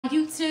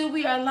YouTube.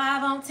 We are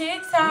live on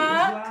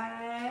TikTok.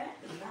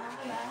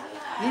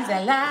 He's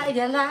a liar.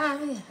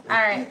 All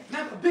right.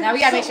 Now we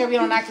gotta make sure we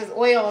don't knock this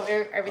oil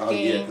over everything. Oh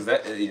yeah, cause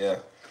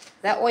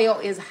that oil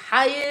is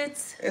hot.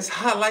 It's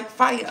hot like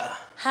fire.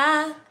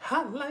 Hot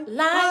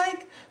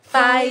like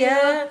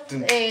fire.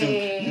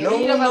 Hey.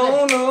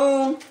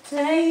 No.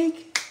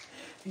 Take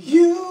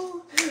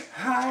you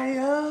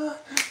higher.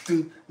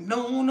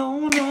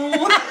 No.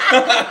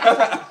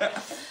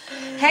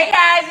 Hey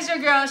guys, it's your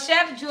girl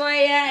Chef Joya,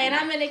 and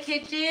I'm in the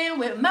kitchen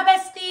with my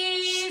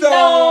bestie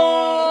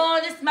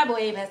Stone. This is my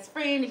boy best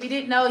friend. If you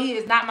didn't know, he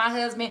is not my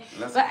husband,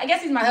 but I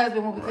guess he's my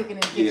husband when we're cooking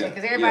in the kitchen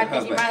because everybody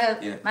thinks he's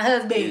my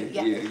husband.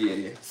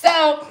 Yeah.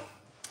 So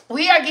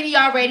we are getting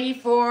y'all ready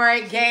for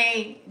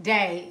game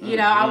day. You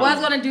know, I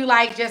was gonna do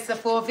like just a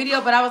full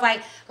video, but I was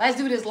like, let's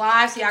do this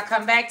live so y'all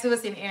come back to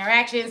us in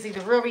interactions, see the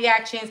real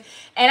reactions.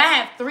 And I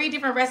have 3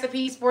 different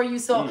recipes for you,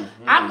 so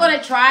I'm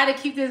gonna try to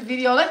keep this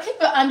video. Let's keep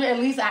it under at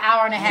least an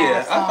hour and a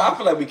half. Yeah, I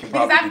feel like we can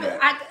probably do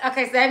that.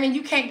 Okay, so that means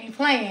you can't be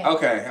playing.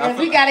 Okay, because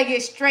we gotta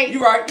get straight.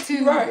 You're right.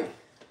 To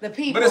the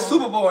people. But it's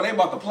Super Bowl and they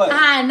about to play.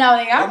 I know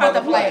I'm about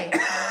to play.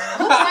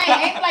 Who's playing?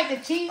 Ain't like the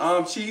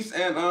Chiefs? Chiefs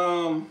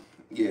and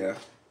yeah.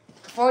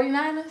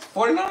 49ers?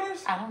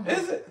 49ers? I don't know.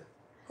 Is it?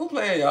 Who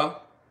playing, y'all?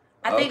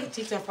 I think the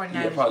Chiefs are 49ers.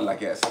 Yeah, probably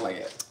like that. Something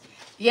like that.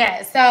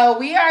 Yeah, so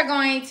we are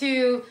going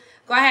to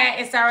go ahead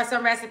and start with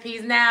some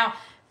recipes. Now,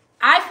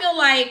 I feel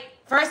like,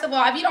 first of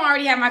all, if you don't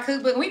already have my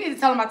cookbook, we need to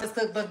tell them about this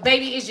cookbook.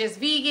 Baby, it's just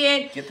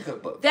vegan. Get the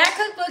cookbook. That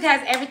cookbook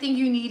has everything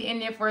you need in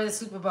there for the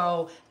Super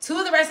Bowl. 2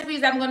 of the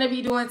recipes I'm going to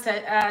be doing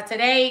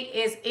today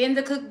is in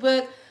the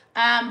cookbook.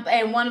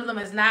 And one of them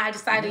is not. I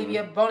decided to give you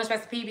a bonus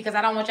recipe because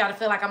I don't want y'all to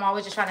feel like I'm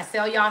always just trying to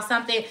sell y'all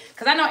something.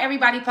 Because I know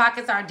everybody's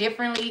pockets are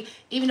differently,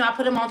 even though I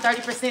put them on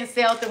 30%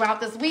 sale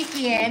throughout this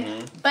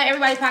weekend. But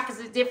everybody's pockets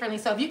is differently.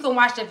 So if you can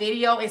watch the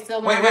video and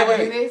still learn how to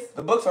do this.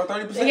 The books are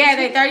 30%? Yeah,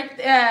 they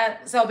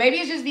 30. So Baby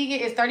It's Just Vegan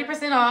is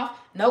 30% off.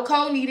 No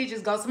code needed.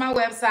 Just go to my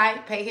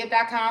website,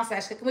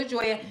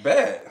 payhip.com/cookingwithjoya.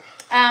 Bet.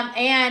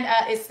 And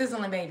it's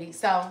sizzling, baby.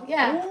 So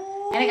yeah. Ooh.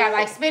 And it got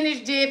like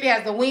spinach dip. It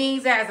has the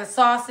wings. It has the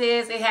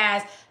sauces. It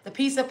has the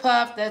pizza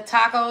puff, the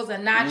tacos, the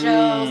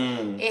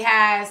nachos. It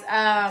has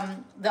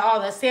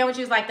all the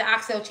sandwiches like the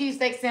oxtail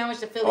cheesesteak sandwich,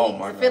 the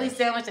Philly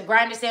sandwich, the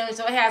grinder sandwich.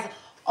 So it has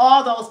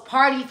all those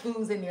party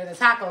foods in there, the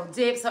taco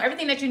dip. So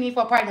everything that you need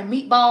for a party, the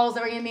meatballs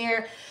are in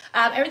there.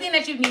 Everything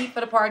that you need for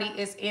the party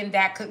is in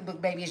that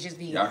cookbook, baby. It's just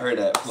vegan. Y'all heard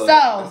that. Plug. So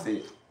that's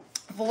it.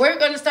 We're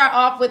going to start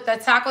off with the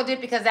taco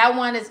dip because that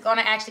one is going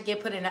to actually get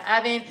put in the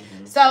oven.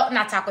 So,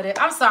 not taco dip.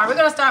 I'm sorry. We're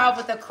going to start off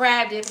with the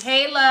crab dip.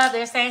 Hey, love.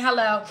 They're saying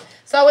hello.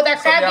 So, with our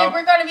crab dip,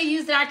 we're going to be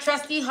using our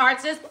trusty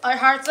Hearts of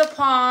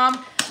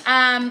Palm.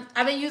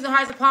 I've been using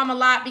Hearts of Palm a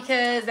lot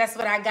because that's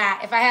what I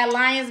got. If I had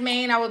lion's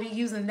mane, I would be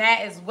using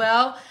that as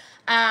well.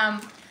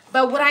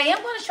 But what I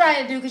am going to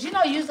try to do, because, you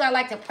know, usually I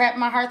like to prep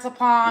my Hearts of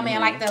Palm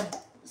and like to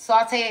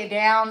saute it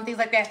down, things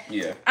like that.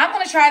 Yeah. I'm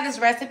going to try this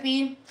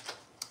recipe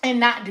and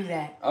not do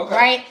that, okay.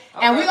 Right?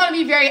 And we're going to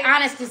be very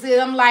honest because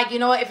I'm like, you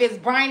know what, if it's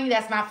briny,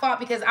 that's my fault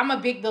because I'm a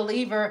big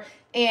believer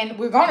in,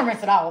 we're going to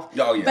rinse it off.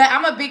 Oh, yeah. But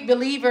I'm a big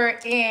believer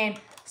in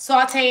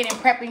sauteing and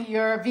prepping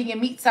your vegan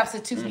meat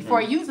substitutes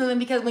before using them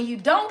because when you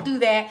don't do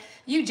that,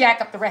 you jack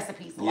up the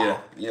recipes a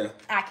lot. Yeah.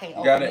 I can't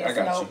open got it? this.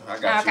 I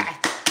got you.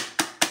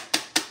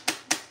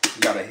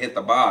 You got to hit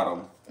the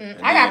bottom.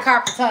 I got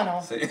carpal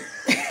tunnel.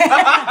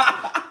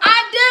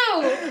 I do.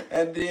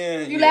 And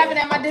then you laughing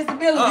at my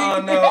disability?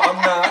 Oh no, I'm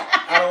not.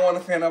 I don't want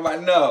to offend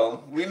nobody.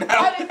 No, we not.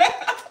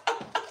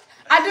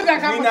 I do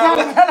got carpal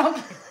tunnel.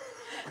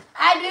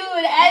 I do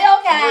it.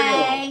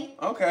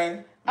 Okay. Okay.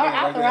 Or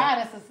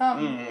arthritis or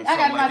something. I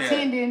got my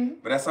tendon.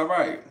 But that's all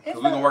right.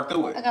 Because we're going to work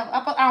through it.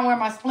 I don't wear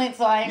my splint,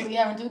 so I ain't be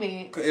having too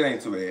bad. It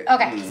ain't too bad.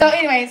 Okay. So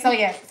anyway, so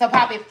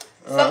pop it.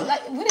 So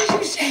like, what is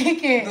you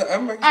shaking?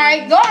 All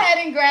right, go ahead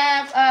and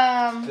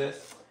grab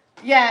this.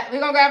 Yeah, we're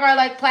gonna grab our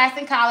like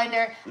plastic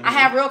colander. I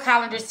have real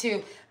colanders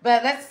too.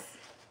 But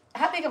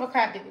how big of a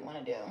crab dip we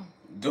wanna do?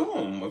 Do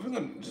them. If we're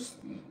gonna just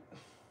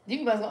you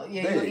can go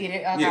you'll eat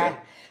it. Okay. Yeah.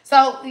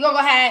 So we're gonna go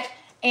ahead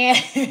and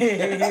so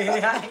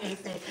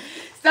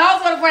I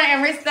was gonna put it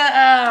and rinse the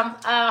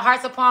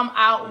Hearts of Palm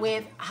out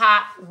with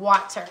hot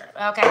water.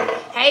 Okay.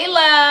 Hey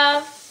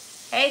love.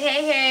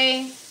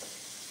 Hey.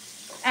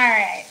 All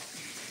right.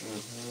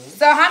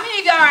 So how many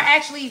of y'all are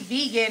actually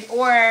vegan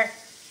or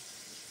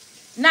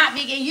not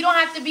vegan? You don't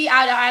have to be.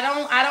 I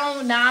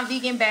don't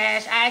non-vegan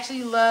bash. I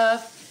actually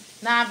love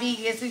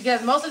non-vegans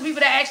because most of the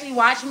people that actually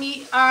watch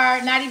me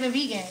are not even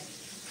vegan.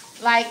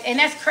 Like, and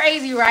that's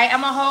crazy, right?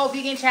 I'm a whole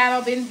vegan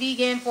channel, been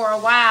vegan for a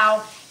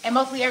while, and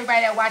mostly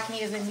everybody that watch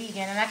me isn't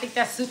vegan, and I think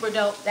that's super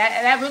dope.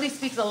 That really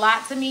speaks a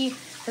lot to me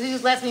because it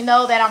just lets me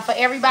know that I'm for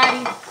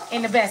everybody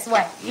in the best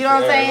way. You know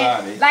what I'm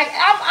saying? Like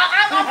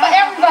I'm for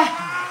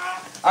everybody.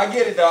 I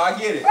get it, though. I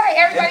get it. Right.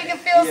 Everybody can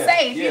feel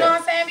safe. You know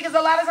what I'm saying? Because a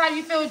lot of times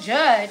you feel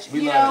judged,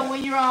 you know,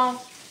 when you're on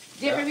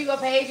different people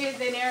pages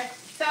and they're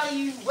telling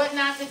you what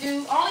not to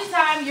do. Only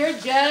time you're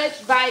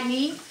judged by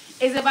me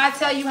is if I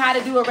tell you how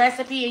to do a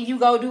recipe and you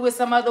go do it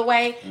some other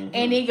way,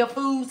 and then your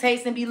food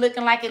tastes and be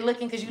looking like it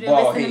looking because you didn't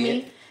listen to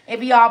me. It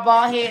be all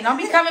bald head. Don't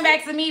be coming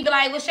back to me be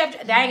like, well,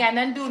 chef, that ain't got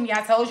nothing to do with me.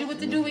 I told you what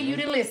to do and you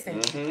didn't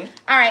listen.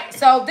 All right,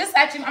 so this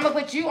actually, I'm going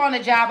to put you on the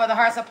job of the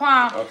hearts of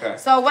palm. Okay.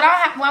 So what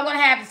I'm going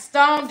to have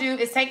Stone do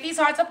is take these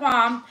hearts of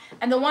palm,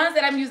 and the ones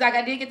that I'm using, like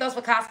I did get those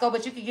for Costco,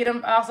 but you can get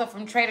them also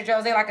from Trader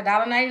Joe's. They're like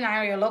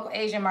 $1.99 or your local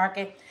Asian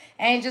market.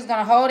 And just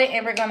gonna hold it,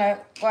 and we're gonna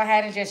go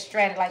ahead and just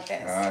shred it like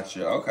this.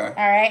 Gotcha. Okay. All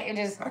right, and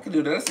just. I can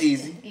do that. That's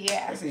easy.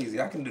 Yeah. That's easy.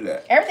 I can do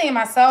that. Everything in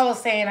my soul is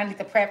saying I need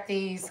to prep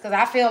these because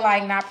I feel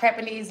like not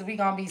prepping these, we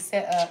gonna be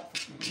set up.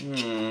 I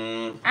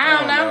don't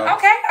know.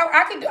 Okay,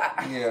 I could do.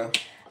 Yeah.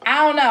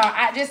 I don't know.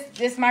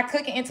 This my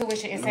cooking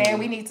intuition is saying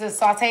we need to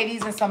saute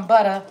these in some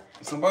butter.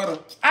 Some butter.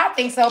 I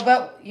think so,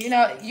 but you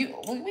know,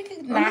 we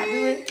could not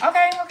do it.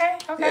 Okay.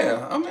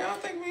 Yeah, I mean, I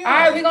think we. All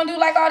right, we gonna do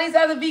like all these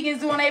other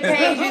vegans do on their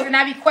pages, and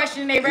I be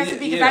questioning their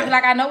recipe because I be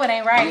like, I know it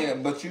ain't right. Yeah,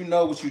 but you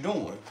know what you're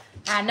doing.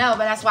 I know,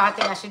 but that's why I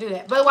think I should do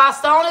that. But while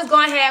Stone is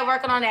going ahead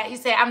working on that, you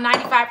say I'm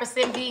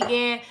 95%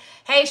 vegan.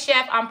 Hey,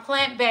 chef, I'm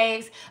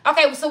plant-based.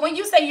 Okay, so when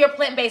you say you're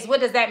plant-based,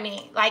 what does that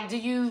mean? Like, do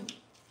you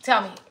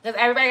tell me? Because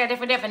everybody got a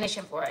different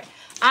definition for it.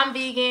 I'm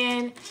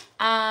vegan.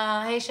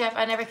 Hey, chef,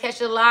 I never catch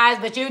the lies,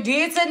 but you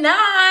did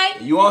tonight.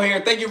 You on here?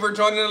 Thank you for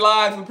joining the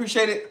live. We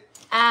appreciate it.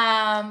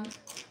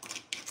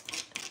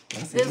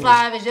 This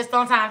live is just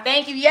on time.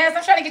 Thank you. Yes,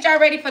 I'm trying to get y'all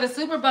ready for the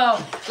Super Bowl.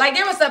 Like,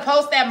 there was a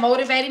post that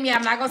motivated me.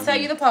 I'm not going to tell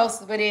you the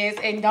post what it is,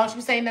 and don't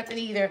you say nothing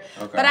either.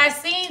 Okay. But I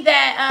seen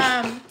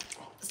that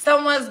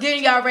someone's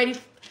getting y'all ready.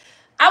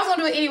 I was going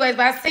to do it anyways,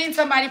 but I seen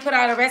somebody put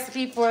out a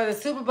recipe for the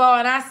Super Bowl,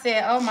 and I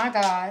said, oh, my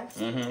God.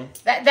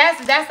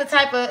 That's the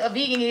type of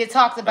vegan it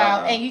talks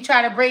about, and you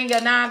try to bring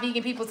your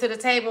non-vegan people to the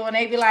table, and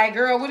they be like,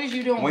 girl, what is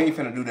you doing? We ain't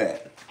finna do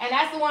that. And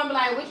that's the one be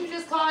like, what you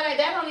just call that?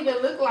 That don't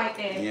even look like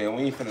that. Yeah,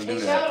 we ain't finna do that. It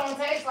sure don't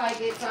taste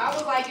like it. So I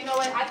was like, you know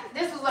what?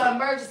 This was an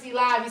emergency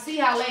live. You see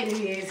how late it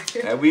is.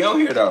 And we on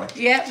here, though.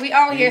 Yeah, we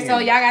on here. So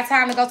y'all got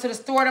time to go to the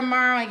store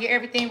tomorrow and get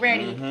everything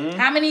ready.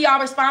 How many of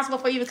y'all responsible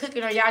for even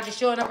cooking, or y'all just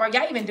showing up, or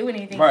y'all even doing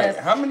anything? Right.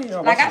 How many of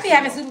y'all? Like, I be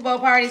having Super Bowl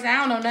parties, and I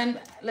don't know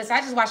nothing. Listen,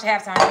 I just watch the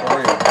halftime. For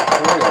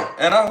real.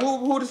 And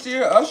who this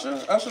year?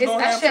 Usher? Usher doing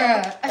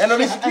halftime? And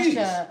Alicia Keys.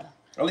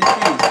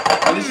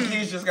 Alicia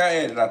Keys just got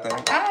added, I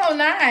think. Oh,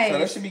 nice. So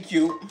that should be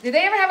cute. Did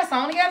they ever have a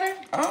song together?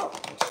 Oh,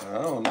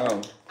 I don't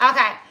know.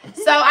 Okay.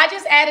 So I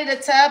just added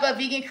a tub of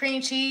vegan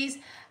cream cheese.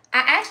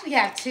 I actually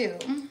have 2.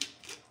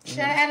 Should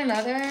I add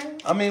another?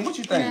 I mean, what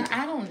you think?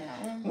 I don't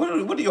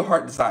know. What do your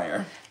heart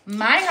desire?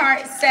 My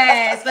heart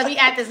says, let me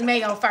add this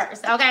mayo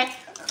first, okay?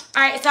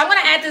 All right, so I'm going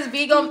to add this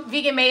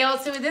vegan mayo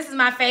to it. This is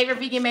my favorite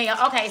vegan mayo.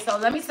 Okay, so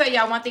let me tell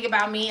y'all one thing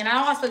about me, and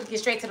I'll also get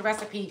straight to the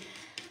recipe.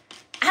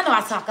 I know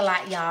I talk a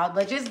lot, y'all,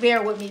 but just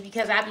bear with me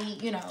because I be,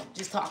 you know,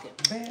 just talking.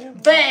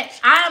 But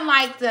I'm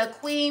like the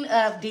queen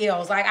of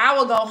deals. Like, I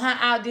will go hunt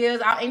out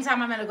deals.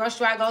 Anytime I'm in a grocery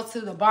store, I go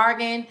to the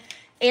bargain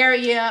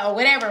area or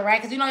whatever,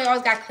 right? Because, you know, you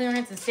always got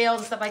clearance and sales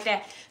and stuff like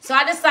that. So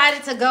I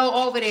decided to go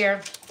over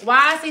there while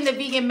I seen the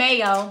vegan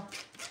mayo,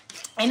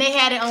 and they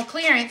had it on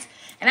clearance.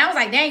 And I was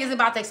like, dang, it's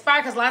about to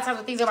expire, because a lot of times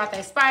the things are about to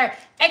expire.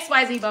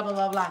 XYZ, blah, blah,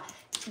 blah, blah.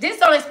 This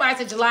don't expire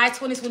to July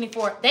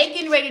 2024. They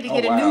getting ready to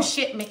get a new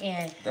shipment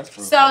in. That's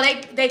pretty so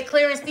cool. they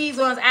clearance these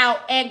ones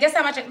out. And guess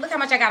how much? Look how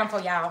much I got them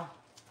for, y'all.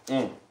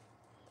 Can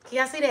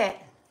y'all see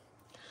that?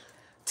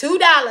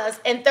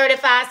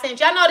 $2.35.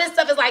 Y'all know this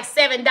stuff is like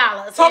 $7.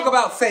 Talk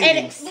about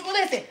savings. And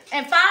listen,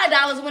 and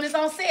 $5 when it's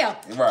on sale.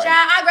 Right. Child,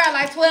 I grabbed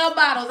like 12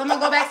 bottles. I'm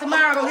gonna go back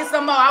tomorrow and go get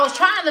some more. I was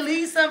trying to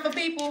leave some for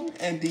people.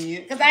 And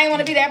did. Because I ain't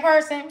want to be that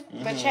person.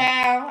 But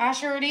child, I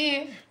sure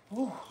did.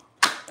 Ooh.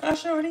 I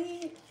sure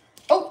did.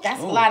 Oh,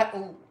 that's a lot of,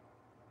 ooh.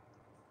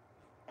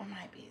 That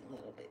might be a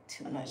little bit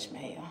too much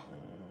mayo.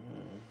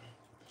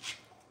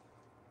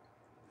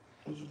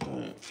 What you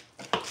think?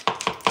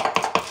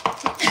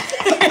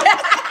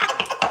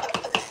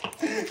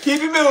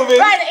 Keep it moving.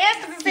 Right, the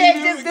ancestors said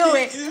just do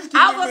it.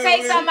 I was going to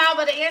take something out,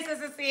 but the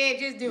ancestors said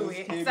just do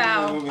it. So,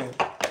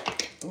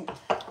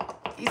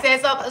 you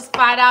said so it's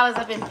 $5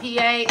 up in PA.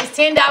 It's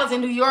 $10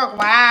 in New York.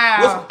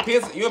 Wow.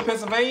 You in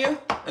Pennsylvania?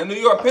 In New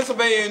York.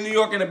 Pennsylvania and New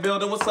York in the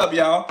building. What's up,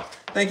 y'all?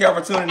 Thank y'all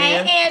for tuning in.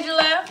 Hey,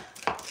 Angela.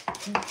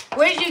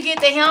 Where did you get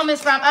the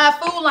helmets from?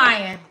 Food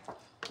Lion.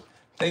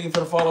 Thank you for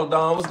the follow,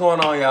 Dawn. What's going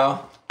on,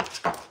 y'all?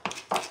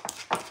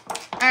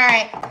 All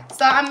right.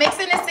 So I'm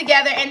mixing this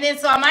together, and then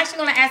so I'm actually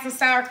going to add some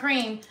sour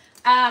cream.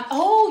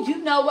 Oh, you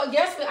know what?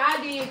 Guess what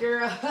I did,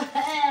 girl?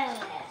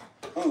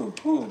 I'm going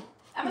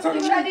to tell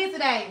you what I did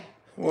today.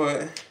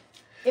 What?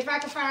 If I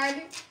can find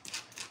it.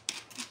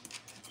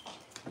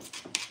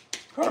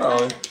 Hold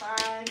on.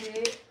 Find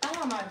it.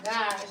 Oh, my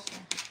gosh.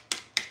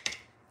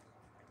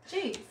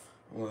 Jeez.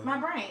 What? My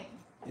brain.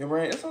 Your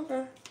brain? It's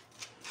okay.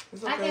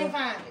 It's okay. I can't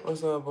find it.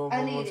 What's up, Bobo?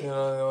 I need it.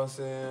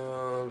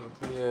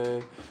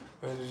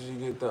 Where did you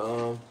get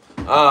the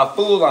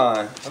Food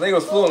Line? I think it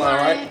was Food Line,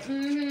 right?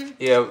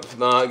 Yeah,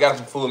 no, I got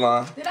some Food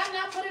Line. Did I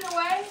not put it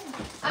away?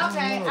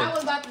 Okay, I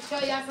was about to show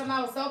y'all something.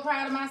 I was so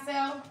proud of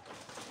myself.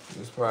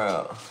 Just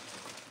proud.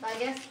 I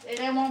guess it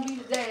won't be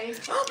today.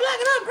 I'm black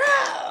and I'm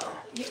proud.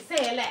 You say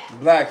it loud.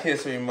 Black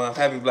History Month.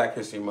 Happy Black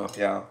History Month,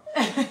 y'all.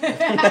 I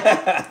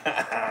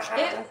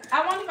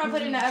wonder if I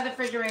put it in the other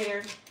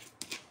refrigerator.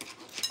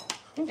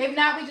 If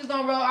not, we just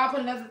gonna roll. I'll put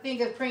another thing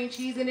of cream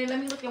cheese in it. Let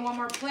me look in one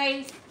more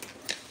place.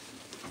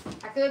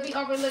 I could be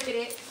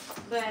overlooking it,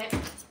 but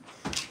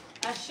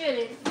I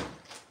shouldn't.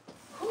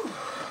 Whew.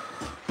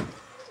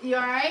 You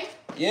alright?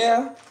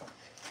 Yeah.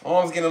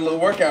 Mom's getting a little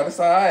workout. It's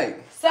alright.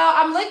 So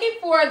I'm looking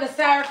for the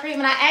sour cream,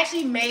 and I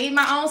actually made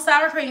my own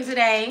sour cream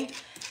today.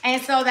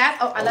 And so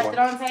that's, I left it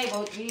on the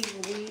table. Jeez,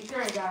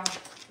 here we go.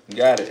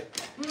 Got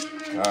it.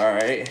 All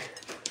right.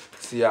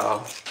 See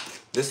y'all.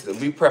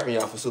 We prepping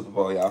y'all for Super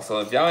Bowl, y'all.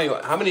 So if y'all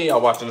ain't, how many of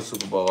y'all watching the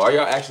Super Bowl? Are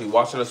y'all actually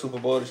watching the Super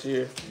Bowl this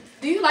year?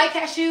 Do you like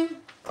cashew?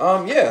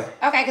 Yeah.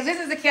 Okay, because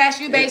this is a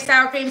cashew-based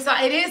sour cream, so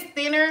it is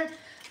thinner.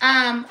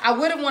 I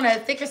would have wanted a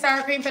thicker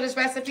sour cream for this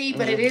recipe,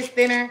 but it is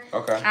thinner.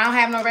 Okay. I don't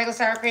have no regular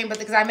sour cream, but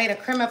because I made a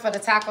crema for the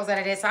tacos that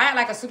I did. So I had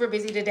like a super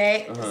busy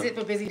day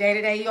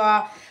today,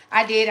 y'all.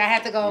 I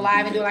had to go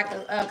live and do like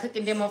a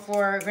cooking demo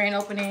for grand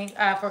opening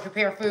for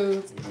Prepare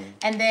Foods.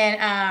 And then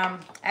I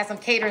had some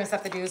catering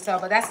stuff to do. So,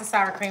 but that's the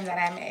sour cream that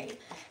I made.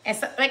 And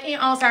so making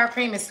your own sour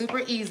cream is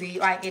super easy,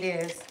 like it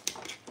is.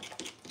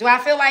 Do I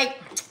feel like,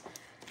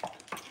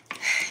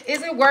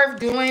 is it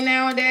worth doing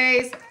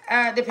nowadays?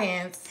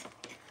 Depends.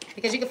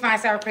 Because you can find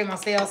sour cream on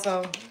sale,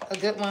 so a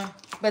good one.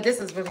 But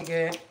this is really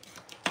good.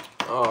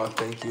 Oh,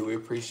 thank you. We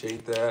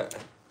appreciate that.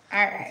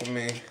 All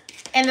right.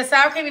 And the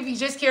sour cream, if you're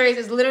just curious,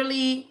 is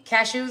literally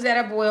cashews that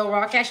are boiled,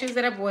 raw cashews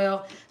that are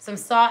boiled, some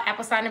salt,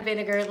 apple cider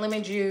vinegar,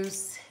 lemon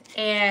juice,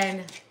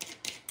 and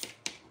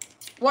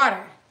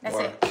water. That's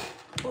it.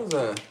 What was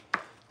that?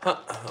 Huh?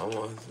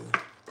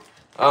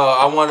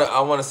 I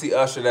want to see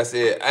Usher. That's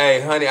it.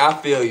 Hey, honey, I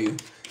feel you.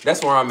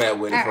 That's where I'm at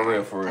with it,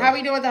 for real. How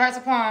we doing with the hearts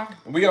of palm?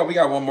 We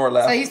got one more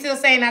left. So you still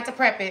saying not to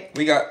prep it?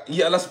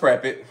 Let's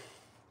prep it.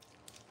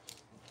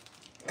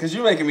 Cause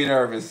you're making me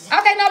nervous.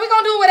 Okay, no, we're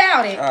gonna do it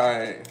without it. All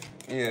right,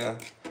 yeah,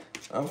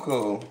 I'm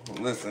cool.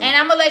 Listen. And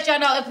I'm gonna let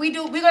y'all know if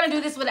we're gonna do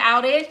this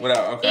without it.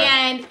 Okay.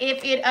 And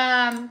if it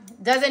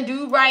doesn't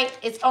do right,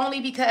 it's only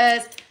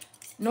because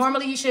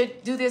normally you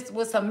should do this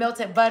with some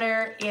melted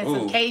butter and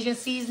some Cajun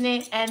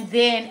seasoning, and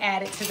then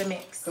add it to the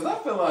mix. Cause I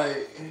feel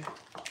like,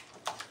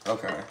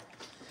 okay.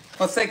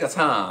 For sake of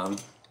time,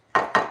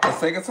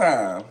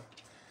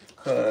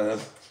 cause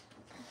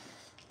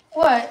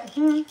what?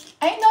 Ain't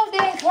no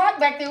damn clock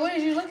back there. What are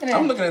you looking at?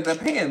 I'm looking at that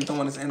pan,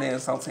 throwing this in there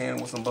and sauteing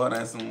with some butter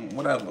and some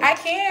whatever. I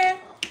can.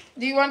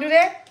 Do you want to do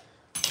that,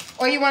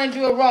 or you want to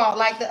do it raw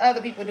like the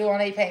other people do on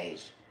their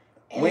page?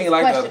 And we ain't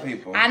like other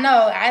people. I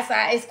know.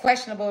 It's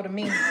questionable to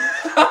me.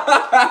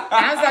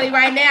 I'm telling you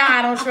right now,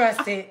 I don't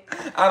trust it.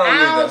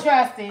 I don't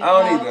trust it. I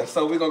don't either.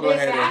 So we're going to go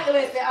ahead and...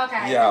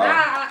 Okay. Yeah.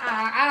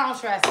 I don't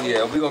trust it.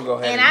 Yeah, we're going to go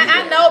ahead and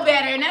I know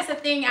better. And that's the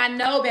thing. I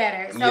know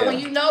better. So when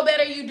you know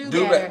better, you do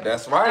better.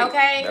 That's right.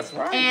 Okay? That's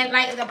right. And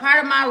like the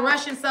part of my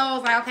Russian soul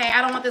is like, okay,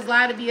 I don't want this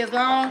live to be as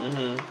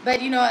long.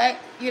 But I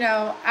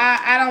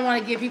don't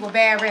want to give people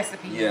bad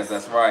recipes. Yes,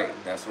 that's right.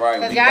 That's right.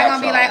 Because y'all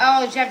going to be like,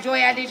 oh, Chef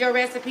Joy, I did your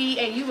recipe.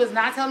 And you was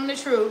not telling the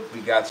truth. We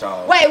got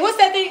y'all. Wait, what's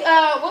that thing?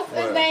 What's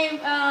his name?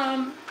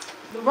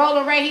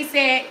 Roller Ray, he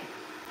said,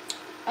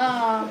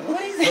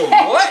 what he said?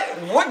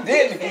 What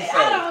didn't he say?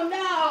 I don't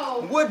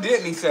know. What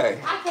didn't he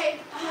say?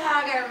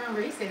 I gotta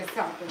remember. He said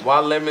something. Why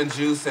lemon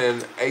juice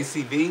and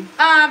ACV?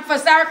 For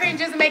sour cream,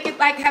 just to make it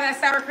like have that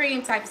sour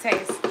cream type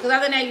taste. Because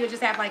other than that, you would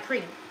just have like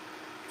cream.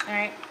 All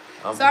right.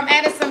 So I'm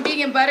adding some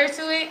vegan butter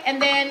to it,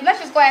 and then let's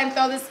just go ahead and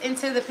throw this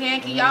into the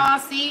pan. Can y'all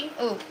see?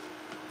 Ooh,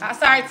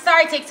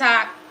 sorry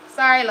TikTok.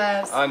 Sorry,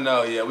 loves. I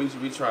know, yeah, we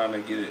trying to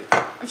get it.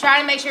 I'm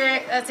trying to make sure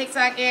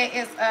TikTok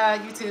and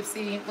YouTube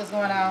see what's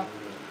going on.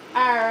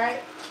 All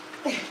right.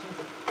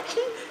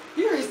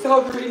 You're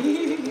so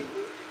pretty.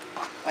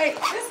 Wait,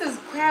 this is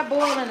crab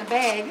boil in a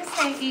bag. This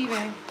ain't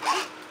even.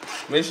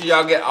 Make sure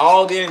y'all get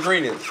all the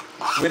ingredients.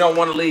 We don't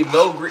want to leave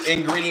no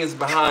ingredients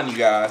behind, you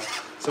guys.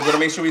 So we're gonna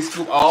make sure we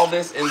scoop all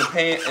this in the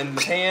pan, and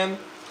we're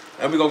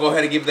gonna go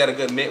ahead and give that a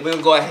good mix. We're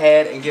gonna go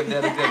ahead and give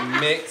that a good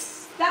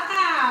mix.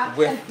 Stop.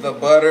 With the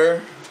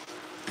butter.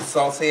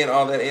 Sauteing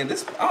all that in.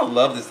 I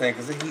love this thing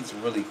because it heats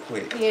really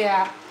quick.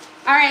 Yeah.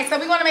 All right, so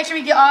we want to make sure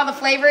we get all the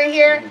flavor in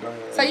here.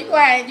 So you go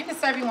ahead. You can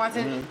serve if you want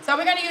to. So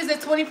we're going to use the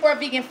 24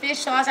 vegan fish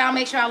sauce. I'll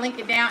make sure I'll link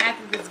it down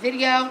after this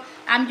video.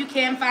 You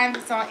can find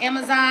this on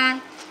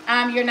Amazon.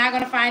 You're not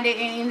going to find it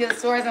in any of the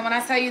stores. And when I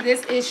tell you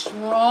this is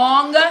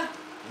strong,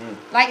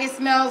 like it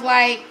smells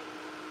like,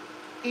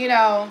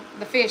 the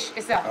fish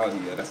itself. Oh,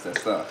 yeah, that's that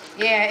stuff.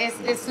 Yeah,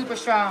 it's super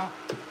strong.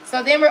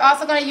 So then we're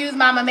also going to use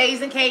my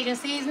Mahamazing Cajun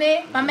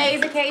Seasoning.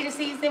 Mahamazing Cajun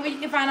Seasoning, which you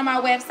can find on my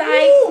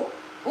website.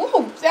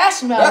 Ooh, that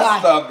smells like. That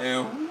stuff,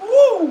 man.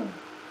 Woo!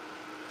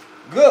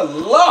 Good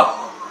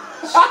Lord.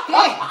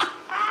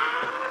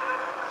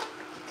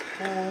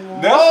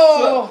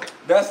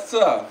 That's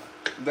tough.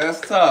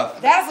 That's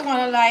tough. That's one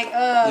of like,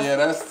 yeah,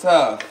 that's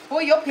tough.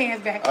 Pull your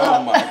pants back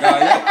up. Oh, my God.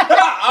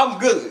 Yeah. I'm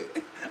good.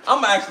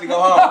 I'm actually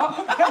go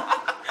home.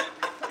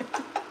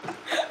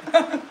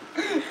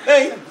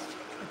 Hey.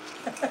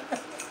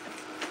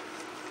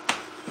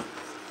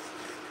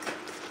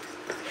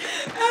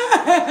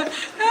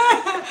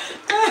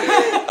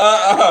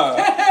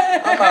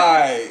 I'm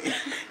alright.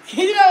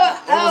 You know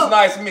what? It was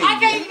nice meeting you. I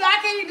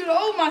can't even do the,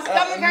 oh, my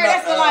stomach hurt.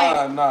 That's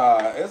like.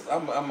 Nah,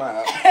 I'm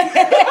out.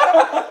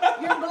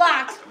 You're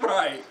blocked.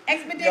 Right.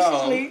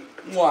 Expeditiously.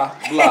 Mwah,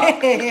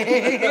 blocked.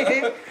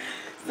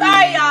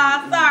 Sorry,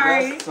 y'all.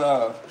 Sorry. That's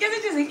tough. Because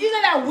it just, you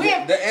know that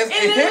whip.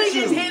 It literally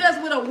just hit us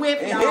with a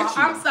whip, y'all.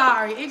 I'm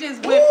sorry. It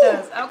just whipped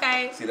us,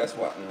 okay? See, that's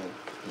why.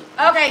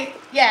 Okay,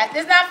 yeah.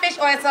 This is not fish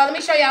oil, so let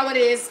me show y'all what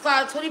it is. It's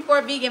called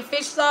 24 vegan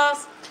fish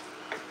sauce.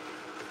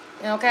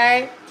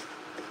 Okay?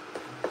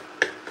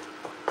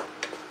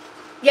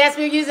 Yes,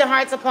 we're using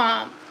hearts of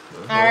palm.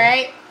 All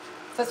right?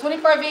 So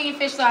 24 vegan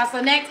fish sauce.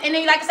 So next, and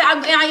then like I said,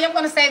 I am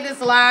going to save this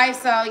live,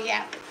 so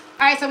yeah.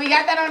 All right, so we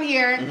got that on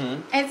here.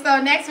 And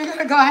so next we're going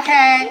to go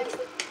ahead.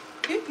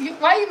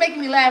 Why are you making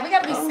me laugh? We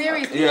got to be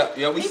serious. Yeah,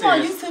 we People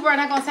serious. on YouTube are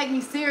not going to take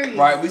me serious.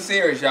 Right, we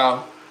serious,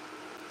 y'all.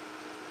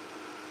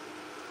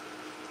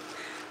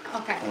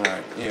 Okay. All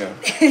right, yeah.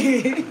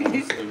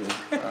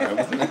 All right,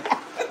 what's next?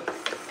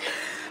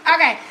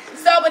 Okay,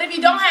 so, but if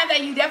you don't have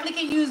that, you definitely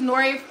can use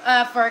nori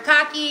for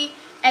kaki.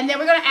 And then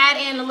we're going to add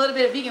in a little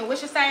bit of vegan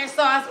Worcestershire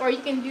sauce, or you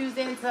can use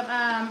in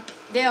some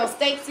Dale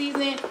steak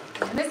seasoning.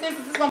 In this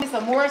instance, it's going to be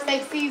some more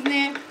steak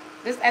seasoning.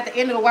 This at the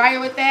end of the wire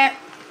with that.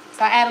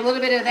 So I add a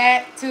little bit of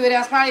that to it.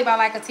 That's probably about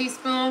like a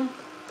teaspoon.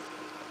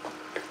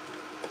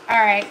 All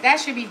right, that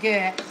should be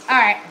good. All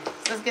right,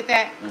 so let's get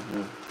that.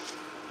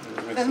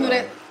 Let's move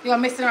it. You want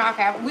to mix it around?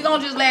 Okay, we're going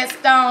to just let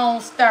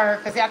Stone stir,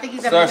 because I think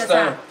he's having a good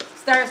time.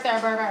 Stir,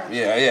 burger.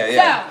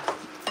 Yeah.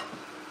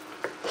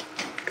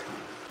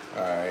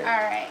 So, all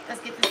right,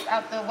 let's get this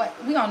out the way.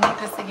 We're going to need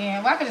this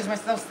again. Well, I could just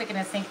rinse those, stick in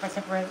the sink for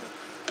temporary.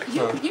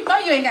 You know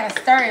you ain't got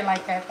to stir it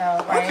like that,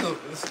 though, right?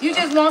 You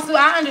just want to.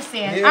 I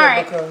understand. Yeah, all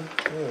right. because,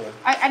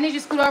 I need you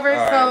to scoot over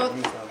so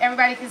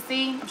everybody can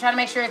see. I'm trying to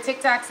make sure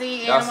TikTok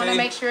see, and I want to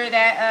make sure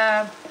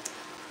that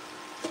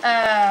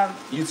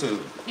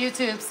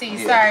YouTube see.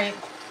 Sorry.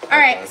 All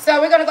right,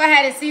 so we're going to go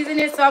ahead and season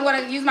it. So I'm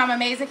going to use my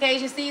Mahamazing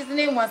Cajun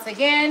Seasoning once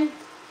again.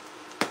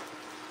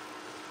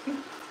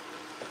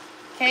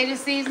 Cajun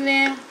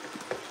Seasoning.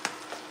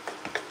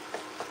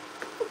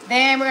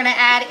 Then we're going to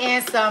add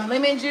in some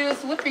lemon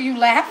juice. What are you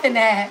laughing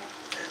at?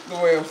 The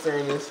way I'm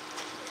stirring this.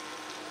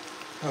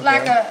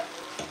 Okay.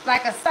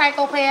 Like a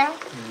psychopath.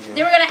 Yeah.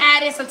 Then we're going to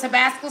add in some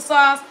Tabasco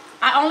sauce.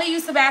 I only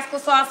use Tabasco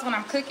sauce when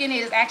I'm cooking.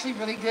 It is actually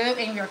really good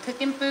in your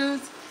cooking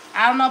foods.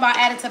 I don't know about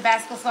adding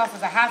Tabasco sauce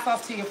as a hot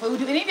sauce to your food.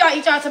 Do any of y'all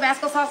eat y'all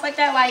Tabasco sauce like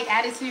that? Like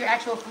add it to your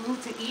actual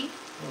food to eat?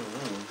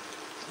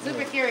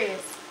 Super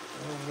curious.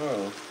 I don't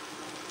know.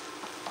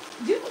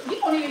 You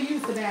don't even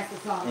use Tabasco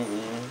sauce.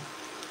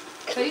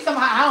 So you talking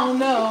about, I don't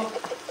know.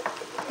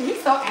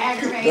 He's so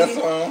aggravated. That's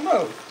what I don't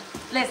know.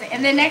 Listen,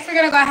 and then next we're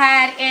going to go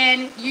ahead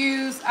and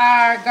use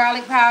our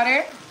garlic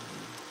powder.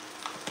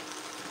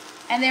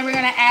 And then we're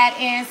going to add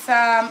in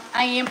some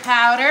onion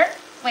powder.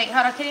 Wait,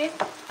 hold on, kid.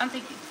 I'm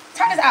thinking.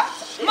 Turn this out.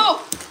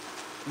 Move.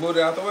 Move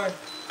it out the way.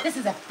 This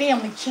is a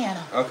family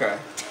channel. Okay.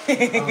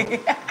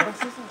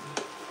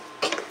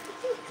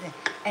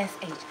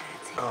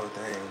 S-H-I-T. Oh,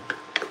 dang.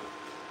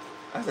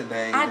 That's a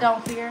dang. I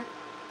don't care.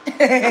 All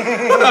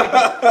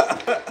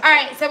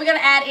right, so we're going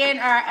to add in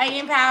our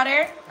onion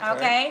powder.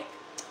 Okay.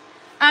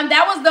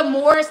 That was the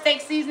Moore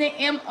steak seasoning,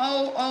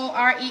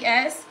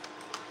 M-O-O-R-E-S.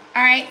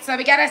 All right, so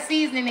we got our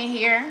seasoning in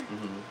here.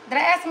 Did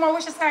I add some more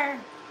Worcestershire?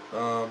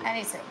 I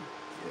need some.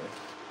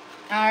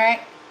 Yeah. All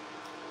right.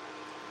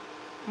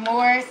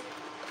 Moore's.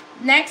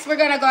 Next, we're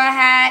going to go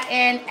ahead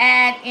and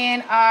add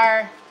in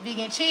our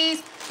vegan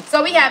cheese.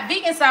 So we have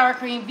vegan sour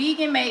cream,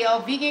 vegan mayo,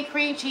 vegan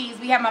cream cheese.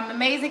 We have my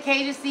Mahamazing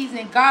Cajun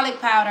Seasoning,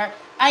 garlic powder,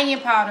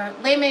 onion powder,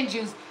 lemon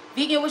juice,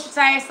 vegan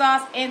Worcestershire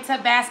sauce, and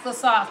Tabasco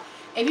sauce.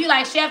 If you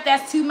like, Chef,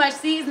 that's too much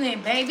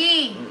seasoning,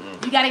 baby.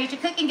 You got to get your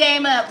cooking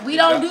game up. We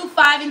don't do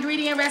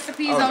 5-ingredient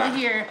recipes over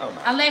here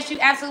unless you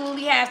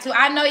absolutely have to.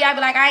 I know y'all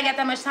be like, I ain't got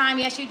that much time.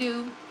 Yes, you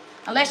do.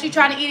 Unless you're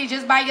trying to eat it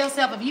just by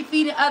yourself. If you're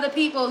feeding other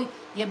people,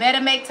 you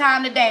better make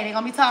time today. They're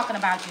going to be talking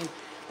about you.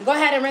 Go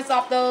ahead and rinse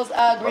off those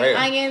green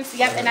onions.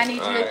 Yep, and I need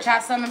you to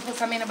chop some and put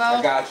some in a bowl.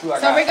 I got you.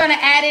 So we're going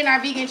to add in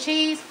our vegan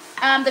cheese.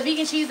 The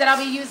vegan cheese that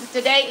I'll be using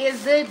today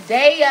is the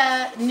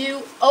Daya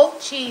New Oat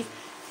Cheese.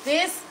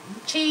 This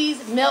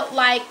cheese melt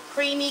like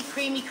creamy.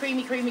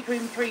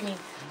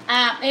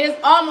 It is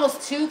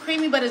almost too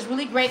creamy, but it's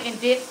really great in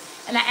dip.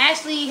 And I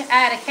actually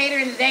had a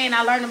catering today, and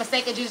I learned the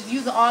mistake of just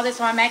using all this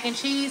for my mac and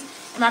cheese.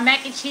 And my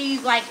mac and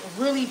cheese, like,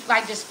 really,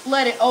 like, just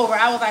flooded over.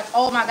 I was like,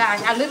 oh, my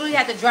gosh. I literally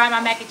had to dry my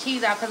mac and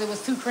cheese out because it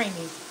was too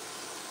creamy.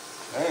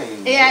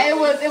 Dang, yeah, it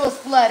was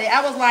flooded.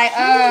 I was like,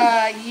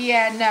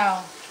 yeah,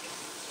 no.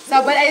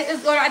 So, but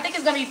I think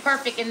it's going to be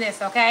perfect in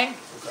this, okay?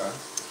 Okay.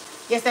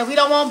 Yes, so we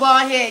don't want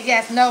bald head.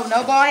 Yes, no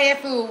bald head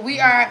food. We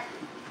are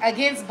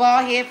against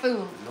bald head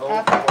food.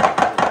 No.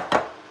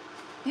 Okay.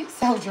 You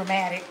so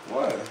dramatic.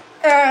 What?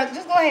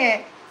 Just go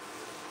ahead.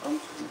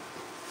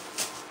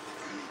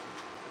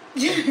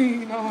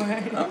 You know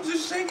what? I'm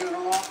just shaking it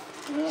off.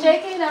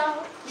 Shaking it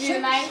off. You need a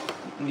knife?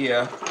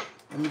 Yeah.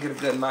 Let me get a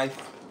good knife.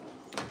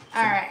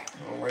 All right.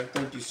 All right.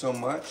 Thank you so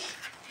much.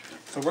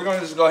 So we're gonna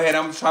just go ahead.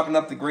 I'm chopping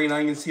up the green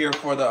onions here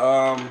for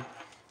the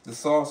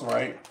sauce,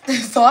 right?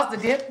 Sauce, the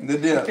dip? The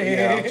dip,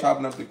 yeah. I'm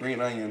chopping up the green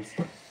onions.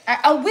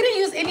 Oh, we didn't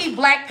use any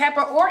black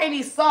pepper or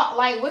any salt.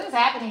 Like, what is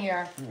happening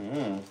here?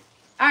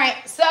 All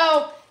right,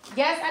 so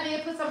yes, I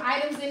did put some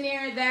items in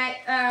there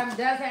that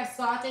does have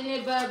salt in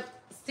it, but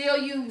still,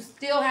 you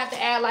still have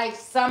to add like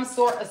some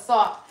sort of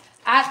salt.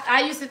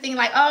 I used to think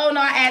like, oh no,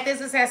 I add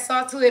this has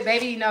salt to it,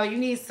 baby. No, you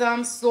need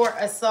some sort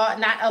of salt,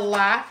 not a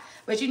lot,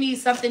 but you need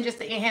something just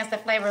to enhance the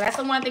flavor. That's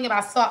the one thing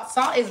about salt.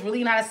 Salt is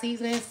really not a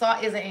seasoning.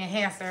 Salt is an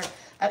enhancer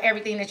of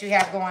everything that you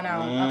have going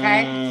on,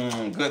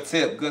 okay? Good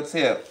tip, good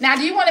tip. Now,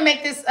 do you want to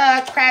make this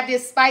crab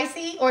dish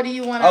spicy, or do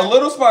you want to... A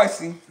little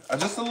spicy,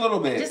 just a little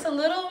bit. Just a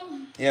little?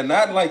 Yeah,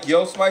 not like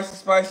yo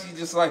spicy,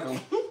 just like a...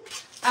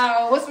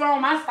 Oh, what's wrong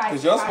with my spicy?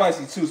 Because your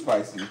spicy too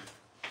spicy. No.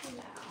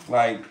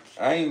 Like,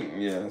 I ain't...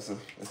 Yeah, it's a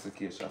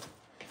kid show.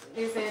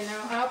 You said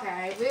no?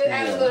 Okay, we'll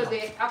add a little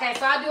bit. Okay,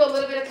 so I'll do a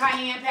little bit of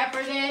cayenne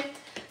pepper then.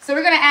 So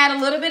we're going to add a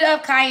little bit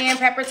of cayenne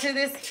pepper to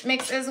this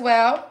mix as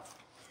well.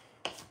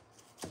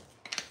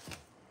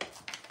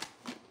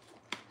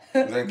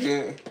 Is that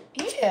good?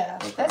 Yeah,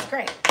 okay. That's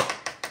great.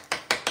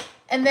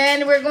 And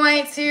then we're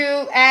going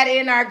to add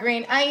in our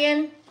green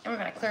onion. And we're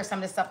going to clear some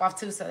of this stuff off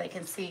too so they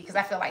can see, because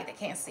I feel like they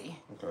can't see.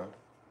 Okay.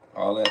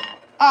 All that?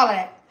 All of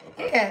that.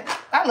 Okay. Yeah,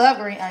 I love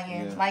green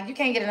onion. Yeah. Like, you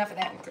can't get enough of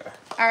that. Okay.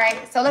 All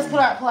right, so let's pull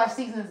our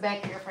seasonings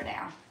back here for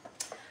now.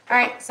 All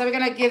right, so we're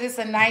going to give this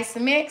a nice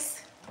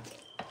mix.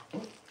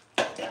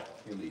 Yeah,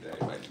 you leave that.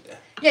 Everybody need that.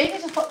 Yeah, you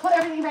can just put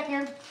everything back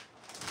here.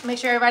 Make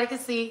sure everybody can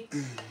see.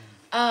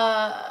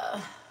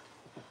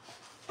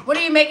 What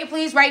are you making,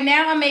 please? Right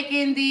now, I'm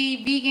making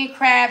the vegan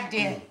crab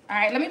dip. All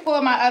right, let me pull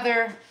my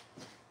other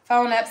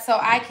phone up so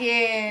I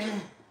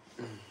can...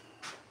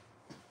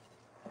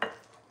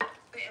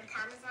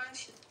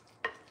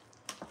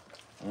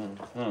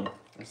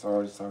 It's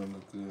already starting to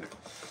look good.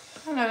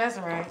 I know, that's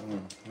all right.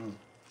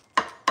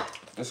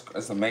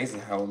 It's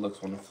amazing how it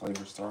looks when the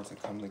flavors start to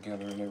come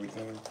together and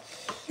everything.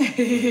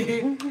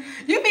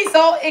 You be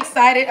so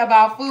excited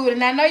about food,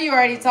 and I know you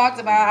already talked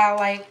about how,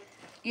 like,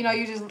 you know,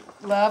 you just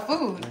love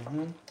food.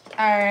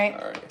 All right.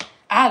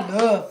 I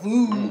love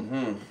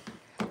food.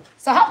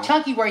 So how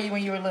chunky were you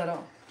when you were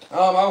little?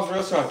 I was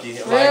real chunky.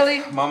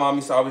 Really? Like, my mom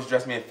used to always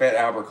dress me in Fat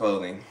Albert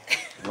clothing.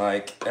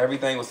 Like,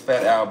 everything was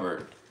Fat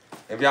Albert.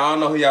 If y'all don't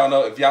know who y'all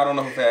know, if y'all don't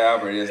know who Fat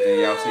Albert is, then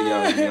y'all too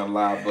young to be on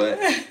live. But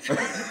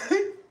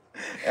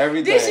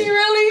everything. Did she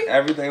really?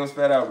 Everything was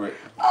Fat Albert.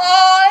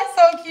 Oh, that's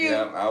so cute.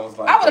 Yeah, I was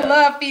like, I would have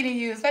loved feeding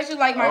you, especially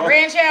like my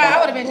grandchild. I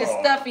would have been just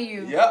stuffing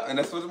you. Yep, and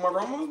that's what my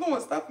grandma was doing,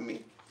 stuffing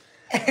me.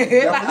 Like, all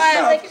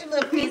right, get your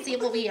little piece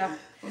over here. All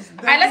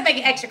right, let's make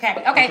it extra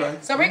crabby. Okay,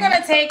 so we're going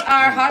to take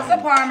our hearts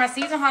of parm, our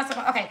seasoned hearts of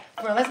parm. Okay,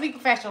 well, let's be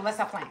professional. Let's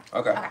stop playing.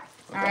 Okay.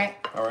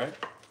 All right.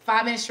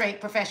 5 minutes straight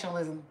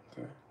professionalism.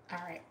 Okay. All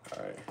right.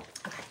 Okay.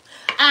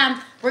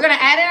 We're going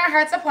to add in our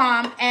hearts of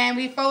palm, and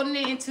we folding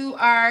it into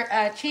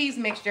our cheese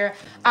mixture.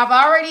 I've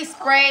already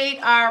sprayed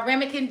our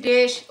ramekin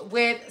dish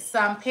with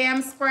some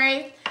Pam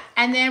spray,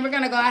 and then we're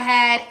going to go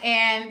ahead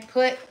and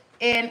put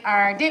in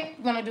our dip.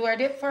 We're going to do our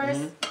dip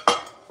first.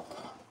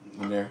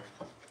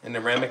 In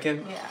the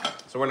ramekin? Yeah.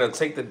 So we're going to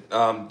take the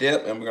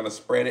dip, and we're going to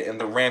spread it in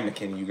the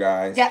ramekin, you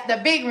guys. Yeah, the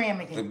big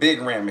ramekin. The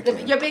big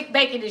ramekin. Your big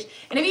baking dish.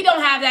 And if you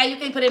don't have that, you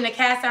can put it in a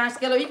cast iron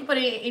skillet, or you can put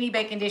it in any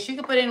baking dish. You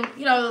can put in,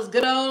 you know, those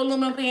good old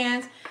aluminum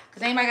pans,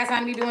 because anybody got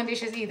time to be doing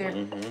dishes either.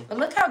 But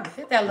look how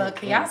good that look.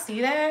 Can y'all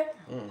see that?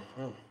 You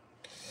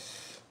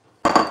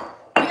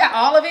got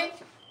all of it?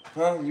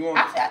 Huh? You want?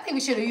 I think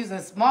we should have used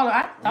a smaller.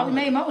 I thought we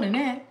made more than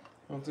that.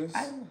 Want this?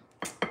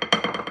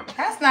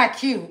 That's not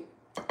cute.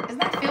 It's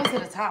not filled to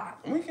the top.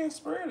 We can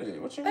spread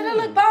it. What you But mean? it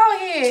look bald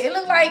head. It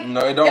look like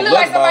no, it don't. It look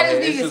like somebody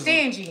was being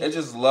stingy. It's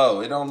just low.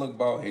 It don't look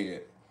bald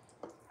head.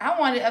 I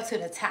want it up to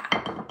the top.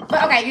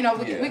 But okay, you know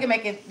we can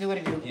make it do what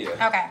it do.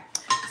 Yeah. Okay.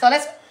 So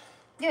let's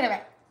get it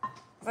back.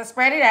 Let's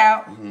spread it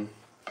out. All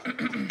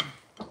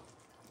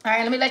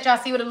right. Let me let y'all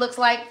see what it looks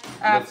like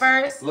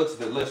first. Looks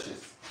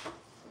delicious.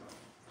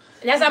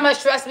 That's how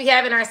much trust we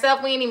have in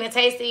ourselves. We ain't even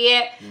tasted it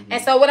yet.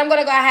 And so what I'm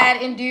gonna go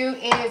ahead and do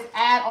is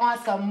add on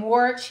some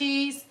more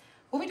cheese.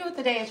 What we do with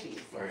the day of cheese?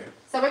 All right.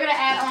 So we're gonna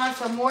add on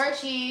some more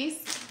cheese.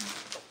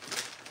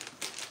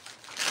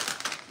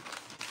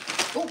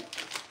 Ooh.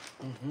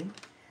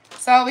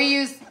 So we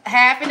use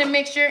half in the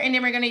mixture, and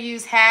then we're gonna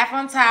use half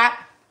on top.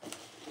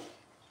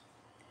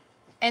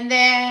 And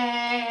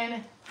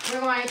then we're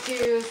going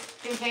to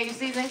Cajun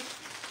seasoning.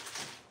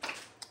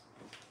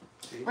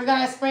 We're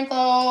gonna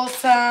sprinkle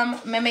some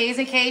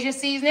Mahamazing Cajun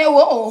Seasoning.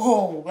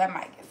 Whoa, that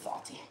might get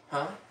salty.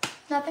 Huh?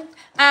 Nothing.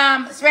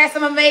 Spread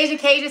some Mahamazing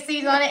Cajun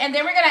Seasoning on it, and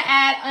then we're gonna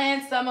add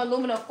in some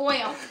aluminum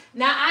foil.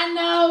 Now I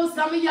know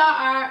some of y'all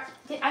are.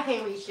 I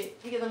can't read shit.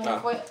 You get aluminum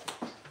foil.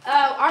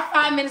 Our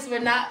 5 minutes were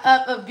not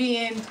up of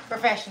being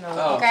professional.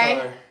 Okay.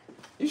 Sorry.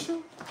 You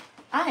sure?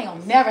 I ain't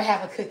gonna never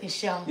have a cooking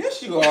show.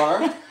 Yes, you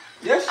are.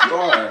 Yes, you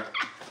are.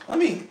 I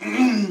mean,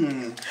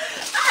 you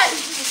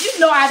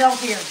know I don't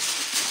care.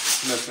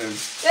 Listen.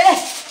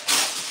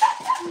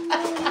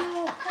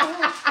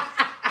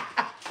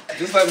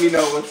 Just let me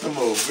know what to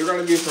move. We're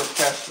gonna be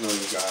professional,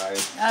 you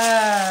guys.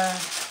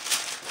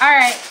 All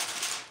right.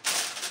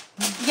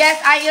 Yes,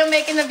 I am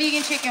making the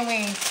vegan chicken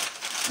wings.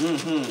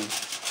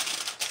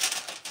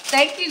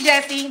 Thank you,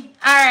 Jesse.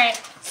 All right.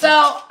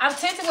 So I'm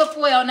tinted with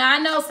foil. Now I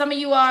know some of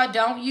you all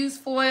don't use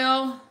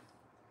foil.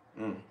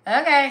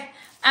 Okay.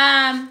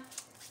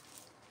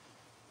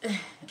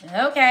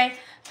 Okay.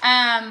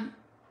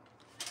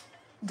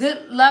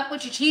 Good luck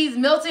with your cheese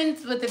melting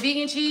with the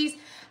vegan cheese.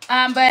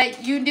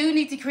 But you do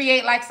need to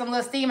create like some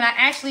little steam. And I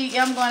actually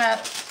am gonna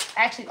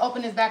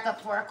open this back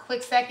up for a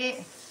quick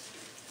second.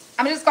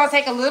 I'm just gonna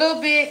take a little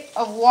bit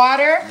of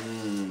water.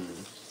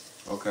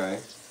 Okay.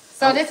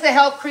 So this will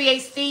help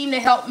create steam to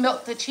help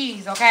melt the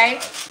cheese, okay?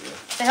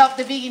 To help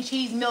the vegan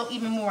cheese melt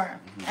even more.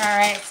 All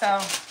right, so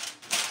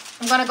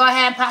I'm gonna go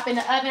ahead and pop in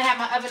the oven. I have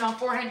my oven on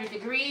 400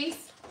 degrees.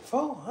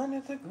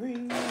 400 degrees.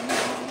 And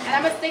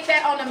I'm gonna stick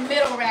that on the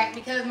middle rack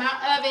because my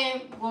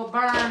oven will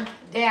burn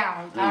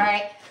down, all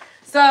right?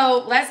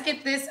 So let's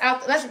get this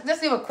out.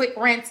 Let's do a quick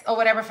rinse or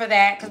whatever for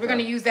that because we're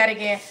gonna use that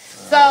again.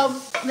 So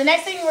the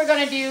next thing we're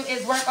gonna do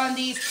is work on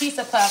these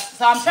pizza puffs.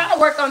 So I'm trying to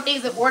work on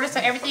things in order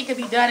so everything can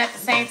be done at the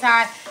same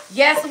time.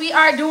 Yes, we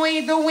are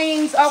doing the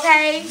wings,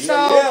 okay? So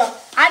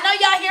I know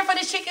y'all here for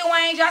the chicken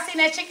wings. Y'all seen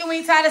that chicken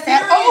wing title?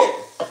 Said,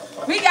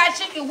 oh, we got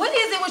chicken. What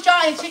is it with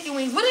y'all and chicken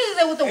wings? What is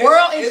it with the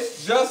world?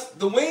 It's just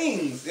the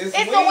wings. It's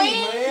the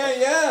wings, man.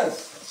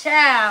 Yes.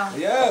 Child.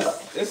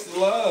 Yes, it's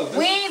love.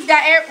 Wings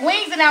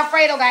wings and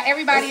Alfredo got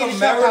everybody in the chokehold.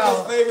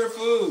 America's favorite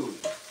food.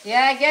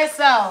 Yeah, I guess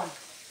so.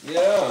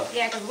 Yeah.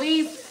 Yeah, because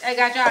they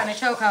got y'all in the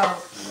chokehold.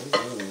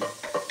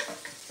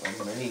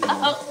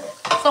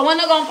 So when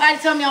they're going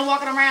to tell me I'm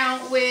walking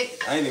around with...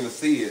 I ain't even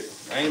see it.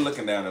 I ain't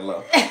looking down at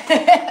low.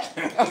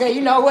 Okay, you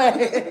know what?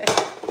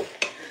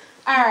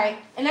 All right,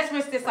 and let's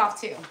rinse this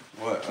off too.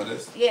 What? Oh,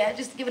 this? Yeah,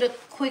 just give it a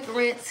quick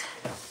rinse.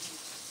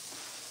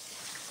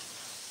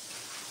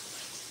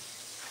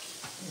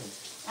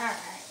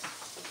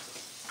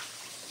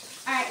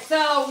 All right,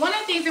 so one of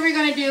the things that we're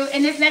gonna do,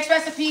 and this next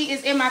recipe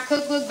is in my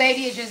cookbook,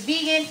 baby, it's just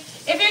vegan.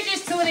 If you're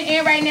just tuning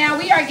in right now,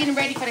 we are getting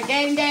ready for the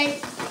game day.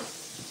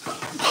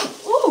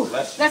 Ooh,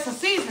 that's some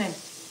seasoning.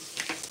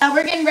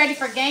 We're getting ready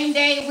for game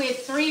day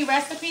with 3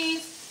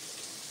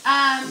 recipes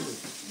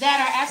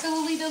that are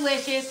absolutely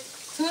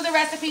delicious. 2 of the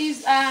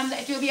recipes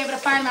that you'll be able to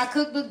find in my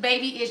cookbook,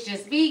 baby, is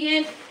just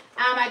vegan.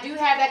 I do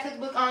have that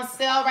cookbook on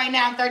sale right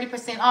now,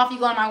 30% off. You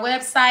go on my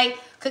website,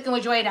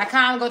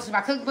 cookingwithjoya.com, go to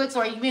my cookbooks,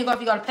 or you can go if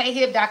you go to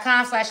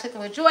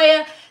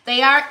payhib.com/cookingwithjoya.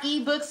 They are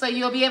ebooks, so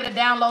you'll be able to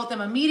download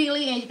them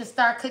immediately, and you can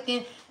start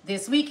cooking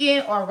this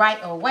weekend or right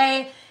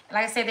away. And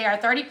like I said, they are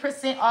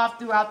 30% off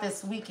throughout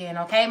this weekend,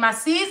 okay? My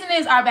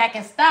seasonings are back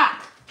in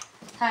stock,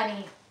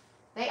 honey.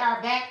 They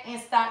are back in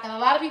stock. And a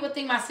lot of people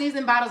think my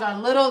seasoning bottles are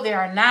little. They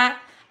are not.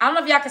 I don't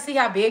know if y'all can see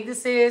how big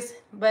this is,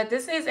 but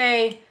this is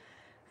I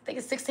think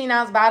it's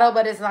 16-ounce bottle,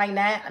 but it's like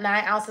 9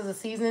 ounces of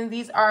seasoning.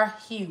 These are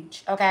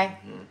huge, okay?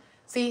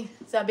 See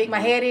how big my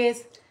head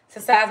is? It's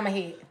the size of my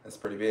head. That's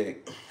pretty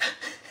big.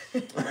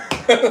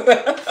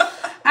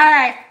 All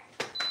right.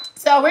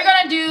 So we're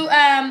going to do,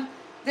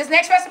 this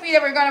next recipe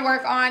that we're going to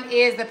work on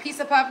is the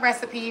pizza puff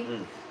recipe.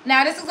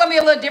 Now, this is going to be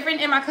a little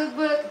different in my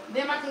cookbook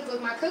than my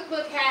cookbook. My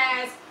cookbook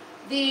has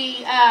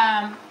the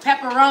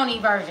pepperoni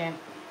version.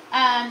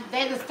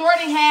 The store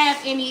didn't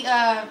have any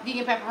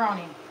vegan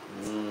pepperoni.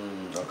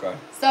 Okay.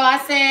 So I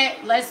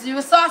said, let's do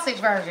a sausage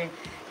version.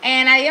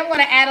 And I am going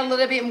to add a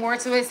little bit more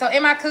to it. So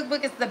in my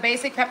cookbook, it's the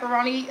basic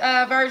pepperoni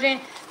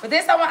version. But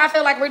this, I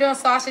feel like we're doing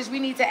sausage. We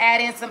need to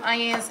add in some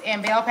onions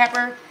and bell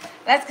pepper.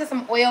 Let's get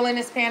some oil in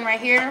this pan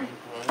right here.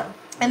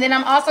 And then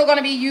I'm also going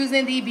to be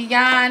using the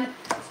Beyond,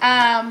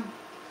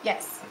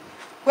 yes.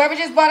 Whoever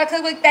just bought a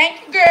cookbook,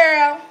 thank you,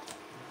 girl.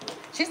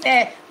 She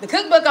said, the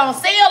cookbook on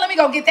sale. Let me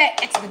go get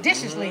that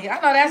expeditiously. I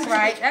know that's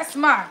right. That's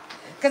smart.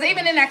 Because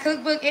even in that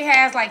cookbook, it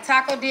has like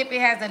taco dip.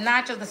 It has the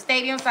nachos, the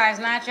stadium size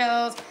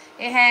nachos.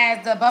 It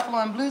has the buffalo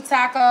and blue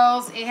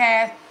tacos. It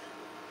has,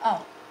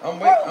 I'm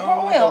waiting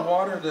on the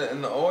water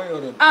and the oil.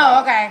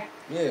 Okay.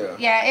 Yeah.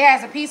 Yeah, it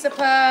has a pizza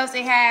puffs.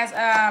 It has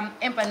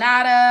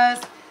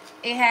empanadas.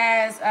 It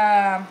has,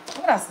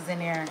 what else is in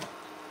there?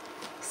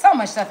 So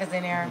much stuff is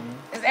in there.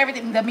 It's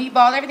everything, the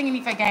meatballs, everything you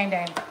need for game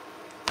day.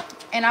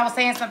 And I was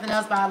saying something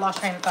else, but I lost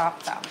train of thought.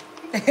 So.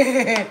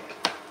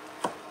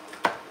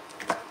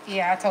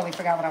 Yeah, I totally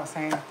forgot what I was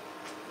saying.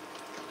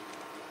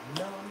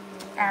 All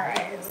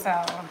right,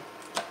 so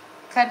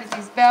cut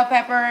this bell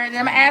pepper. Then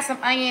I'm gonna add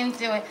some onion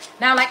to it.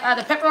 Now, like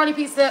the pepperoni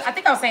pizza, I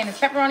think I was saying this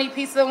pepperoni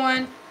pizza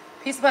one.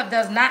 Pizza puff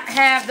does not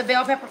have the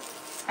bell pepper.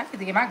 I need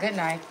to get my good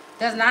knife.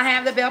 Does not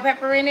have the bell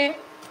pepper in it.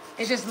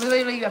 It's just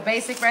literally a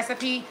basic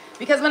recipe.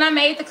 Because when I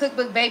made the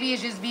cookbook, baby,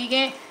 it's just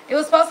vegan. It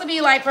was supposed to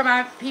be like for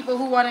my people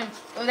who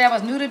that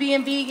was new to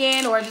being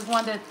vegan, or just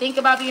wanted to think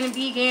about being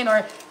vegan,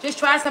 or just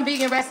try some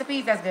vegan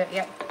recipes. That's good.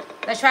 Yep.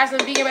 Let's try some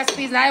vegan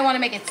recipes. And I didn't want to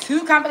make it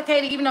too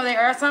complicated, even though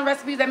there are some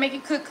recipes that make you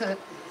cook.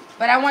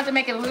 But I wanted to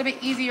make it a little bit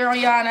easier on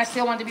y'all, and I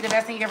still wanted to be the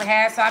best thing you ever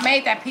had. So I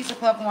made that pizza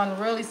puff one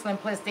really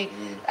simplistic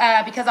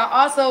because I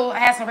also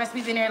had some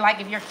recipes in there,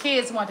 like if your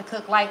kids want to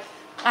cook, like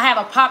I have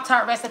a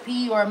Pop-Tart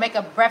recipe or make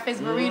a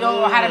breakfast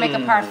burrito or how to make a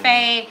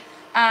parfait.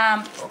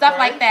 Stuff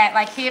like that,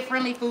 like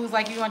kid-friendly foods,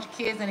 like you want your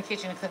kids in the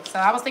kitchen to cook. So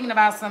I was thinking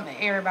about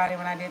everybody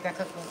when I did that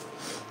cookbook.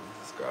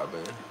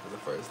 Subscribing for the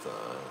first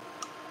time.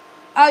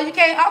 Oh, you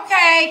can't?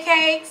 Okay,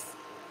 cakes.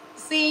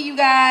 Seeing you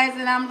guys,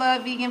 and I'm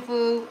love vegan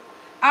food.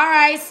 All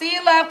right, see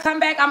you, love. Come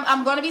back.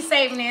 I'm going to be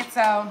saving it.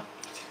 So,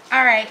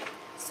 all right.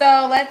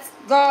 So let's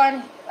go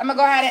on. I'm gonna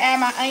go ahead and add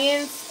my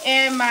onions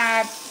and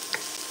my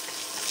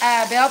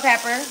bell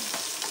pepper.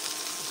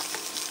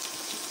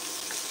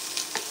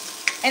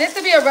 And this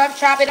could be a rough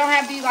chop. It don't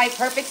have to be like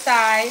perfect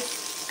size.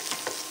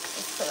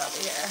 Let's put it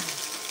over here.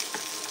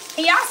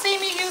 Can y'all see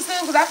me,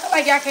 YouTube? Because I feel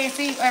like y'all can't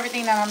see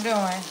everything that I'm doing.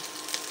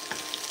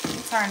 Let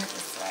me turn it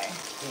this way.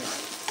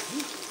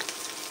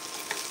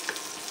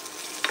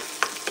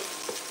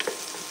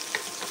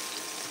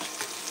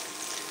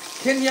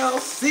 Can y'all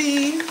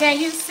see? Can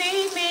you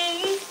see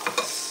me?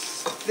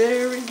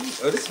 Staring.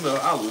 Oh, this smell.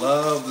 I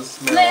love the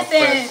smell. Listen.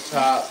 Fresh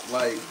chop,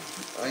 like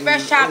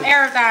Fresh chop,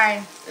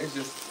 everything. It's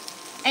just.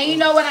 And you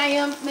know what I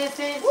am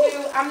missing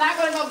too? I'm not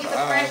going to go get the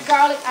fresh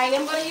garlic. I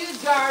am going to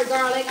use jarred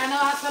garlic. I know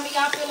how some of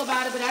y'all feel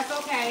about it, but that's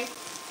okay.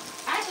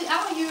 Actually,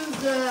 I'm going to use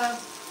the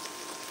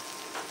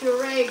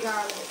puree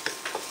garlic.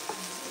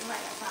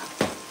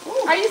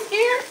 Are you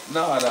scared?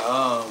 No,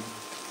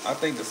 I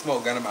think the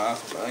smoke got in my eyes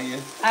from the onion.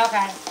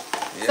 Okay.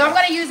 Yeah. So I'm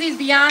going to use these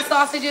Beyond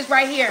sausages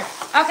right here.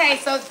 Okay,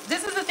 so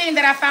this is the thing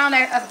that I found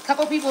that a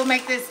couple people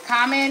make this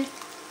comment.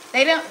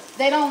 They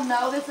don't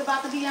know this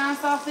about the Beyond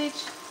sausage.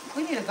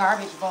 We need a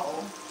garbage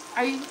bowl.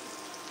 Are you?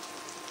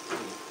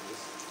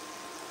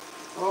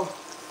 Oh.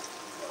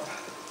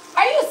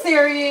 Are you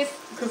serious?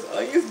 Because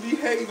onions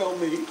behave on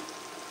me.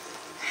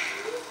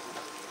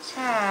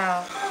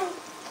 Child.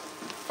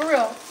 For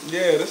real.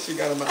 Yeah, that shit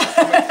got in my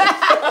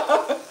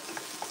eye.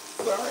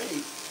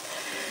 Sorry.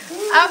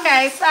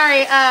 Okay,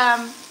 sorry.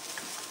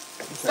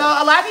 So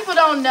a lot of people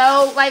don't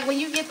know, like when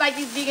you get like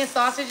these vegan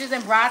sausages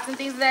and brats and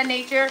things of that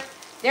nature,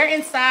 they're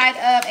inside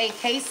of a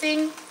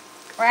casing.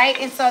 Right,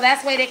 and so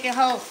that's why they can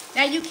hold.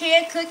 Now you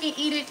can cook and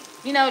eat it,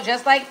 you know,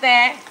 just like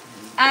that.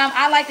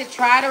 I like to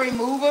try to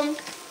remove them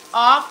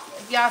off.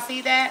 If y'all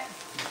see that.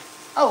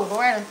 Oh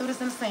Lord, I threw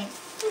this in the sink.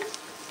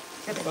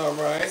 That's all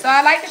right. So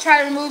I like to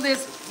try to remove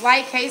this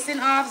light casing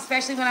off,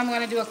 especially when I'm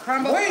going to do a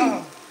crumble.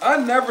 Wait, I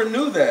never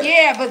knew that.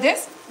 Yeah, but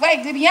this.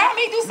 Wait, did Beyond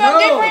Meat do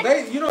something different? No,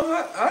 you know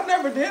what? I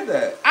never did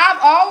that. I've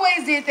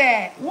always did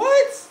that.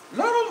 What?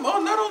 Not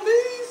on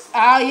these.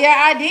 Oh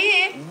yeah, I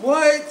did.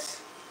 What?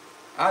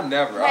 I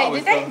never. Wait,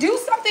 did they do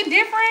something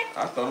different?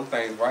 I throw them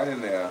things right in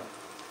there.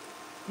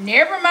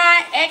 Never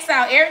mind. X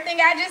out everything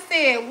I just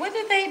said. What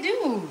did they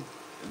do?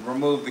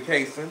 Remove the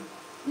casing.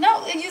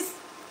 No, it just.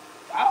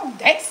 Oh,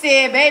 they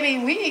said, baby,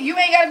 you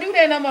ain't got to do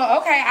that no more.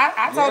 Okay,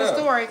 I told the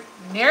story.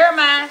 Never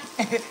mind.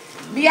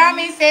 Beyond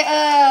Me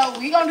said,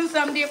 we going to do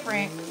something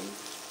different.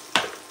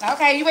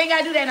 Okay, you ain't got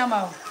to do that no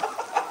more.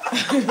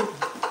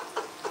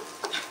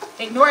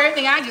 Ignore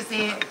everything I just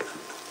said.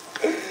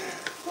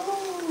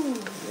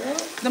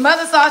 The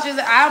mother sausages,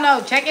 I don't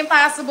know, Check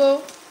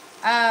Impossible.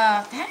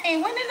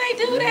 Dang, when did they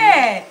do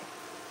that?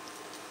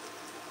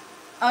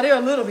 Oh, they're a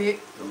little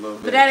bit.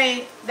 But that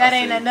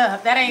ain't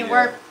enough. That ain't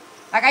work.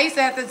 Like I used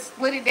to have to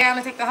split it down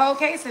and take the whole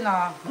casing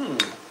off.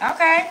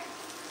 Okay.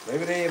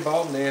 Maybe they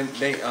evolved and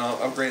they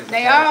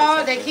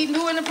upgraded. They keep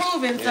doing the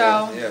proving.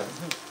 So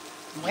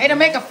way to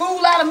make a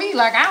fool out of me.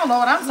 Like I don't know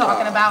what I'm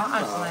talking about.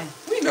 Honestly.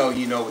 We know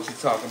you know what you're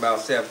talking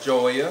about, Chef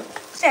Joya.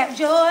 Chef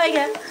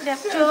Joya.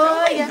 Chef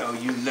Joya.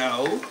 You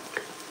know.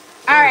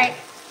 All right.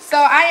 So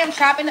I am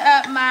chopping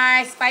up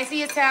my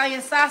spicy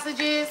Italian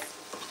sausages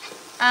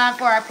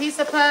for our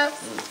pizza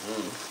puffs.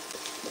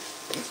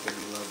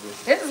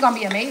 This is gonna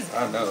be amazing.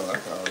 I know.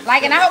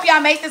 Like, and I hope y'all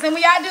make this. And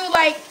when y'all do,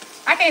 like,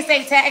 I can't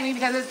say tag me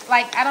because it's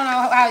like I don't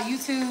know how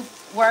YouTube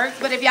works.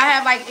 But if y'all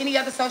have like any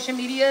other social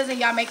medias and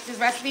y'all make this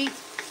recipe,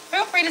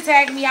 feel free to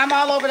tag me. I'm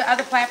all over the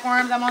other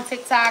platforms. I'm on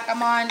TikTok.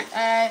 I'm on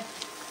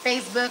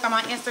Facebook. I'm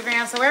on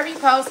Instagram. So wherever you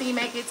post and you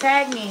make it,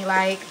 tag me.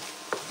 Like,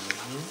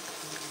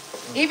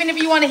 even if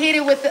you want to hit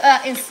it with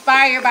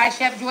inspired by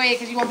Chef Joya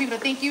because you want people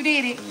to think you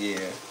did it. Yeah.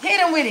 Hit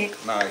them with it.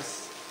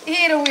 Nice.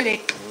 Hit them with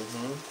it.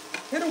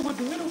 Hit them with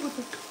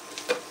it.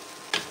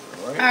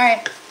 All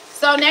right.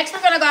 So next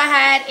we're going to go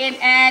ahead and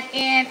add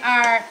in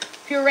our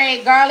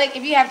pureed garlic.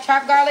 If you have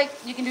chopped garlic,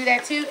 you can do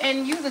that too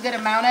and use a good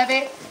amount of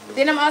it.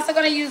 Then I'm also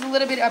going to use a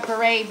little bit of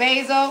pureed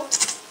basil.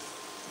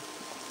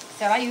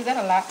 So I use that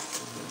a lot.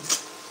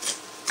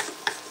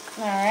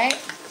 All right.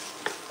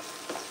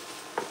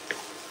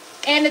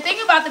 And the thing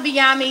about the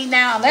Beyond Meat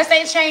now, unless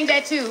they change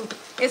that too,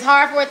 it's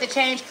hard for it to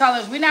change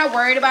colors. We're not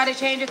worried about it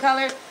changing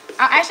colors.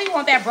 I actually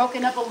want that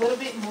broken up a little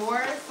bit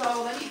more.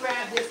 So let me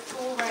grab this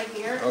tool right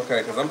here.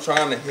 Okay, because I'm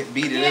trying to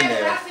beat it in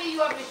there. Yeah, I see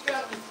you up there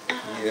struggling.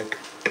 Yeah.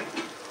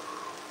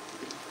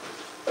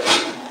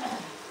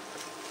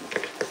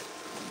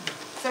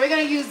 So we're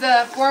going to use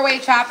the 4-way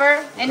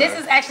chopper. And this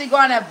is actually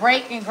going to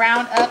break and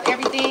ground up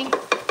everything.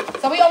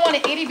 So we don't want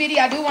an itty bitty.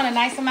 I do want a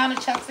nice amount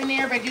of chunks in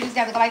there, but you just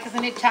got to go like this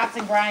and it chops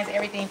and grinds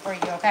everything for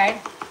you,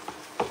 okay?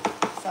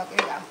 So here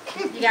you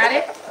go. You got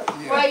it?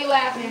 Yeah. Why are you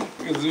laughing?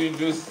 Because you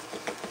just...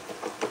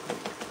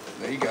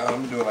 There you go.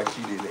 I'm doing like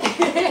she did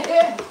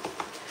it.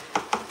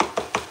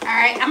 All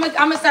right, I'm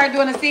gonna start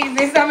doing the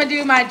seasoning. So I'm gonna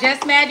do my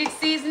Just Magic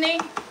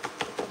seasoning.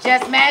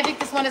 Just Magic.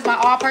 This one is my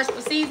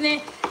all-purpose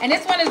seasoning, and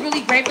this one is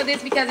really great for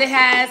this because it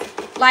has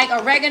like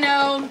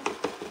oregano,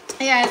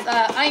 it has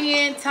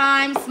onion,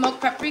 thyme,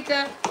 smoked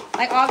paprika,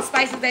 like all the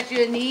spices that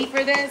you need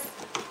for this.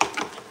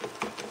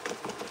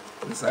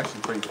 This is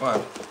actually pretty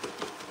fun.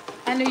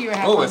 I knew you were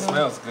having fun. Oh, it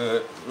smells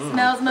good.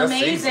 Smells amazing.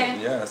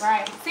 Seasoned, yes.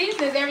 Right.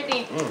 Season is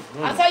everything.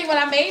 I'll tell you, when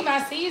I made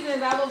my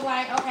seasons, I was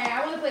like, okay,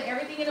 I want to put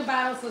everything in a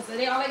bottle, so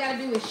today all I got to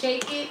do is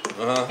shake it.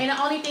 And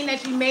the only thing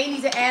that you may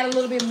need to add a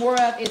little bit more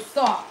of is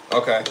salt.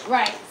 Okay.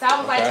 Right. So I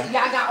was like,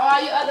 yeah, I got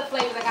all your other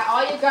flavors. I got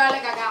all your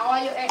garlic. I got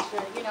all your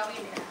extra, you know,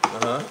 in there.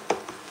 All right.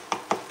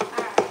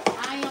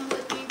 I am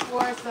looking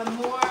for some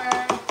more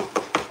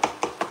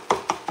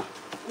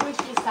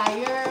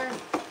Worcestershire.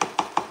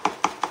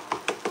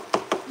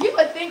 You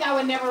would think I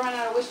would never run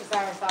out of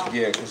Worcestershire sauce.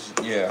 Yeah, because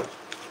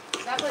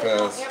I put it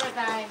on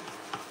everything.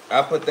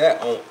 I put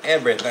that on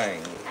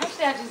everything.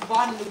 Actually, I just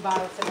bought a new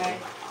bottle today.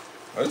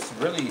 Oh, it's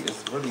really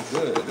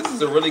good. This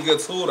is a really good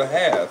tool to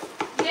have.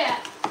 Yeah,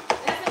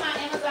 that's in my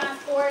Amazon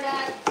store.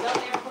 That don't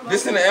ever promote.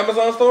 This in the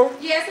Amazon store?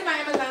 Yeah, it's in my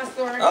Amazon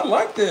store. I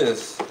like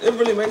this. It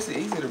really makes it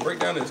easy to break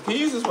down this. Can you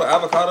use this with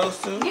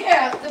avocados too?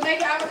 Yeah, to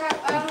make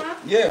avocado.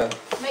 Yeah.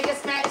 Make it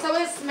smash. So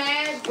it's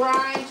smash,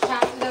 grind,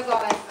 chop. It does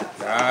all that stuff.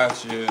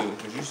 Got you.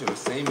 Because you should have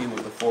seen me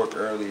with the fork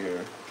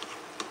earlier.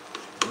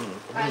 All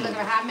right, look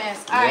at a hot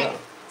mess. All right.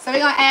 So we're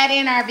going to add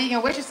in our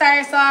vegan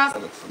Worcestershire sauce.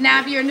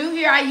 Now, if you're new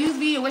here, I use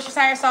vegan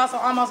Worcestershire sauce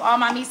on almost all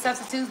my meat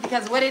substitutes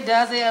because what it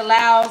does, it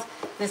allows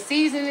the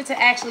seasoning to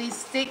actually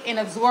stick and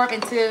absorb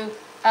into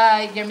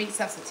your meat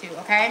substitute,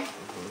 okay?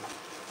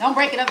 Don't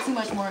break it up too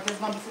much more because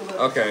it's going to be too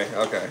little. Okay.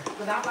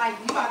 Because I'm like,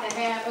 you about to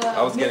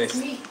have minced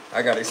meat.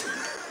 I got it.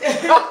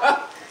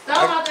 So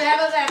I'm about to have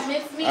us have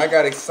minced meat. I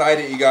got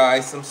excited, you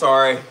guys. I'm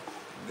sorry.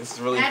 This is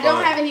really fun. I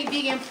don't have any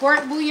vegan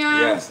pork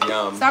bouillon. Yes,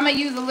 yum. So I'm going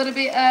to use a little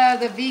bit of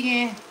the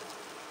vegan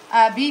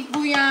beef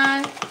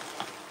bouillon.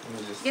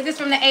 Get this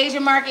from the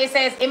Asian market. It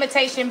says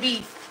imitation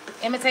beef.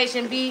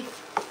 Imitation beef.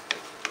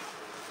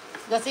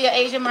 Go see your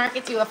Asian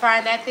market. You will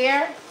find that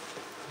there.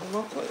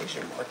 Local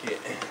Asian market.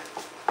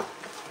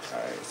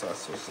 Alright, so I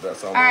switched it up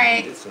so I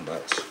won't eat it too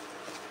much.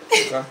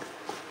 Okay.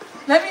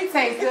 Let me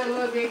taste it a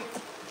little bit.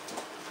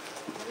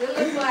 It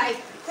looks like...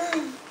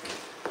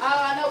 Oh,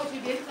 I know what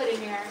you did put in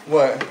there.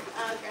 What?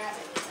 I'll grab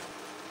it.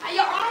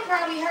 Your arm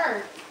probably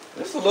hurt.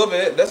 Just a little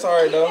bit. That's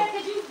alright though. Yeah,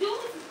 because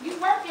you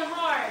working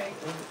hard.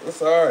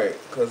 It's alright,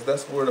 because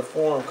that's where the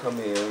form come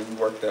in when you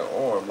work that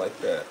arm like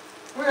that.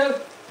 Really?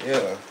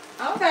 Yeah.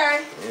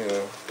 Okay.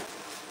 Yeah.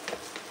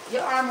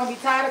 Your arm gonna be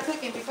tired of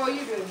cooking before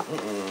you do.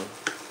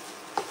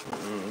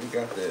 You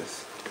got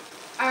this.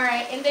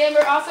 Alright, and then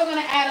we're also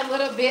gonna add a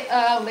little bit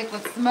of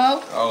liquid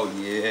smoke. Oh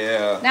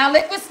yeah. Now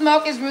liquid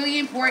smoke is really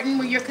important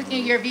when you're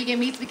cooking your vegan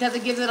meats because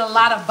it gives it a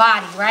lot of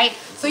body, right?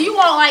 So you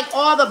want like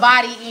all the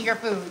body in your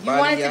food. You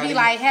want it to be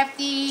like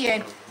hefty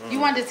and you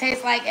want it to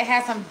taste like it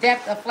has some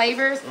depth of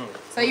flavors.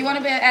 So you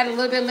want to add a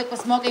little bit of liquid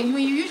smoke. And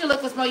when you use your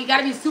liquid smoke, you got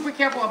to be super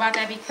careful about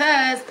that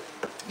because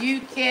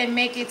you can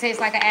make it taste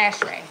like an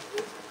ashtray.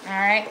 All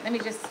right, let me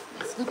just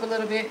scoop a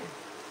little bit.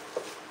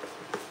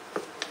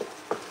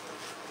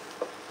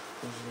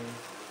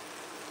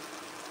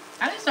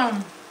 I need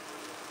some,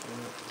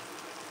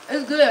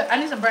 it's good. I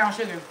need some brown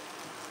sugar.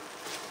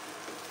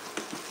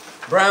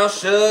 Brown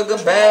sugar,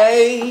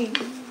 babe.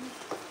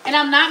 And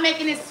I'm not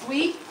making it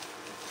sweet.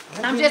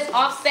 I'm just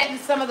offsetting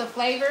some of the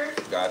flavors.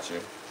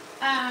 Gotcha.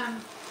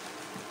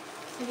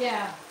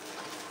 Yeah.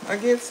 I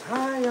get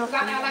high up.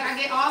 I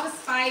get all the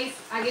spice.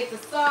 I get the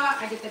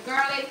salt. I get the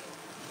garlic.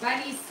 But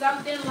I need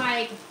something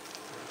like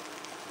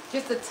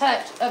just a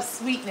touch of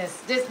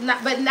sweetness.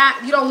 But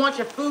not. You don't want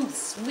your food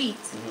sweet.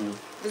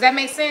 Does that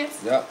make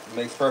sense? Yep,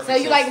 makes perfect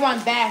sense. So you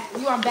want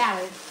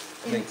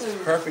balance. Makes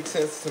perfect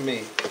sense to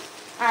me.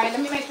 All right,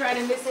 let me make sure I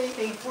didn't miss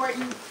anything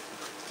important.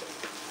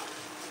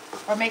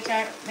 Or make sure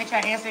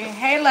I answer.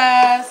 Hey,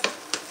 loves.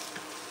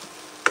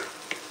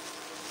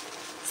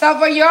 So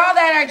for y'all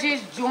that are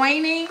just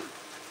joining,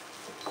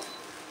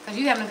 because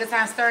you having a good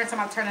time stirring, so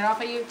I'm gonna turn it off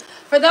for you.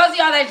 For those of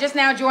y'all that are just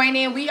now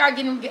joining, we are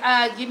giving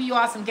you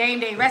all some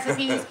game day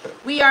recipes.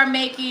 We are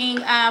making,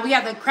 we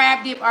have the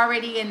crab dip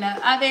already in the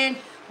oven.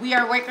 We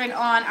are working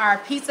on our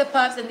pizza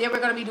puffs, and then we're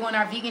going to be doing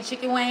our vegan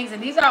chicken wings.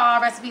 And these are all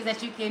recipes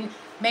that you can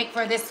make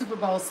for this Super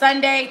Bowl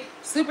Sunday.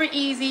 Super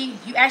easy.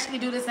 You actually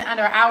do this in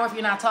under an hour if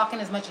you're not talking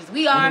as much as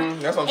we are.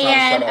 That's what I'm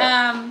trying to shut up.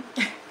 I'm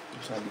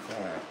trying to be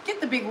quiet.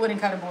 Get the big wooden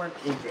cutting board.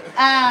 Okay.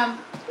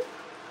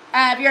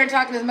 If you're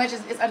talking as much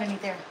as it's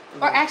underneath there.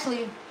 Or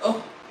actually,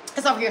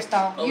 it's over here,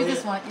 Stall. Use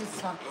this one.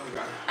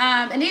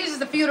 And these are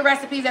just a few of the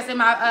recipes that's in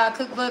my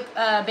cookbook.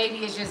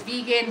 Baby is just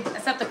vegan,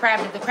 except the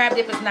crab dip. The crab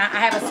dip is not. I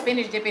have a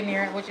spinach dip in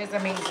there, which is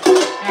amazing.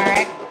 All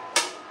right.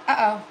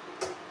 Uh-oh.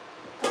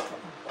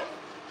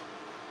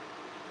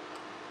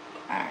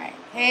 All right.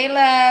 Hey,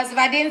 loves. If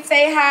I didn't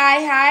say hi,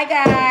 hi,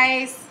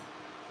 guys.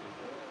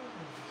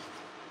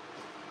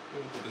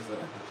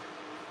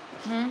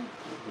 All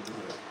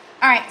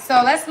right,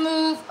 so let's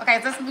move.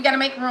 Okay, so we gotta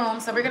make room.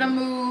 So we're gonna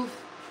move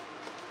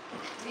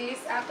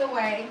this out the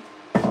way.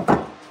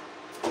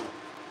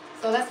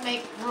 So let's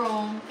make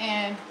room,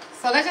 and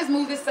so let's just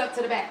move this up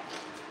to the back.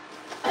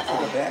 To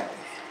the back.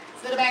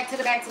 To the back. To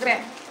the back. To the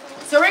back.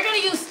 So we're gonna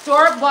use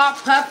store-bought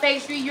puff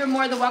pastry. You're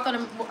more than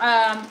welcome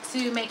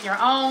to make your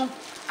own.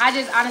 I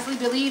just honestly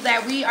believe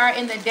that we are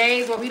in the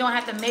days where we don't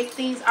have to make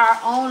things our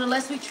own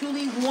unless we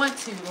truly want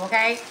to.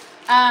 Okay.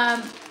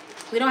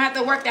 We don't have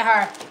to work that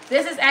hard.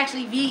 This is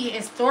actually vegan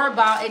and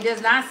store-bought. It does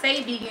not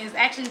say vegan. It's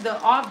actually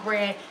the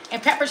off-brand.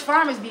 And Pepperidge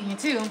Farm is vegan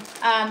too.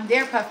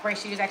 Their puff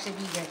pastry is actually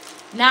vegan.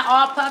 Not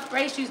all puff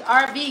pastries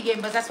are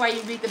vegan, but that's why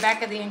you read the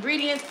back of the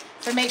ingredients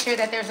to make sure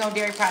that there's no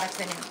dairy products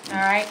in it. All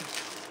right?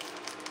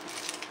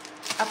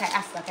 Okay,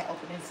 I suck at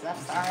opening stuff.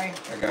 Sorry.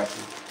 I got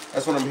you.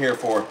 That's what I'm here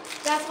for.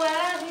 That's what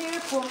I'm here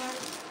for.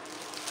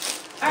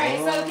 All right,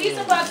 so the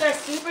pizza puffs are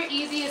super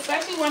easy,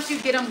 especially once you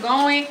get them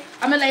going.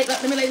 Let me lay.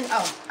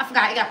 Oh, I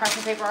forgot. It got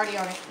parchment paper already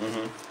on it.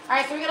 All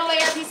right, so we're gonna lay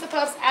our pizza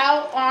puffs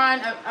out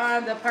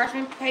on the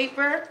parchment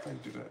paper. How do you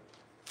do that?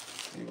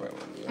 You might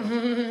want to do that.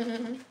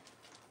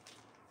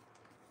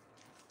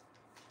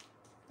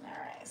 All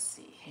right, let's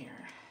see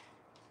here.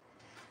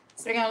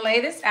 So we're gonna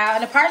lay this out,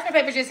 and the parchment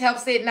paper just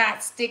helps it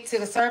not stick to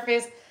the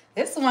surface.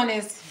 This one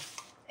is,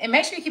 and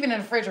make sure you keep it in the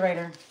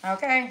refrigerator,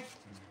 okay?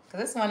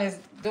 Because this one is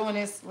doing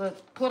this.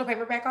 Look, pull the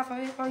paper back off of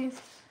it for you.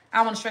 I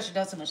don't want to stretch the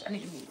dough too much. I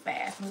need you to move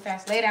fast. Move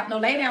fast. Lay it out. No,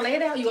 lay it down. Lay it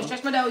down. You're going to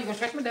stretch my dough. You're going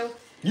to stretch my dough.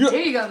 Yeah.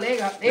 There you go. There you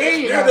go. There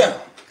you go.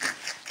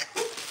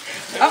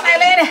 Okay,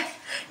 lay it down.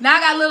 Now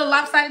I got a little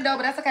lopsided dough,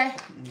 but that's okay.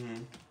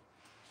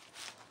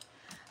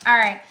 All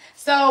right.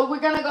 So we're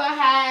going to go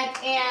ahead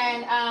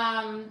and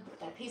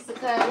that piece of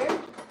cutter.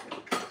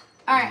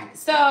 All right.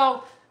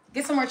 So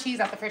get some more cheese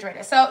out the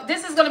refrigerator. So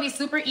this is going to be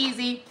super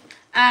easy.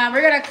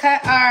 We're going to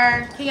cut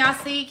our, can y'all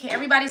see? Can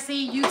everybody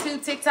see?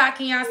 YouTube, TikTok,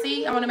 can y'all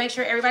see? I want to make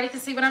sure everybody can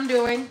see what I'm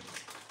doing.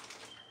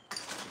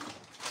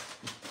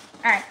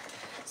 All right.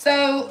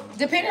 So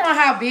depending on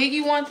how big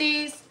you want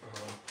these,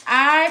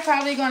 I'm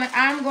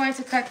going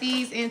to cut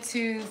these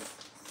into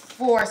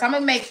 4. So I'm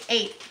going to make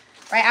 8,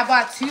 right? I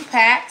bought 2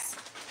 packs.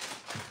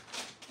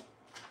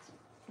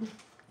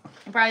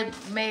 I probably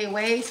made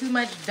way too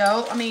much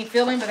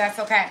filling, but that's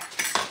okay.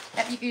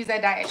 Yep, you can use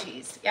that diet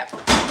cheese. Yep.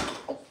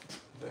 Oh.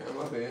 Damn,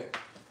 my bad.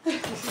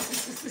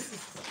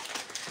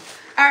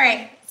 All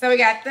right, so we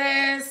got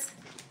this.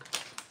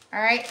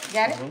 All right,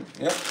 got it?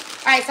 Yep.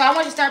 All right, so I want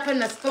you to start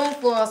putting a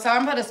spoonful. So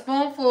I'm going to put a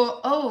spoonful.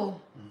 Oh.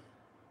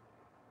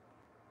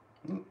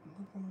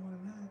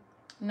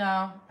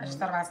 No, I just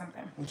thought about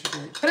something. What you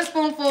think? Put a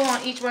spoonful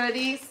on each one of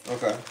these.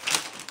 Okay.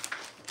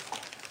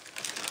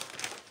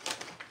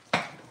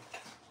 I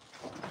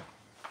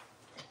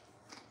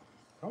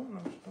don't know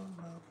what you're talking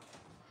about.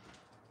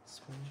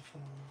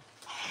 Spoonful.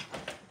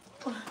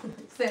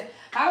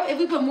 If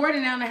we put more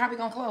than down there, how we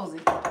gonna close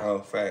it? Oh,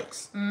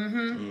 facts. All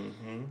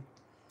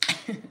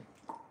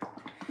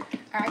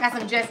right, I got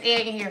some Just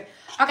Egg in here.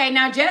 Okay,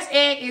 now Just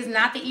Egg is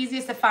not the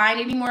easiest to find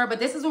anymore, but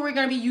this is what we're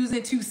gonna be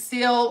using to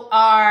seal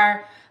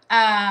our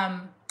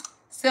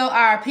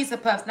pizza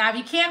puffs. Now, if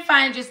you can't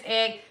find Just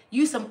Egg,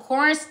 use some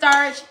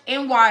cornstarch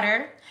and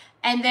water,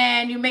 and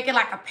then you make it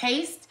like a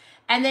paste,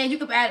 and then you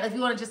could add, if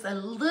you want, just a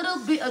little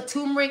bit of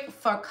turmeric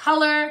for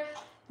color.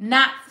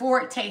 Not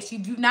for taste. You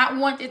do not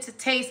want it to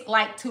taste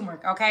like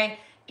turmeric, okay?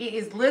 It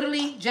is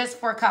literally just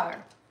for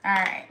color. All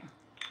right.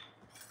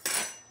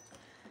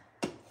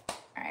 All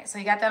right, so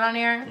you got that on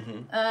there?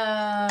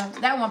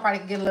 That one probably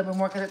could get a little bit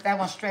more because that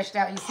one's stretched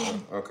out, you see?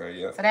 Okay,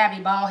 yeah. So that'd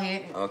be bald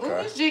head. Okay.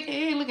 Ooh, this chicken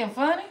ain't looking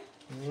funny.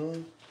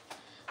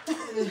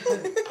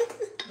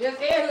 This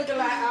head looking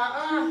like,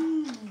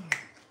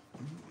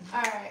 All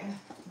right.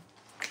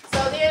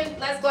 So then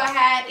let's go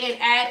ahead and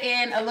add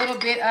in a little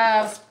bit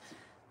of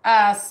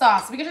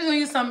sauce. We're just gonna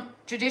use some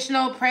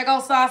traditional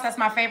Prego sauce. That's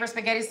my favorite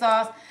spaghetti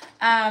sauce.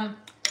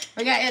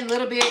 We got a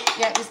little bit.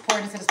 Yeah, just pour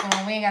it into the spoon.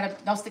 We ain't gotta,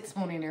 don't stick the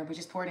spoon in there, but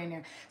just pour it in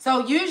there.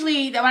 So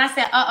usually, when I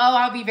say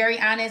I'll be very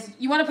honest.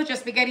 You want to put your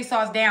spaghetti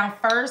sauce down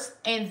first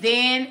and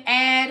then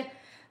add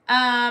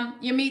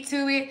your meat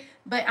to it.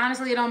 But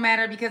honestly, it don't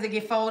matter because it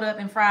get folded up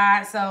and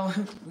fried. So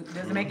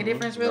does it make a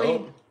difference really?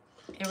 Nope.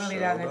 It really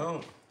doesn't.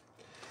 Don't.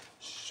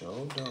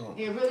 Sure don't.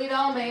 It really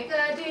don't make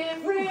a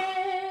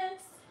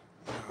difference.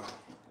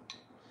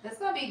 That's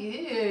gonna be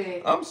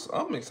good. I'm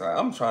excited.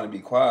 I'm trying to be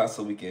quiet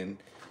so we can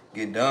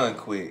get done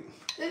quick.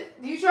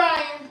 You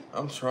trying?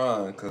 I'm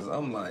trying because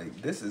I'm like,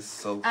 this is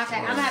so Okay, fun.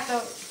 I'm gonna have to,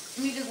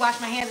 let me just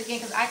wash my hands again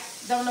because I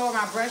don't know where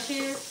my brush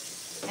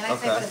is. And I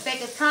say for the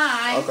sake of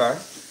time. Okay.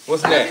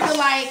 What's next?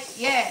 next?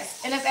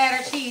 Yes, and let's add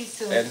our cheese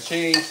to it. Add the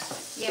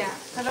cheese? Yeah,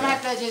 because I'm gonna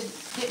have to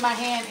just dip my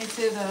hand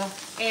into the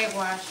egg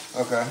wash.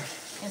 Okay.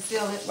 And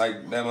seal it.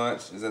 Like that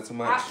much? Is that too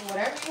much?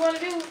 Whatever you want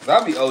to do.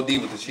 I'll be OD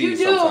with the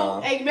cheese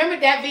sometimes. Hey, remember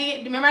that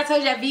vegan? Remember I told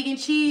you that vegan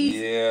cheese?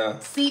 Yeah.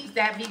 Seeps,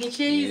 that vegan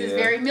cheese is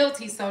very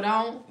milty, so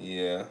don't.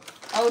 Yeah.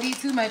 OD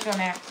too much on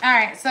that. All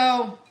right,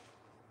 so.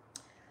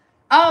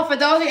 Oh, for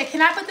those,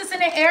 can I put this in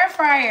the air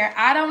fryer?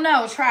 I don't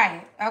know. Try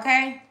it,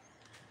 okay?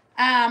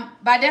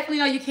 But I definitely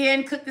know you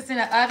can cook this in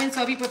the oven.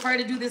 So if you prefer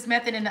to do this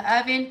method in the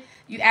oven,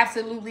 you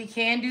absolutely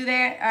can do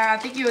that. I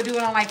think you'll do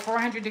it on like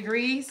 400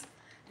 degrees,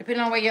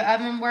 depending on where your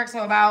oven works.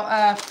 So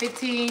about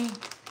 15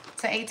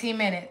 to 18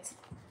 minutes.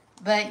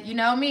 But you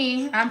know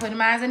me, I'm putting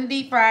mine in the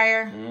deep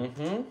fryer.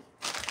 Mm-hmm.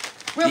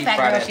 Real Deep fat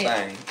fry girl that shit.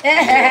 thing.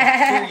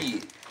 Yeah,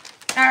 period.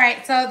 All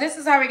right, so this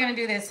is how we're gonna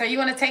do this. So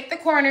you're gonna take the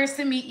corners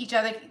to meet each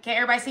other. Can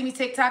everybody see me?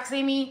 TikTok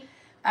see me?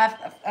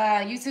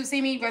 YouTube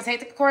see me? You're gonna take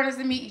the corners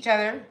to meet each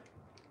other.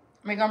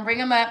 We're gonna bring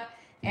them up,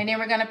 and then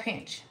we're gonna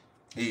pinch.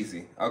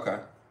 Easy. Okay.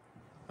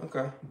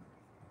 Okay.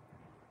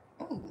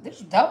 Ooh, this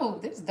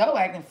dough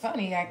acting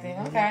funny acting.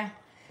 Okay,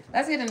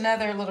 let's get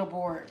another little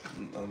board.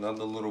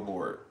 Another little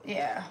board.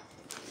 Yeah.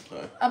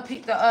 Okay.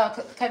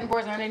 The cutting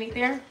boards are underneath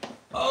there.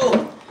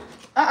 Oh.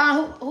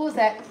 Who is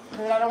that?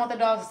 Because I don't want the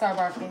dogs to start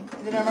barking.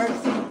 Is it an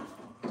emergency?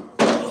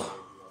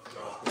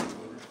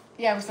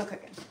 Yeah, we're still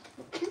cooking.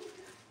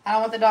 I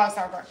don't want the dogs to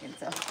start barking,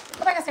 so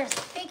go back upstairs.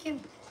 Thank you.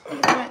 Thank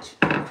you very much.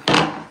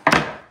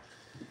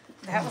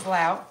 That was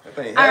loud. That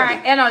thing heavy. All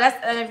right, I know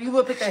that's if you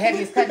would pick the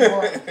heaviest cutting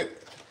board.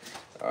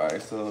 All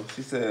right, so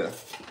she said,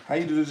 "How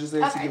you do this? Just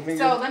say Okay, your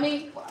finger." so let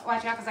me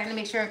watch out because I need to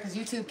make sure because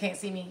YouTube can't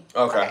see me.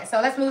 Okay. So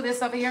let's move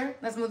this over here.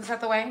 Let's move this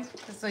out the way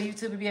just so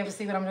YouTube will be able to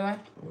see what I'm doing.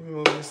 Let me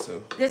move this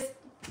too. This,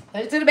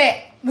 put it to the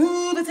back.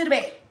 Move it to the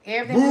back.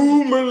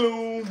 Everything.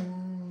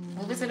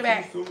 Move it to the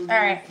back. All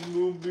right. A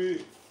little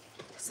bit.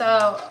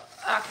 So,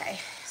 okay.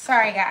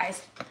 Sorry,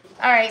 guys.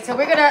 All right, so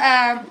we're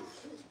gonna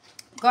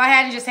go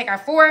ahead and just take our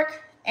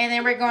fork, and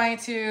then we're going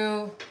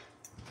to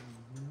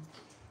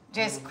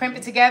just crimp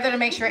it together to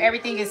make sure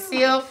everything is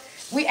sealed.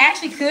 We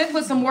actually could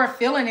put some more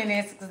filling in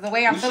this because the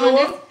way I'm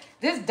filling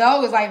this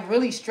dough is like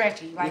really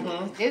stretchy. Like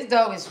this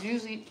dough is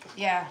usually,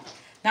 yeah.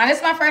 Now this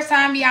is my first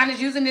time, be honest,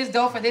 using this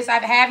dough for this. I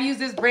have used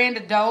this brand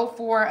of dough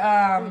for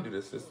I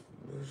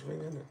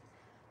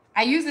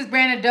used this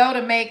brand of dough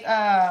to make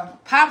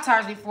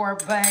Pop-Tarts before,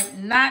 but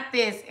not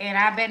this, and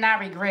I bet not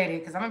regret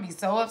it because I'm gonna be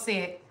so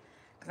upset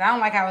because I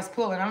don't like how it's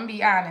pulling. I'm gonna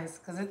be honest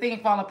because the thing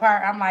fall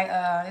apart. I'm like,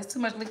 it's too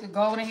much liquid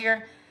gold in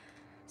here.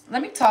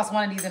 Let me toss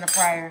one of these in the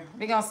fryer.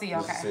 We're gonna see,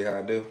 okay. Let's see how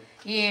I do.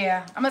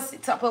 Yeah, I'm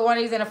gonna put one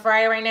of these in the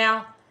fryer right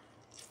now.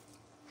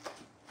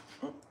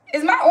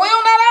 Is my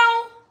oil not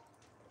on?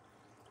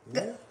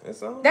 Yeah,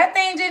 it's on. That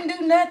thing didn't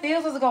do nothing. It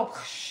was supposed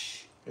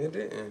to go. It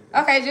didn't.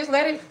 Okay, just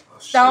let it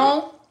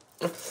Stone.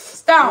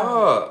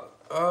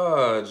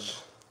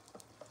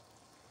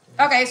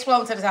 Okay, it's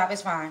floating to the top.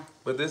 It's fine.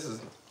 But this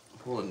is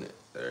pulling it.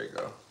 There you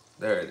go.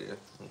 There it is.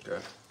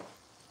 Okay.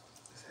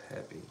 It's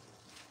happy.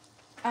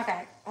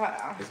 Okay.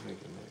 It's making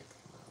it.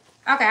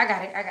 Okay, I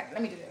got it.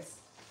 Let me do this.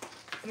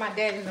 My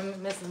dad in the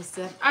missing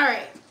stuff. All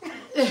right.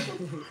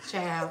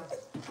 Child.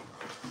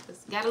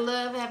 Just gotta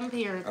love having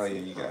parents. Oh, yeah,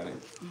 you got it.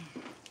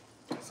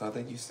 So I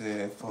think you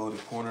said fold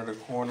it corner to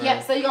corner.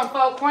 Yep, so you're going to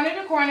fold corner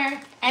to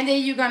corner, and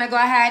then you're going to go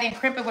ahead and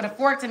crimp it with a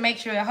fork to make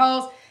sure it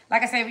holds.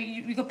 Like I said,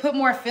 you could put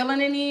more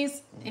filling in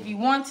these if you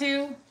want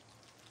to.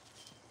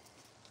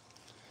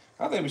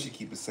 I think we should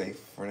keep it safe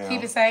for now.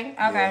 Keep it safe?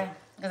 Okay.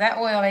 Because that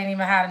oil ain't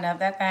even hot enough.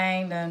 That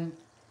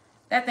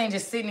thing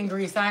just sitting in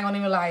grease. I ain't going to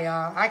even lie,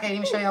 y'all. I can't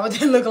even show y'all what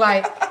they look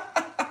like.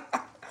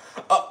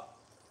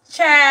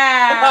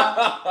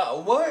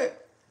 Child. What?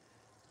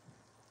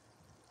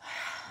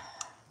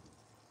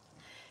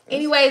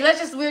 Anyway,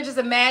 we're just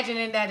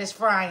imagining that it's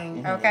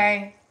frying,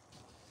 okay?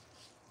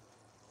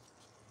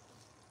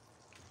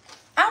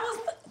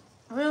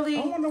 Really?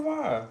 I wonder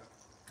why.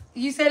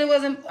 You said it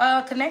wasn't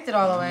connected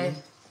all the way.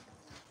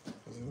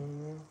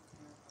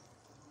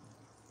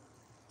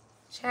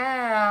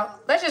 Child.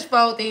 Let's just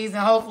fold these and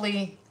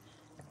hopefully.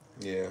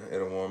 Yeah,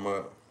 it'll warm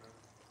up.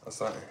 Or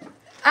something.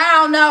 I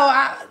don't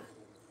know.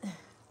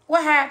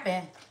 What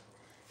happened?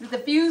 Did the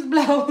fuse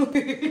blow?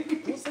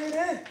 Who say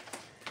that?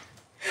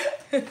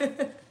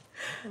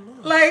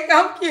 Like,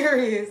 I'm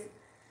curious.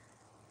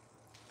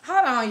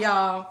 Hold on,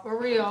 y'all. For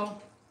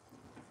real.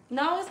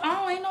 No, it's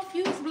on. Ain't no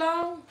fuse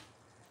blown.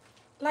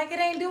 Like, it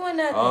ain't doing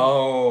nothing.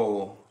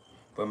 Oh.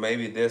 But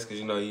maybe this, because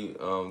you know, you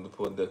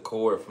put the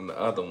cord from the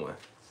other one.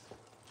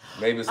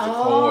 Maybe it's the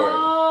cord.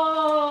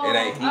 It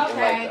ain't heating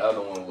like the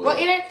other one would. Well,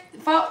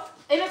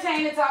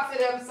 entertain and talk to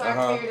them so I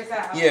can figure this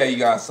out. Yeah, you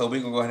guys. So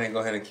we're going to go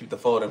ahead and keep the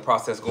folding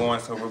process going.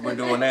 So what we're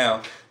doing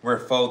now, we're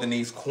folding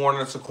these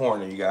corner to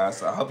corner, you guys.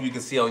 So I hope you can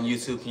see on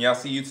YouTube. Can y'all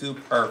see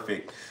YouTube?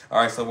 Perfect. All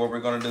right, so what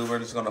we're going to do, we're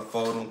just going to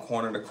fold them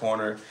corner to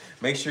corner.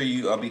 Make sure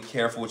you be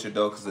careful with your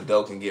dough because the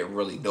dough can get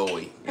really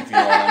doughy, if you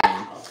know what I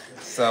mean.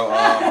 So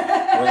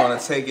we're going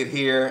to take it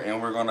here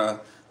and we're going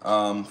to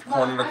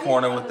corner to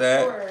corner with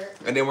that.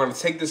 And then we're going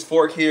to take this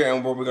fork here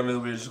and what we're going to do,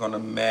 we're just going to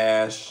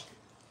mash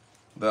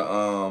the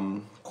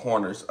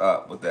corners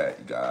up with that,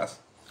 you guys.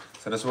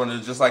 So this one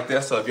is just like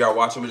this. So if y'all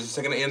watching, we're just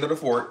taking the end of the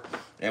fork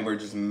and we're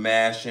just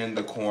mashing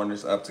the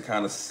corners up to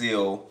kind of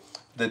seal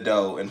the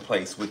dough in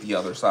place with the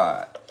other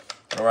side.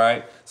 All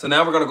right. So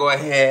now we're gonna go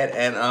ahead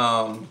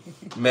and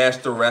mash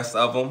the rest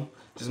of them.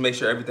 Just make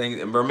sure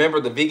everything. And remember,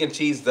 the vegan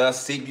cheese does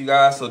seep, you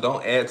guys. So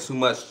don't add too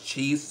much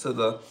cheese to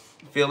the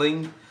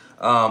filling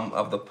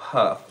of the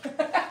puff.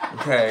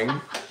 Okay.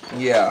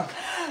 Yeah.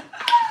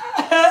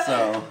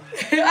 So.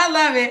 I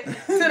love it. To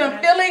the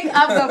filling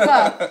of the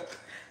puff.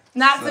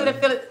 Not to the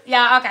filling.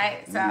 Yeah,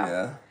 okay. So.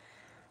 Yeah.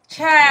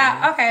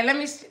 Child. Okay, let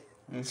me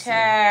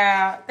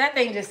child. That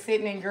thing just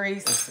sitting in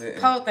grease.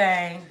 Whole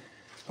thing.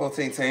 Whole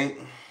tink.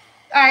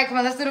 All right, come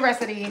on, let's do the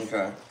rest of these.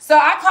 Okay. So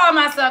I called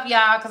myself,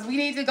 y'all, because we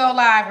need to go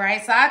live,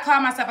 right? So I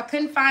called myself, I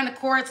couldn't find the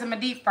cord to my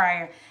deep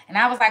fryer. And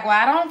I was like, well,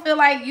 I don't feel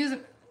like using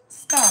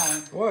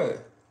Stone.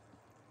 What?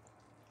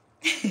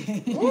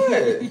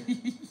 What?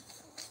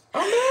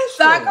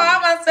 So I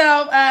called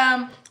myself,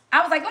 I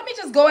was like, let me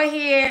just go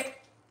ahead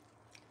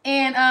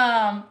and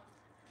I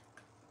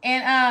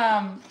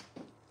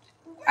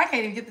can't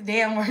even get the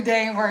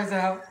dang words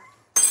out.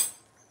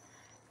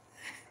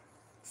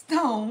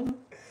 Stone.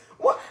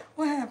 What?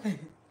 What happened?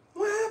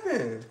 What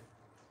happened?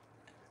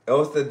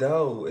 Oh, it's the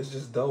dough. It's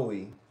just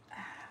doughy.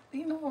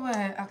 You know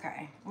what?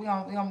 Okay.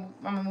 I'm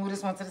gonna move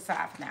this one to the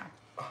side for now.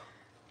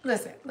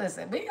 Listen.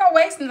 We ain't gonna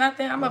waste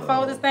nothing. I'm gonna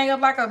fold this thing up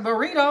like a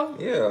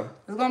burrito. Yeah.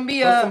 It's gonna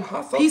be a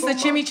piece of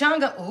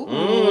chimichanga.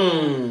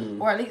 Ooh.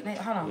 Or at least,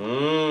 hold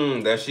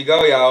on. There she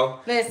go, y'all.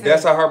 Listen.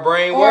 That's how her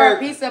brain Or work. a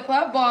piece of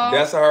puff ball.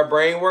 That's how her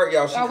brain work,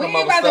 y'all. We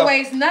ain't about to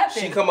waste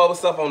nothing. She come up with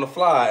stuff on the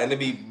fly and it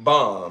be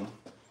bomb.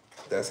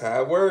 That's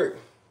how it work.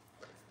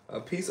 A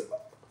piece of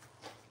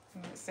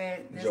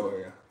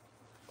Joya.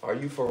 Are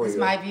you for real? This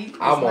might be. This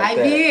I want might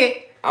that. be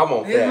it. I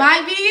want that. This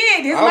might be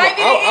it. This might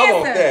be the answer. I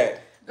want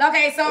that.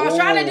 Okay, so I was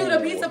trying to do the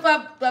piece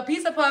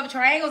of puff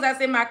triangles that's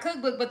in my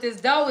cookbook, but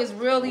this dough is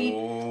really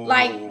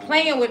like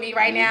playing with me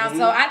right now.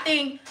 So I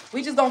think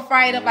we just gonna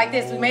fry it up like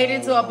this. We made it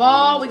into a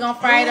ball. We gonna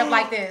fry it up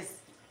like this.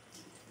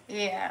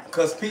 Yeah.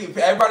 Cause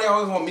everybody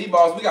always want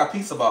meatballs. We got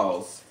pizza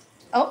balls.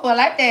 Oh, I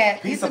like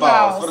that. Pizza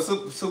balls for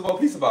the Super Bowl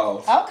pizza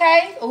balls.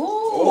 Okay.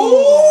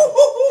 Ooh.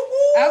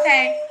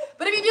 Okay.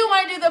 But if you do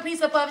want to do the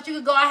pizza puff, you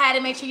could go ahead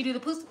and make sure you do the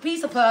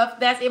pizza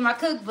puff. That's in my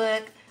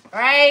cookbook,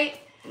 right?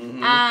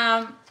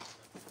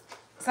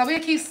 So we'll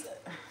keep.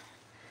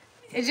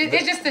 It's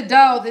just the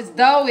dough. This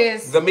dough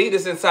is. The meat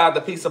is inside the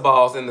pizza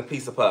balls and the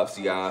pizza puffs,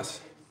 you guys.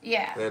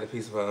 Yeah. Let the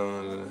pizza puff.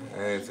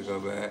 I had to go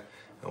back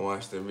and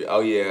watch the. Oh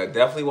yeah,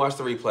 definitely watch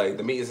the replay.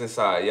 The meat is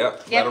inside.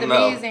 Yep. Yep, the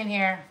meat is in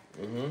here.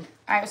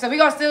 All right, so we're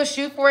gonna still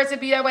shoot for it to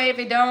be that way. If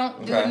it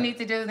don't do what we need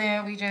to do,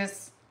 then we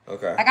just.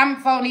 Okay. Like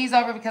I'm folding these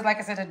over because, like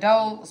I said, the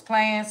dough was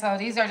playing, so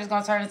these are just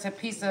gonna turn into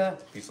pizza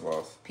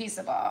balls.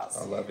 Pizza balls.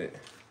 I love it.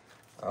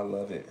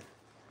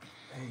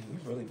 Hey, you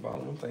really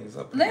balling them things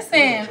up.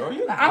 Listen,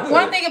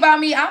 one thing about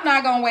me, I'm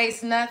not gonna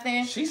waste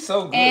nothing. She's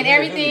so good. And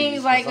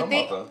everything's like the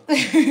thing.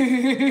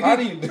 How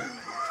do you do?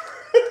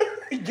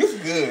 You're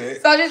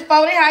good. So just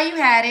fold it how you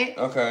had it.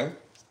 Okay.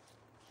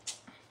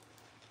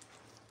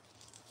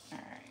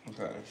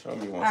 Okay, show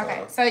me one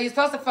Okay, so you're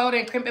supposed to fold it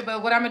and crimp it,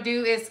 but what I'm gonna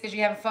do is, because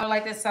you have it folded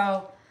like this,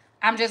 so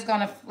I'm just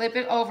gonna flip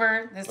it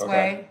over this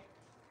way.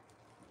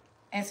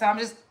 And so I'm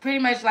just pretty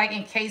much like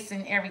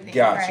encasing everything.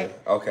 Gotcha. Right?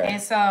 Okay. And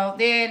so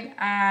then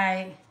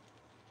I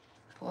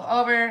pull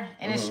over,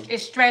 and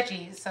it's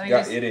stretchy. So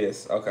it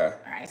is. Okay.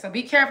 All right. So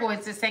be careful.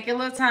 It's just take a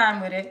little time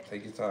with it.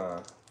 Take your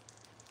time.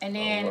 And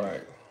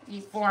then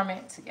you form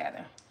it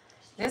together.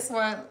 This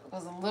one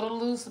was a little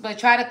loose, but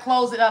try to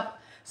close it up.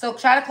 So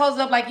try to close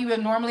it up like you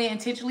would normally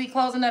intentionally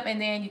closing up,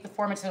 and then you can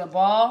form it to the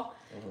ball.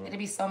 It'll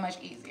be so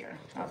much easier.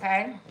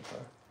 Okay.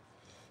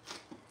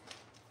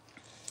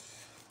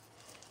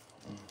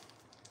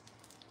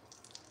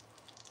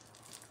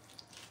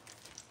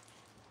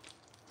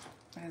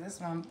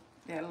 This one,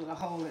 got a little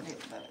hole in it,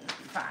 but it'll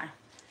be fine.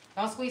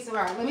 Don't squeeze it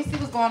around. Let me see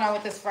what's going on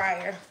with this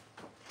fryer.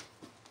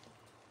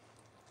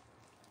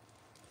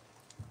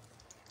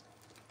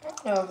 I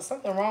don't know if there's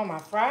something wrong with my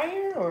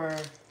fryer or...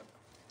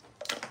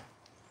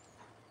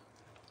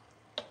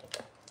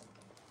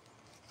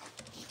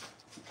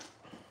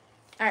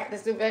 All right,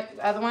 let's do the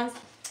other ones.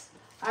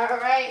 All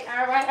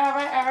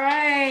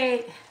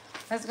right.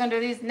 Let's go do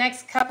these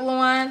next couple of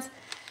ones.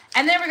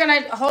 And then we're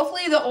going to,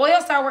 hopefully the oil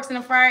start works in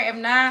the fryer. If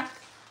not,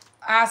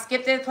 I'll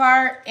skip this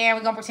part and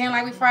we're going to pretend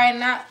like we fry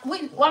it. I'm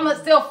going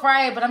to still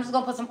fry it, but I'm just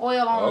going to put some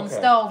oil on the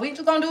stove. We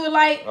just going to do it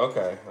like,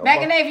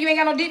 back in the day, if you ain't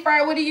got no deep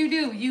fryer, what do?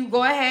 You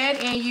go ahead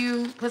and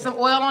you put some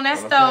oil on that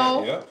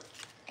stove.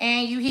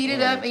 And you heat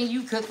it up and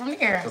you cook from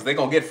there. Because they're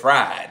going to get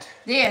fried.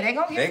 Yeah, they're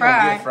going to get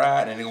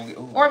fried. And they're going to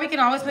get... Or we can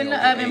always put it in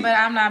the oven, but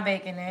I'm not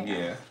baking it.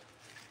 Yeah.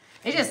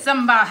 It's just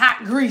something about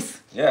hot grease.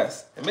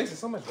 Yes. It makes it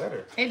so much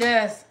better. It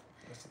does.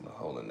 There's a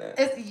hole in that.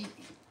 That's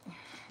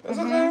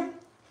okay.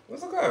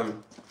 That's okay.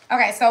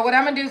 Okay, so what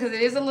I'm going to do, because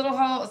it is a little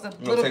hole, it's a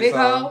little big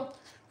hole.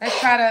 Let's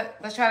try to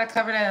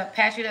cover that up,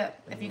 patch it up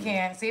if you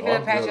can. See if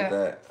it'll patch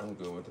up. I'm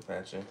good with the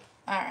patching.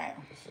 All right.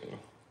 Let's see.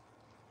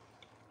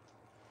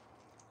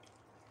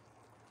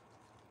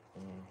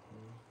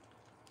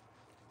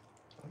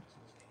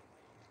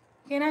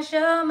 Can I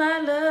show my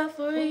love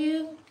for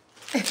you? All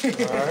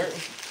right.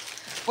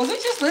 Was we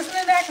just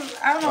listening to that? Cause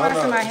I don't know why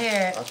that's in my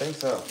head. I think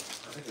so.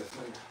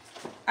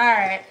 All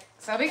right.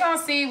 So we're going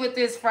to see what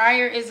this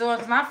fryer is doing.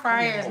 Because my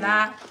fryer is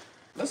not.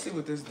 Let's see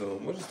what this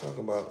doing. What you talking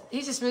about?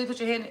 You just really put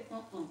your hand in it.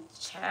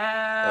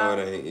 Child.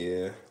 Oh, it ain't,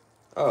 yeah.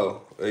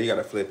 Oh, you got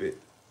to flip it.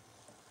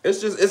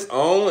 it's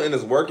on and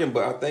it's working,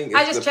 but I think it's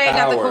I just changed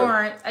out the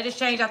power. cord. I just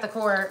changed out the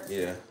cord. Yeah,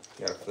 you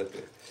gotta flip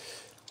it.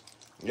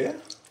 Yeah.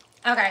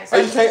 Okay. So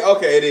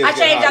okay, it is. I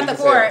changed out the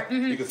cord.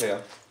 You can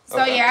tell.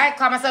 So yeah, I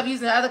caught myself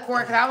using the other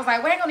cord because I was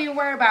like, we ain't gonna even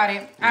worry about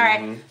it. All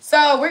right.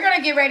 So we're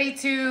gonna get ready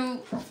to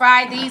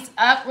fry these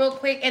up real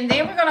quick, and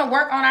then we're gonna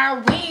work on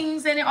our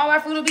wings, and then all our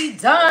food will be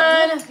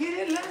done. Let's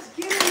get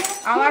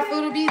it. All our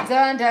food will be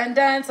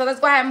done. So let's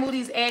go ahead and move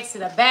these eggs to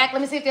the back.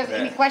 Let me see if there's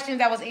any questions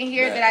that was in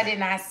here that I did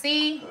not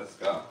see. Let's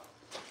go.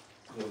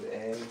 Move the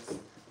eggs.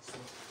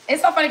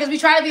 It's so funny because we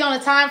try to be on a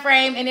time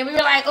frame, and then we were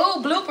like,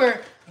 "Ooh,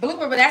 blooper,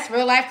 but that's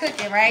real life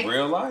cooking, right?"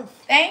 Real life.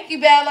 Thank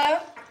you,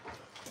 Bella.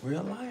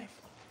 Real life.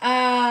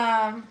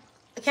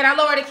 Can I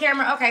lower the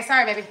camera? Okay,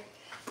 sorry, baby.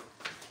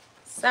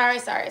 Sorry.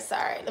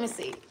 Let me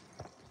see.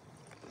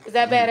 Is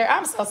that better?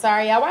 I'm so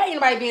sorry, y'all. Why ain't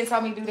anybody being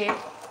told me to do that?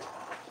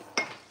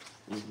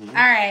 All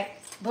right.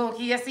 Boom,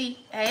 can you see?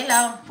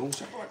 Hello. Boom.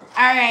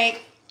 All right.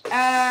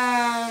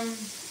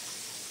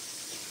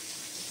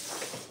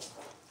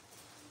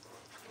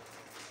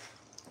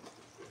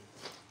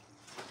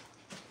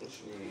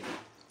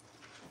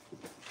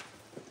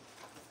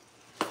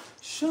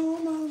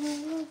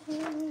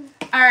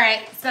 All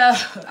right, so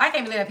I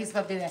can't believe that piece of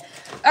puff did that.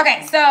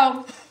 Okay,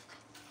 so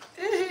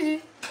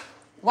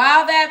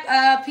while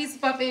that piece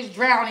of puff is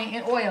drowning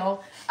in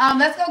oil,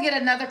 let's go get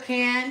another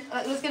pan.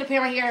 Let's get a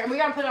pan right here, and we're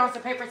gonna put it on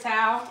some paper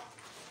towel,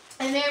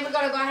 and then we're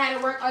gonna go ahead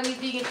and work on these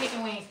vegan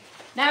chicken wings.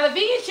 Now the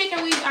vegan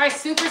chicken wings are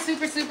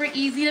super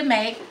easy to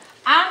make.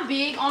 I'm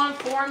big on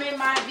forming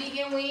my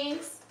vegan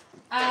wings.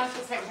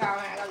 This paper towel,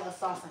 I got a little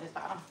sauce on this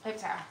bottom. Paper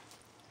towel.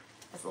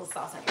 There's a little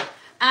sauce in here.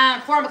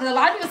 Because a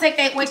lot of people take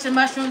their oyster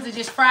mushrooms and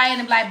just fry it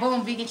and be like,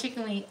 boom, vegan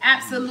chicken wing.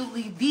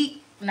 Absolutely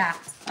be not,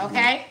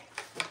 okay?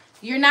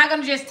 You're not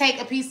going to just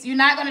take a piece. You're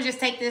not going to just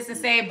take this and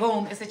say,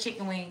 boom, it's a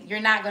chicken wing. You're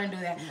not going to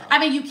do that. No. I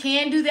mean, you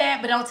can do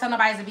that, but don't tell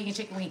nobody it's a vegan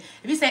chicken wing.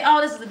 If you say, oh,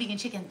 this is a vegan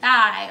chicken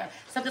thigh or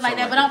something like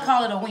that, but don't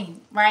call it a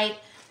wing, right?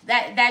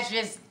 That's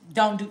just,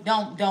 don't do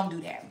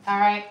that, all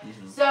right?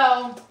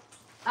 So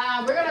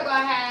we're going to go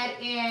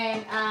ahead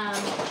and I'm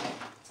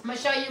going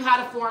to show you how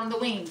to form the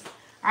wings.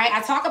 All right,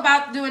 I talk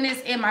about doing this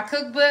in my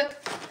cookbook,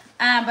 but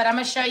I'm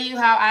gonna show you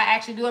how I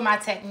actually do it, my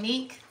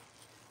technique.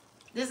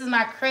 This is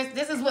my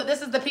this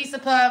is the piece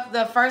of puff,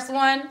 the first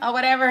one or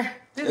whatever.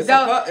 It's a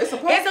puff.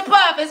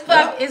 It's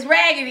puff. Yeah. It's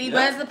raggedy,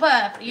 but it's a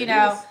puff. You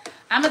know,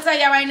 I'm gonna tell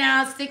y'all right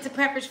now. Stick to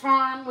Pepperidge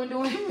Farm. We're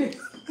doing this.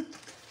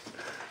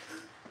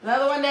 The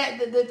other one that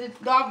the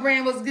dog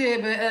brand was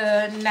good,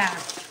 but nah.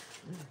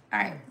 All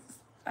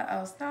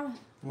right. Stop.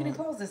 You didn't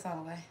close this all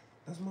the way.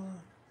 That's mine.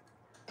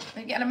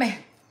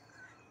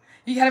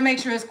 You gotta make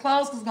sure it's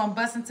closed because it's gonna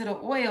bust into the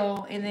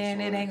oil and then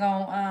it ain't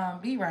gonna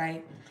be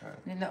right. Okay.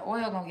 Then the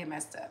oil gonna get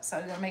messed up. So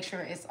you gotta make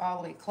sure it's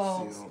all the way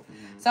closed.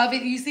 So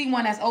if you see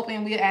one that's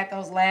open, we'll add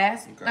those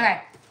last.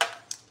 Okay.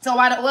 So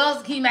while the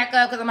oil's heating back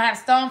up, because I'm gonna have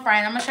stone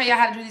frying, I'm gonna show you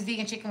how to do these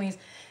vegan chicken wings.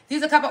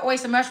 These are a couple of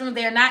oyster mushrooms.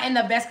 They're not in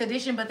the best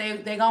condition, but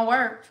they gonna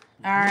work.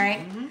 All right.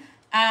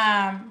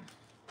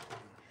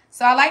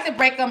 So I like to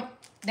break them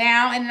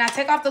down and then I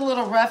take off the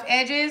little rough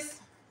edges.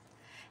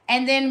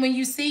 And then when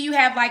you see you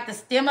have like the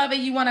stem of it,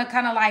 you want to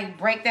kind of like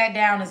break that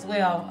down as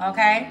well,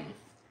 okay?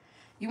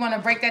 You want to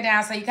break that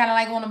down, so you kind of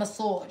like want to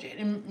massage it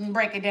and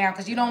break it down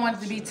because you don't want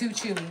it to be too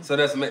chewy. So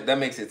that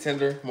makes it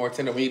tender, more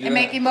tender when you do that?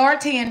 Make it more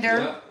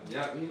tender.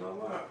 Yeah, you know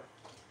what?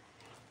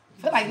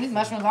 I feel like these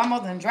mushrooms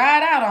almost done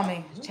dried out on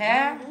me,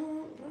 child.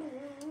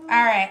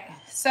 All right,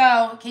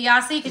 so can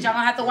y'all see? Because y'all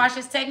gonna have to watch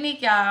this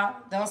technique, y'all.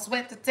 Don't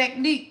sweat the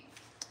technique.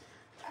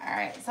 All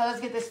right, so let's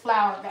get this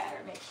flour batter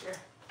mixture.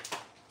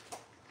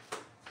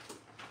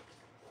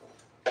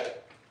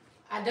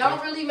 I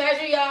don't really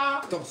measure,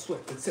 y'all. Don't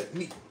sweat the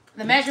technique.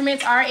 The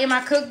measurements are in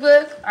my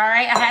cookbook. All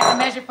right, I had to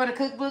measure for the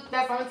cookbook.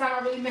 That's the only time I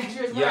really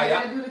measure is when I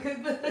gotta do the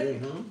cookbook.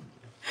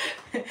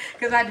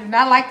 Because I do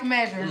not like to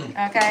measure.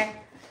 Okay.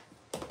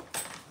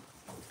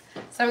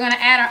 So we're gonna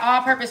add our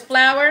all-purpose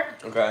flour.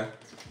 Okay.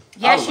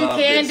 Yes, you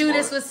can do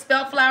this with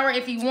spelt flour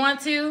if you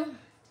want to.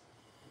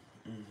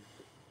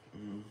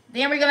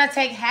 Then we're gonna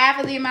take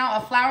half of the amount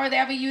of flour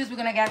that we use. We're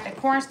gonna get the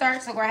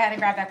cornstarch. So go ahead and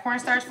grab that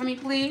cornstarch for me,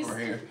 please.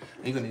 Right here.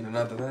 You gonna need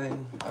another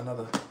thing?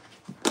 Another.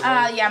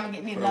 Yeah, I'm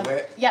gonna need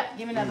another. Yep,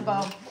 give me another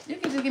bowl. You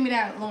can just give me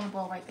that long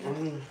bowl right there.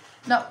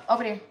 No,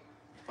 over there.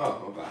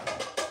 Oh, okay.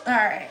 All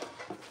right.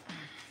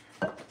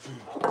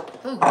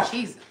 Ooh,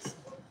 Jesus.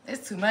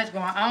 There's too much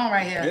going on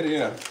right here.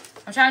 Yeah.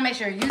 I'm trying to make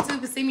sure YouTube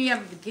can see me.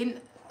 I'm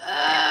getting.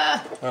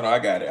 Oh no, I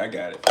got it.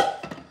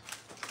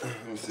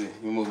 Let me see.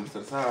 You moving to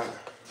the side.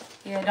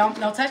 Yeah, don't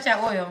touch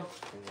that oil.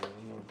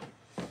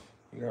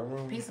 You got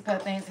room. Piece of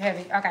puff thing's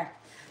heavy. Okay.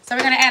 So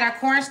we're gonna add our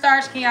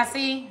cornstarch. Can y'all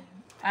see?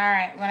 All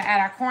right, we're gonna add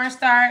our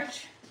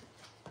cornstarch.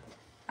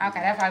 Okay,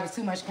 that probably was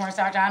too much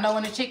cornstarch. I know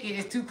when the chicken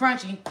is too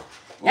crunchy.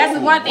 That's the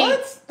one thing.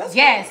 What?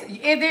 Yes,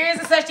 if there is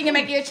a such thing to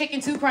make your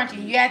chicken too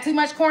crunchy. You add too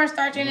much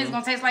cornstarch in it, it's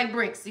gonna taste like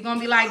bricks. You're gonna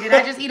be like, did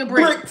I just eat a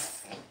brick?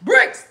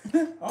 Bricks.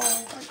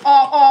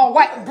 Oh,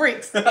 white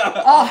bricks.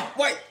 Oh,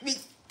 white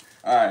meat.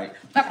 All right.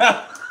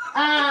 Okay.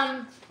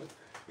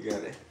 You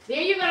got it.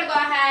 Then you're gonna go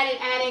ahead and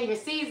add in your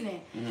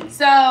seasoning.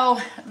 So,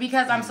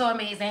 because I'm so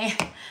amazing,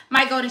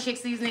 my golden chick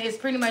seasoning is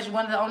pretty much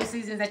one of the only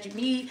seasonings that you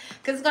need,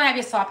 because it's gonna have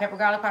your salt, pepper,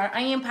 garlic powder,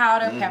 onion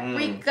powder,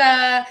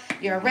 paprika,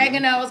 your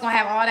oregano. It's gonna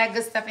have all that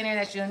good stuff in there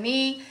that you'll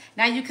need.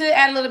 Now you could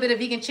add a little bit of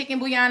vegan chicken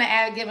bouillon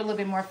and give it a little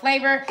bit more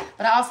flavor,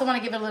 but I also want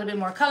to give it a little bit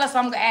more color, so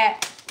I'm gonna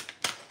add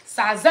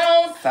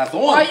sazon.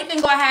 Or you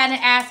can go ahead and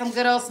add some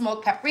good old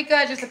smoked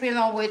paprika, just depending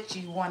on what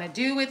you want to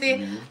do with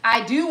it.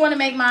 I do want to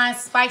make mine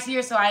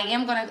spicier, so I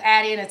am going to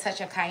add in a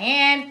touch of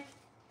cayenne.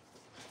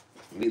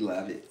 We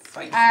love it.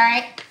 Spicy. All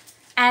right.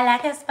 I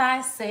like it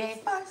spicy.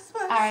 Spicy.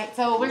 All right,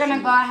 so we're going to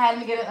go ahead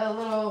and get a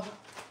little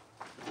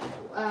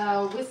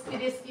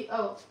whiskey.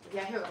 Oh,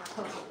 yeah, here we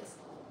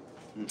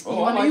go.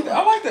 Oh, I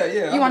like that.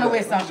 Yeah. You want to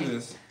whisk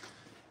something?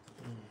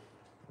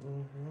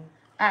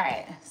 All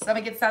right, so let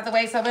me get this out the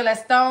way. So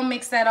let's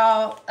mix that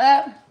all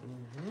up.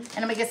 And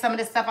let me get some of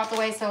this stuff out the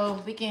way so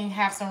we can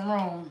have some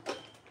room.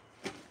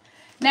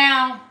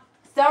 Now,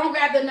 Stone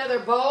grabbed another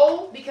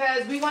bowl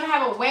because we want to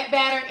have a wet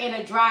batter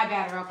and a dry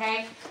batter,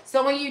 okay?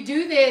 So when you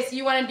do this,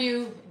 you want to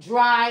do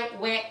dry,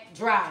 wet,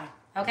 dry,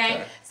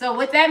 okay? So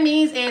what that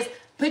means is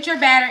put your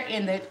batter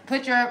in the,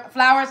 put your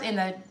flours in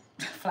the,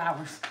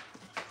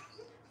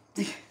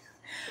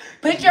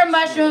 put your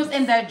mushrooms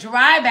in the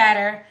dry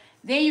batter.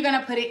 Then you're going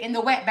to put it in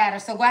the wet batter.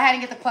 So go ahead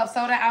and get the club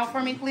soda out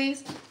for me,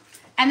 please.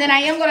 And then I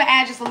am going to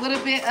add just a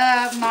little bit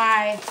of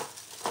my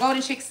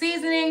golden chick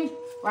seasoning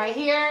right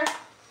here.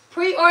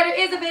 Pre-order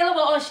is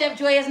available on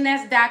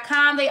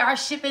chefjoyousnest.com. They are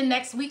shipping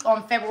next week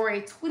on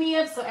February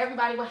 20th. So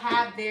everybody will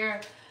have their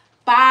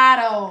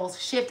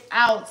bottles shipped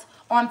out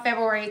on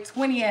February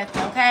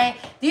 20th, okay?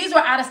 These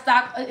were out of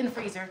stock in the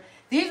freezer.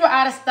 These were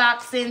out of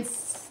stock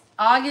since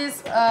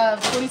August of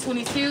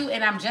 2022,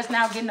 and I'm just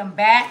now getting them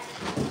back.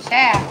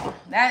 Child,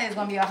 that is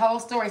going to be a whole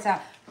story time.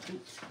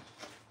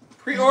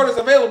 Pre-orders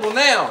available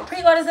now.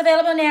 Pre-orders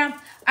available now.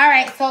 All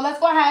right, so let's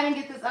go ahead and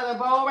get this other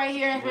bowl right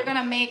here. We're going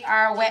to make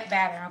our wet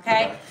batter,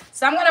 okay?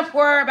 So I'm going to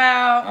pour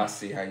about... I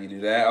see how you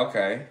do that.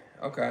 Okay.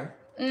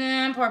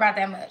 Pour about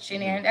that much in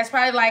there. That's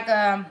probably like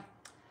a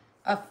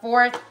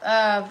fourth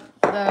of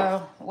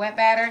the wet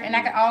batter. And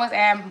I can always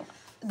add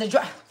the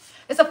dry...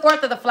 It's a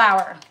fourth of the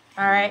flour,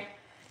 all right?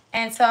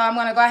 And so I'm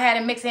going to go ahead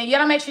and mix it in. You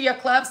got to make sure your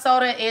club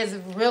soda is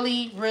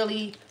really,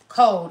 really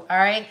cold, all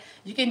right?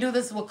 You can do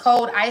this with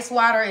cold ice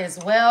water as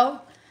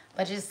well,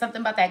 but just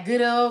something about that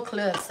good old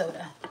club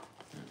soda.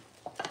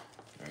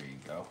 There you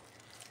go.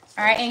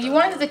 All right, and you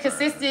want the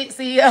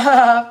consistency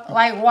of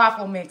like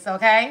waffle mix,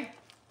 okay?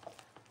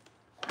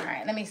 All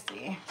right, let me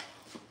see.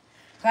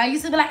 I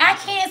used to be like, I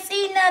can't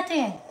see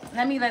nothing.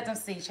 Let me let them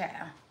see,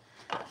 child.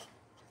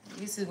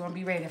 You two going to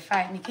be ready to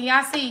fight me. Can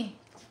y'all see?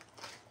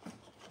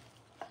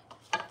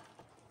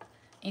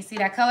 You see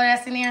that color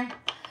that's in there?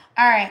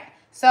 All right.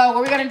 So what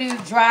we're going to do,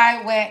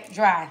 dry, wet,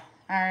 dry.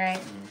 All right.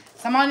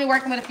 So I'm only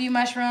working with a few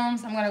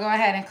mushrooms. I'm going to go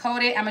ahead and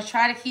coat it. I'm going to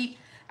try to keep...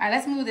 All right,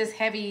 let's move this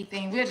heavy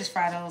thing. We'll just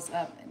fry those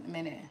up in a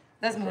minute.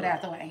 Let's move it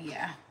out the way.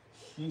 Yeah.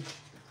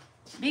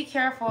 Be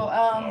careful.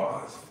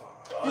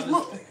 Just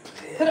move.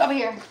 Put it over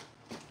here.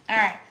 All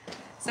right.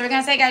 So we're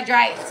going to say got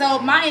dry. So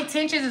my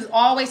intention is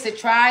always to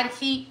try to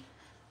keep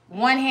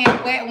one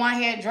hand wet, one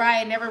hand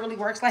dry. It never really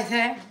works like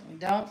that. We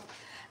don't.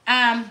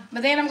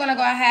 But then I'm going to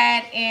go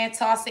ahead and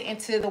toss it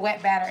into the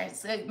wet batter.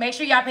 So make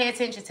sure y'all pay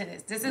attention to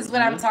this. This is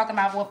what I'm talking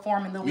about with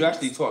forming the wings. You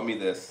actually taught me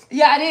this.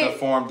 Yeah, I did. To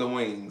form the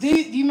wings. Do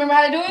you remember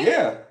how to do it?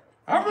 Yeah.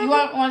 I remember. You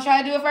want to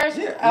try to do it first?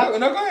 Yeah.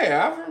 No, go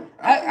ahead.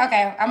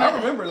 Okay. I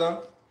remember,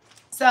 though.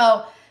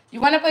 So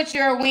you want to put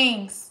your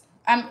wings,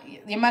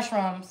 your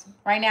mushrooms,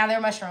 right now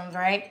they're mushrooms,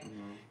 right?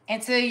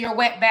 Into your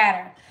wet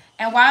batter.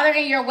 And while they're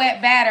in your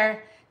wet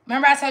batter,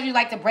 remember I told you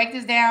like to break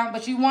this down,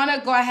 but you want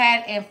to go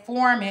ahead and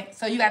form it.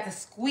 So you got to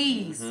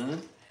squeeze.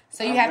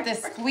 So you have to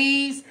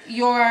squeeze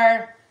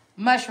your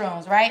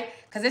mushrooms, right?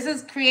 Because this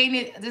is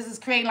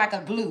creating like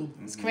a glue.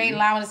 It's creating,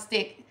 allowing it to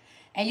stick.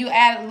 And you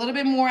add a little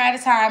bit more at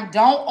a time.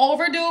 Don't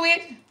overdo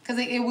it because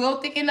it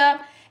will thicken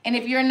up. And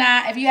if you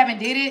haven't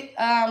did it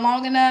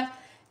long enough,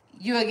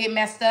 you'll get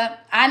messed up.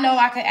 I know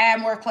I could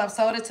add more club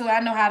soda to it. I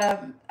know how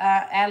to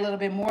add a little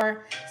bit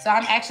more. So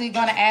I'm actually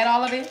going to add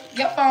all of it.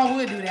 Your phone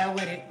would do that,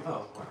 would it?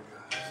 Oh, my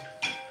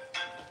gosh.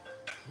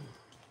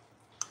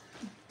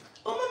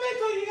 Oh, my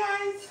man, you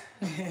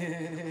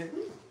guys.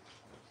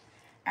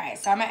 All right,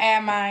 so I'm going to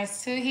add mine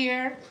to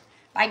here.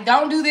 Like,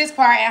 don't do this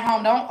part at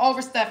home. Don't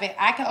overstuff it.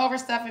 I can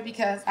overstuff it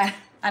because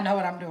I know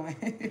what I'm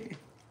doing.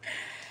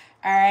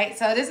 All right,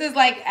 so this is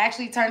like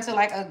actually turned to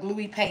like a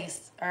gluey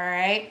paste, all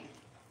right?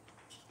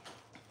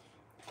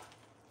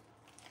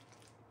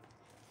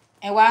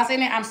 And while I'm saying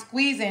that, I'm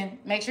squeezing.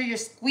 Make sure you're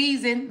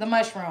squeezing the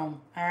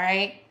mushroom, all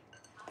right?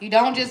 You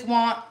don't just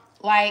want,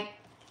 like,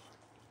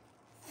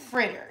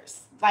 fritters.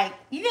 Like,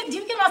 do you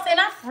get what I'm saying?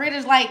 Not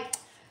fritters, like,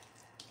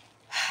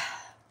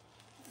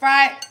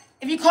 fried.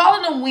 If you're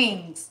calling them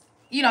wings,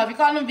 you know, if you're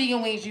calling them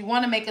vegan wings, you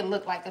want to make it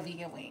look like a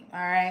vegan wing, all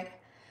right?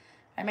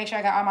 I make sure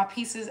I got all my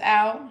pieces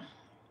out.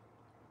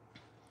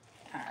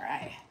 All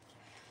right.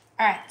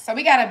 All right, so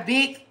we got a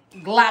big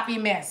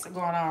gloppy mess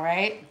going on,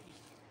 right?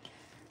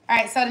 All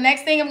right, so the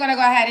next thing I'm gonna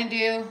go ahead and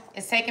do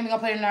is take and we're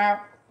gonna put it in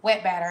our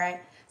wet batter, right?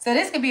 So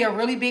this could be a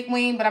really big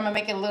wing, but I'm gonna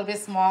make it a little bit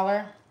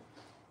smaller.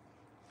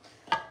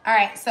 All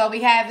right, so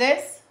we have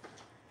this,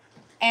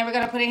 and we're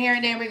gonna put it here,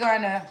 and then we're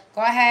gonna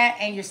go ahead,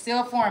 and you're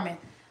still forming.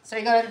 So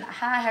you're gonna,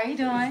 hi, how you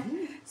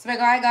doing? So we're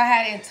gonna go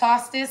ahead and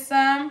toss this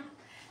some,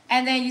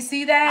 and then you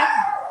see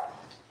that?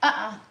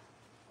 Oh,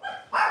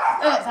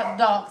 it's the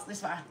dogs, it's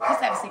fine.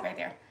 Just have a seat right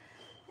there.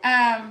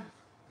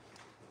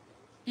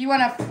 You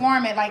wanna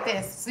form it like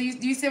this. So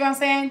do you see what I'm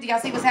saying? Do y'all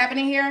see what's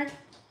happening here?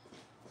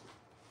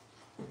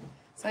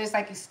 So it's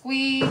like you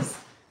squeeze.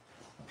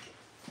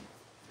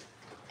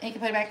 And you can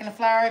put it back in the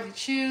flour if you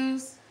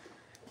choose.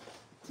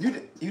 You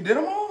did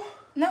them all?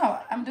 No,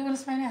 I'm doing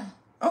this right now.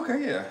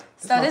 Okay, yeah.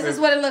 So this is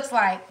what it looks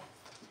like.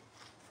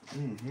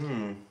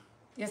 Mm-hmm.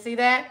 You see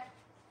that?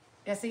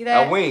 You see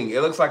that? A wing.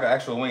 It looks like an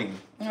actual wing.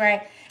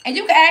 Right. And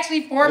you can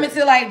actually form it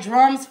to like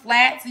drums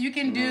flat. So you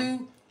can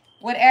do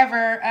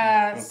whatever.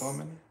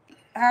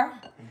 Huh?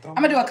 I'm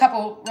gonna do a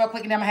couple real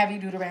quick and then I'm gonna have you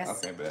do the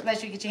rest. Okay, bet.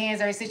 Let you get your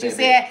hands dirty. Since you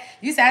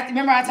said,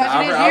 remember I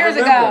taught you this years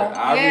ago.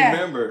 I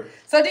remember.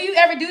 So do you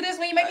ever do this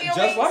when you make your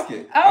wings? Just like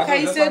it. Oh,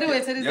 okay, you still do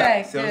it to this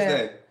day.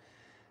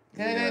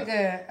 Good.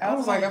 Good. I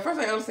was like, at first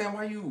I didn't understand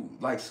why you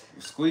like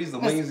squeeze the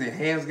wings and your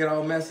hands get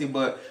all messy,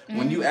 but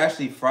when you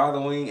actually fry the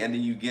wing and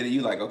then you get it,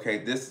 you like, okay,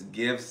 this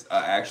gives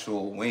an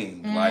actual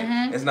wing. Like,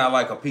 it's not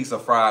like a piece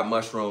of fried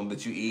mushroom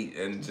that you eat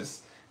and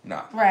just,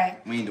 nah. Right.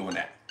 We ain't doing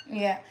that.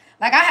 Yeah.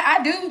 Like I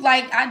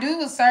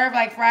do serve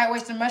like fried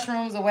oyster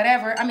mushrooms or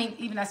whatever. I mean,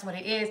 even that's what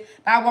it is.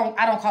 But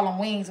I don't call them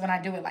wings when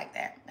I do it like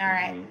that. All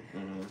right.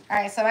 All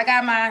right. So I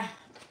got my.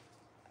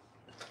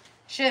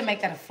 Should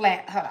make that a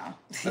flat. Hold on.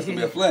 That's gonna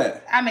be a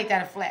flat. I make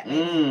that a flat.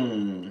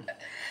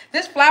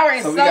 This flour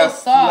is so we got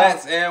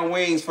soft. Flats and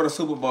wings for the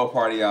Super Bowl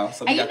party, y'all.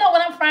 So and you know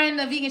when I'm frying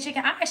the vegan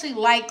chicken, I actually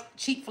like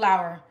cheap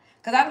flour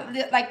because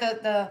I like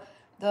the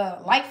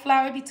light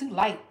flour. It'd be too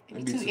light.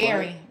 It'd be too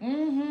airy.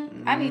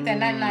 I need that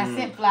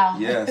 99-cent flour.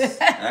 Yes,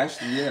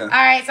 actually, yeah. All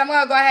right, so I'm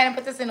gonna go ahead and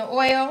put this in the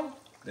oil.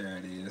 There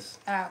it is.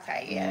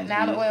 Okay, yeah.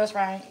 Now the oil's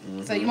frying.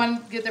 So you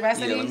want to get the rest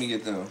of these? Yeah, let me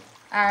get them.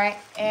 All right,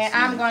 and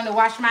I'm going to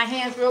wash my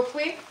hands real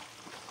quick.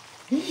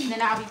 And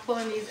then I'll be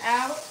pulling these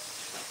out.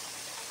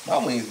 My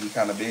wings be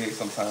kind of big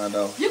sometimes,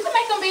 though. You can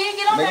make them big.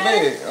 Get them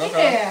big.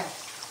 Okay. Yeah.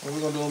 What we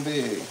gonna do them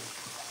big?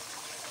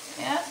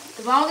 Yeah,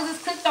 as long as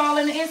it's cooked all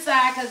in the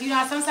inside, because you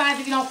know sometimes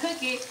if you don't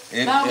cook it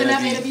long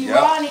enough, it'll be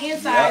raw on the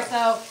inside.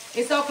 So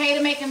it's okay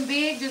to make them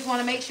big. Just want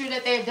to make sure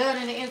that they're done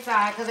in the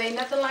inside, because ain't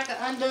nothing like an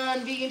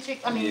undone vegan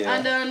chicken. I mean,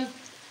 undone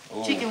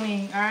chicken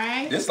wing. All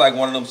right. This like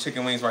one of them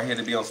chicken wings right here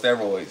to be on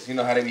steroids. You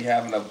know how they be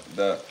having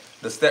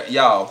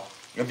y'all.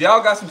 If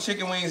y'all got some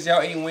chicken wings,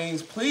 y'all eat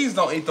wings, please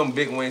don't eat them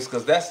big wings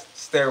because that's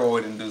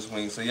steroid-induced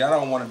wings. So y'all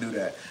don't want to do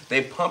that.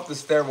 They pump the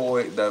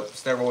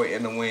steroid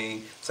in the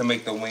wing to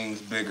make the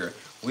wings bigger.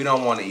 We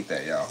don't want to eat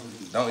that, y'all.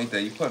 Don't eat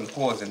that. You're putting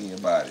poison in your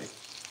body.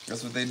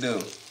 That's what they do.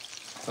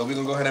 So we're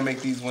going to go ahead and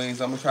make these wings.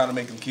 I'm going to try to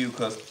make them cute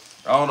because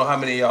I don't know how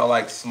many of y'all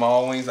like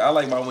small wings. I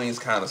like my wings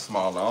kind of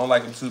smaller. I don't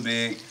like them too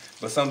big.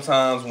 But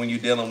sometimes when you're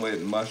dealing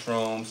with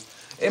mushrooms,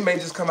 it may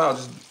just come out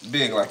just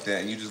big like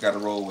that and you just got to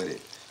roll with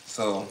it.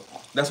 So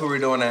that's what we're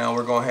doing now.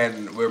 We're going ahead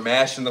and we're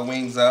mashing the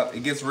wings up.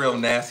 It gets real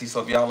nasty,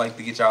 so if y'all like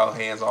to get y'all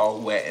hands all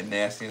wet and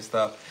nasty and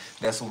stuff,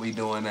 that's what we're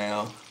doing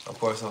now. Of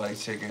course, I like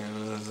chicken.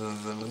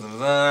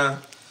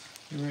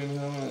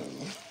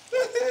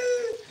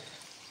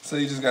 So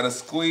you just gotta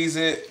squeeze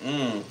it.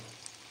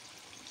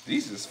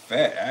 These is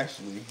fat,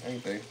 actually,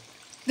 ain't they?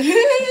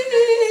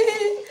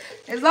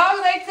 As long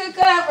as they cook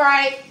up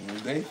right.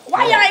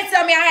 Why y'all ain't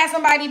tell me I had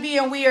somebody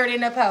being weird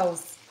in the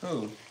post?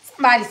 Who?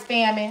 Somebody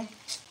spamming.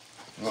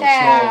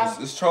 Trolls.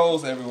 It's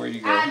trolls everywhere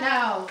you go. I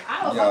know.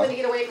 I was hoping to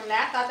get away from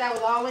that. I thought that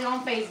was all the way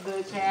on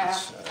Facebook, child.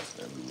 It's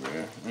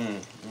everywhere.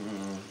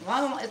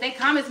 Well, if they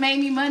comments made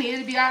me money,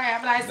 it'd be all right.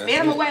 I'd be like,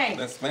 spam them away.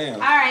 That's spam. All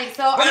right,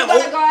 so I'm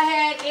going to go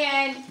ahead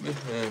and,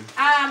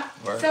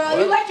 so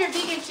you let your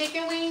vegan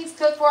chicken wings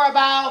cook for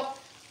about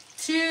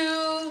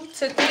 2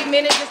 to 3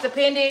 minutes, just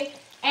depending.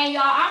 And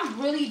y'all, I'm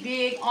really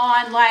big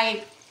on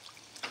like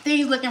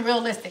things looking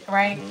realistic,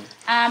 right?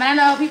 And I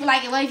know people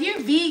like it. Well, if you're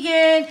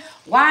vegan,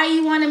 why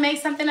you want to make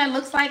something that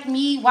looks like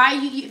meat? Why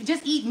you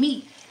just eat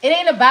meat? It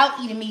ain't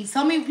about eating meat.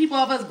 So many people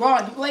of us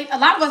like a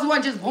lot of us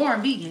weren't just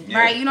born vegan,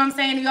 right? You know what I'm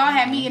saying? We all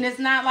have meat, and it's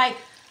not like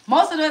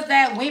most of us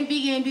that went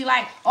vegan be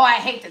like, oh, I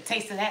hate the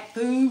taste of that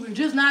food. We're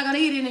just not gonna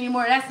eat it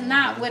anymore. That's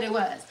not what it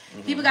was.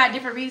 People got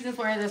different reasons,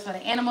 whether it's for the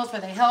animals, for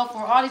their health,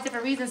 for all these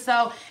different reasons.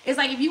 So it's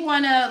like if you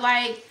wanna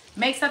like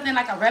make something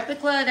like a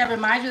replica that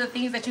reminds you of the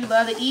things that you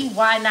love to eat,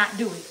 why not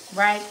do it,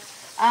 right?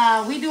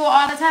 We do it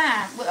all the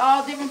time with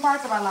all different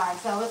parts of our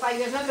lives. So it's like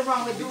there's nothing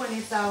wrong with doing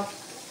it. So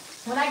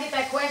when I get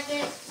that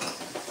question,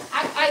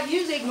 I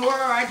usually ignore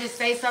or I just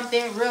say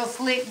something real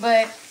slick,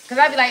 but because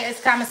I'd be like, it's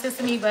common sense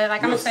to me, but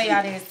like I'm going to say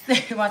y'all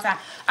this one time.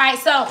 All right,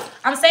 so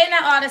I'm saying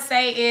that all to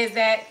say is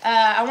that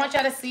I want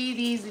y'all to see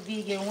these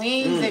vegan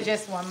wings in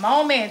just one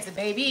moment,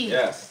 baby.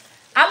 Yes.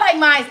 I like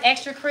mine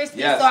extra crispy,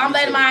 yes, so I'm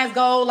letting too. mine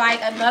go like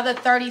another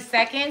 30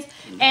 seconds.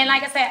 And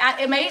like I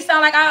said, it may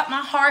sound like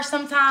I'm harsh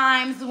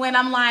sometimes when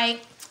I'm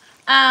like,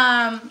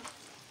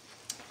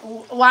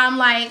 while I'm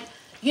like,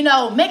 you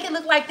know, make it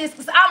look like this.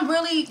 Because I'm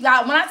really, when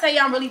I tell you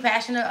I'm really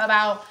passionate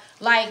about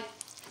like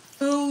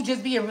food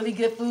just being really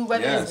good food,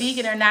 whether it's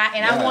vegan or not.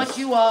 And I want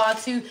you all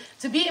to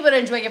be able to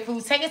enjoy your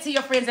food. Take it to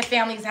your friends and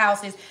family's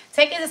houses.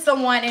 Take it to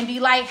someone and be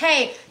like,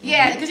 hey,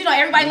 yeah, because you know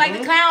everybody like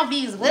the clown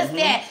bees. What's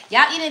that?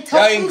 Y'all eating tofu?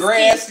 Y'all eating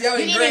grass? Y'all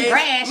eating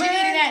grass? You eating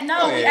that?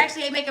 No, we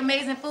actually make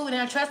amazing food, and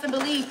I trust and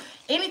believe.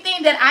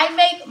 Anything that I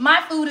make,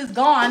 my food is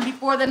gone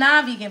before the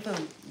non-vegan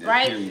food,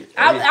 right?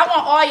 I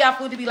want all y'all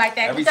food to be like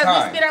that because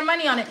we spend our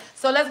money on it.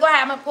 So let's go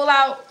ahead. I'm gonna pull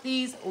out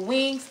these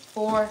wings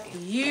for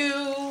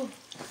you.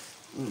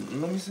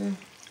 Let me see.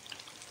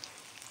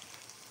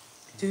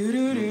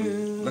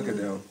 Do-do-do. Look at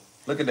them.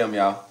 Look at them,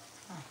 y'all.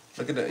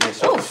 Look at them.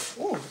 Yeah,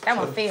 ooh, that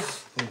one fell.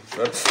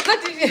 Look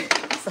at you.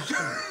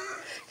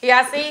 Can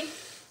y'all see?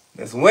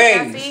 That's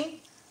wings.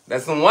 See?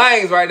 That's some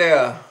wings right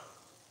there.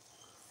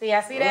 See,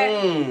 y'all see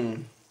that?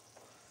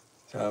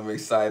 I'm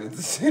excited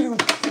to see them.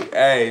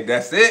 Hey,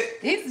 that's it.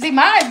 See,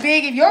 mine's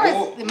big. If yours,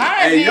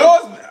 mine's big.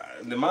 Yours,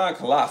 mine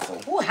colossal.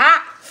 Ooh,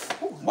 hot.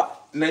 Ooh, what?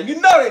 Now you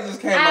know they just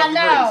came out the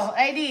know.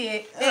 They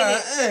did.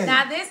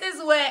 Now this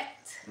is what.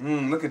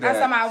 Look at that. I'm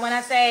talking about when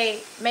I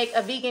say make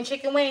a vegan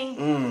chicken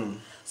wing.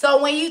 So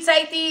when you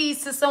take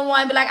these to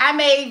someone, be like, I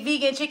made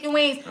vegan chicken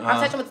wings. I'm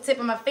touching with the tip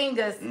of my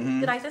fingers.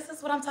 Be like, this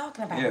is what I'm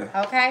talking about.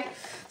 Yeah. Okay.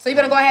 So you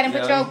better go ahead and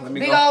put your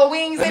big old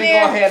wings in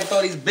there. Let me go ahead and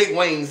throw these big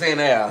wings in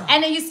there.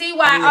 And then you see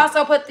why I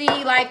also put the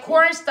like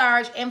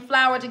cornstarch and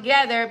flour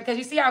together because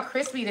you see how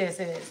crispy this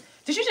is.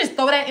 Did you just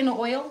throw that in the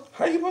oil?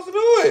 How you supposed to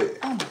do it?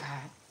 Oh my God.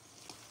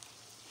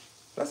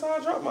 That's how I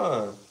drop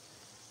mine.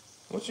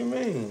 What you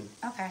mean?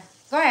 Okay.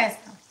 Go ahead.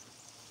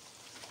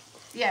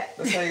 Yeah.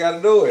 That's how you gotta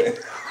do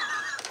it.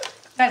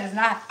 That is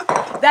not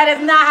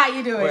how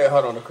you do it. Wait,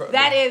 hold on.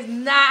 That is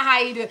not how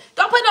you do it.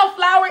 Don't put no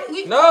flour.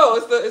 No,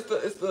 it's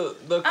the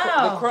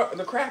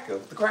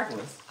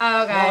cracklings.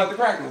 Oh, okay. I like the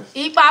cracklings.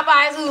 Eat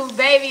Popeye's food,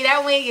 baby.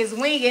 That wing is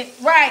winging.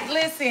 Right,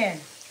 listen.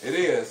 It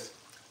is.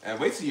 And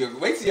wait till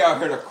y'all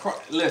hear the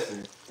crunch.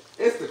 Listen,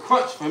 it's the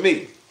crunch for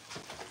me.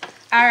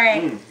 All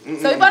right. So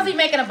we're supposed to be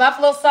making a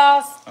buffalo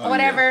sauce or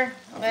whatever.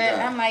 Yeah.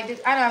 But I'm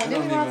like, I don't know.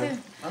 Do we want to?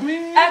 I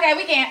mean, okay,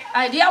 we can't.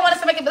 Do y'all want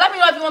us to make it? But let me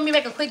know if you want me to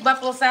make a quick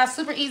buffalo sauce.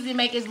 Super easy to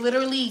make. It's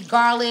literally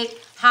garlic,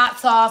 hot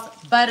sauce,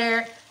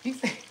 butter. You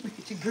say, look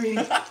at your greedy.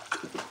 Do the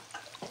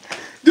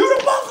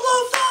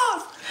buffalo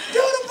sauce.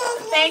 Do the buffalo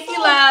sauce. Thank you,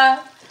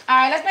 love. All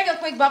right, let's make a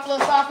quick buffalo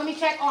sauce. Let me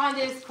check on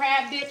this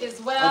crab dip as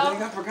well. I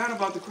think I forgot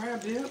about the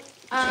crab dip.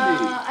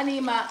 I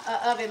need my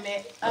oven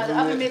mitt. The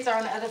oven mitts are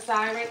on the other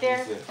side right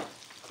there.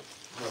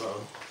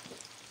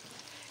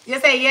 You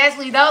say, yes,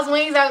 Lee. Those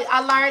wings I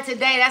learned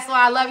today. That's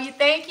why I love you.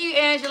 Thank you,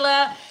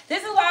 Angela.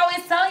 This is why I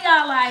always tell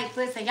y'all, like,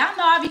 listen, y'all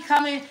know I be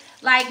coming,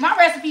 like, my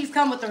recipes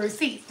come with the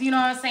receipts. You know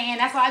what I'm saying?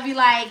 That's why I be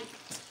like,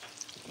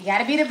 you got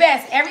to be the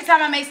best. Every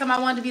time I make something, I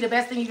want it to be the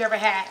best thing you've ever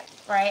had,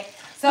 right?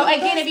 So,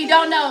 again, if you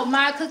don't know,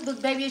 my cookbook,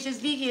 Baby It's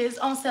Just Vegan, is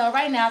on sale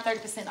right now,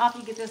 30% off.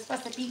 You get this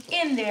recipe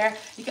in there.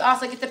 You can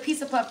also get the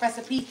pizza puff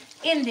recipe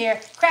in there.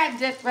 Crab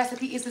dip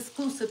recipe is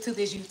exclusive to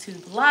this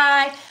YouTube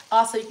Live.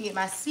 Also, you can get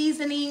my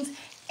seasonings.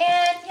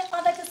 And yeah,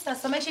 all that good stuff.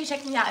 So make sure you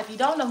check me out. If you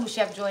don't know who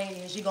Chef Joy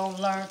is, you're going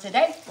to learn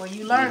today or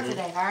you learn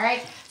today, all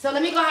right? So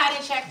let me go ahead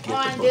and check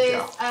on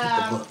this.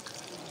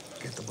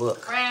 Get the book.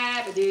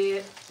 Crab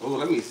dip. Oh,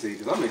 let me see,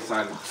 because I'm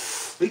excited.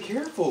 Be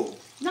careful.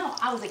 No,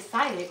 I was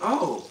excited.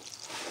 Oh.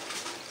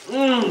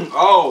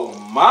 Oh,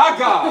 my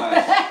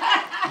God.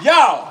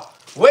 Y'all,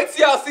 wait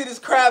till y'all see this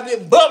crab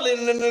dip bubbling.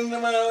 I want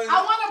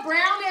to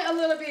brown it a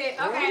little bit.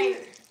 Okay.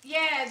 Really?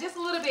 Yeah, just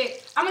a little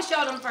bit. I'm going to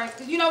show them first.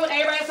 Because you know what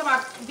everybody's talking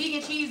about,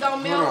 vegan cheese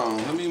don't melt.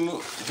 Hold on, let me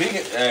move.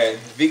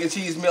 Vegan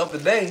cheese melt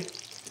today.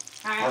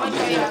 All right, I'm going to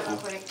show y'all real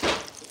quick.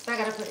 So I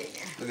got to put it in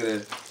there. Look at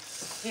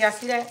that. Y'all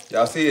see that?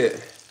 Y'all see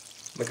it?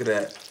 Look at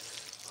that.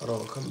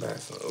 Hold on, come back.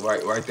 So,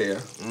 right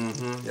there.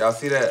 Y'all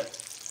see that?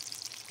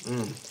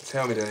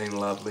 Tell me that ain't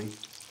lovely.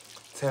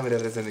 Tell me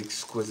that isn't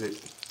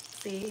exquisite.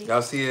 See?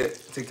 Y'all see it?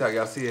 TikTok,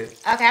 y'all see it?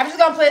 Okay, I'm just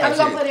gonna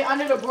put it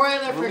under the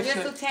broiler for just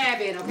a tad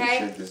bit, okay?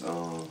 Check this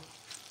on.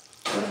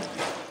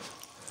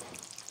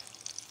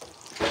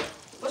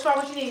 What's wrong?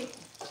 What you need?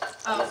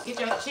 Oh, get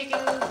your chicken.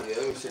 Yeah, let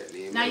me check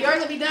these. Now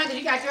yours will be done because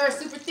you got yours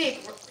super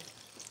thick.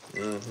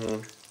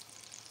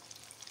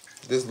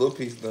 This little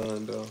piece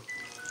done though.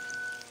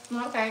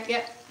 Okay,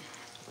 yep.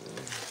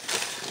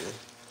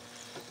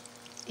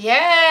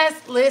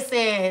 Yes,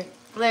 listen.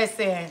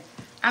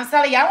 I'm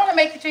telling you, I want to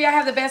make sure y'all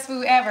have the best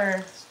food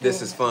ever.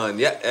 This is fun.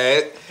 Yeah,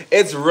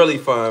 it's really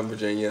fun,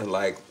 Virginia.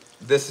 Like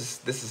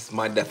this is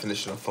my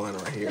definition of fun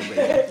right here,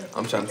 man.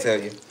 I'm trying to tell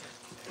you.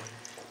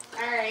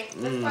 All right,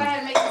 let's go ahead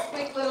and make this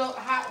quick little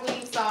hot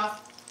wing sauce.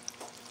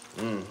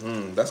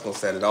 That's gonna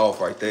set it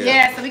off right there.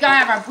 Yeah, so we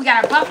got our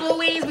buffalo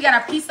wings, we got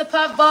our pizza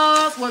puff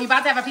balls. Well, we're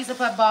about to have our pizza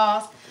puff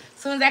balls.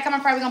 As soon as that comes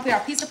apart, we're gonna put our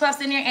pizza puffs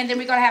in there, and then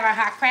we're gonna have our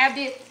hot crab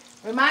dip.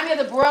 Remind me of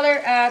the broiler,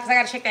 because I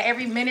got to check that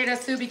every minute or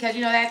two because,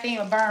 you know, that thing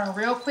will burn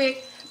real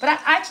quick. But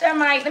I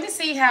might, let me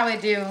see how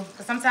it do.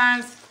 Because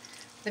sometimes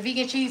the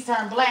vegan cheese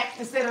turn black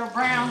instead of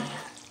brown.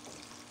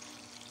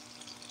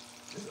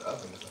 This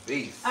oven is a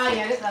beast. Oh,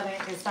 yeah, this oven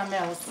is something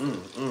else.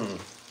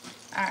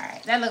 All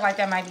right, that look like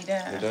that might be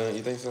done. You done?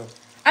 You think so?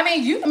 I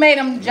mean, you made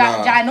them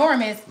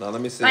ginormous. No,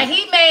 let me see. Like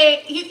he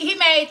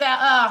made the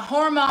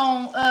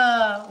hormone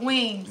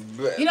wings.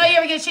 But, you know, you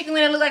ever get chicken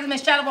wing that look like it's been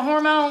shot up with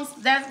hormones?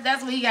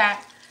 That's what he got.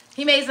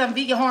 He made some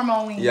vegan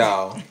hormone wings.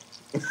 Y'all.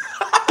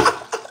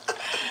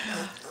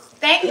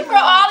 Thank you for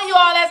all of you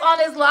all that's on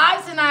this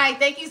live tonight.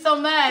 Thank you so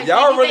much.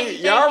 Y'all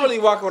really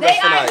walking with us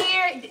tonight. They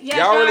are here. Yes,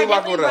 y'all really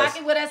walking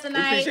with us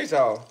tonight. We appreciate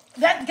y'all.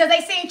 Because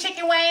they seen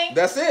chicken wing.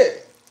 That's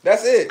it.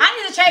 That's it. I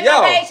need to change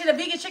my page to the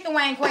vegan chicken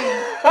wing queen.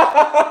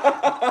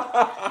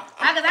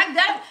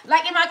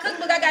 Like in my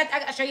cookbook, I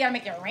got show you how to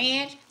make your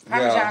ranch,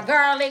 Parmesan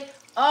garlic,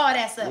 all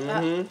that stuff.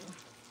 Let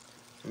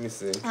me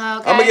see. Okay.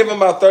 I'm gonna give them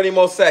about 30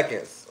 more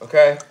seconds.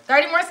 Okay.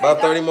 30 more seconds.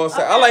 About 30 more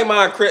seconds. Okay. I like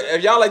mine.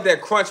 If y'all like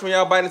that crunch when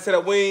y'all bite into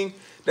that wing,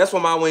 that's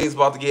what my wings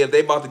about to give.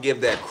 They about to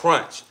give that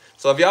crunch.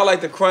 So if y'all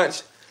like the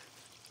crunch,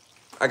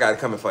 I got it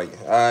coming for you.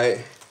 All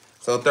right.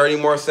 So 30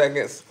 more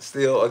seconds.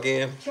 Still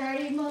again.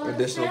 30 more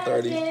additional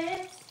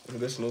 30.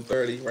 Additional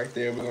 30 right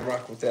there. We're gonna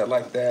rock with that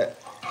like that.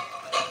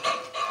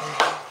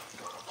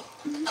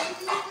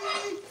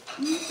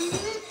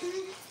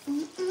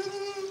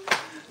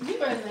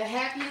 You are the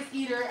happiest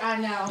eater I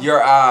know.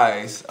 Your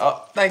eyes.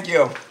 Oh, thank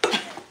you.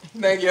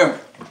 Thank you.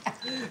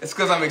 It's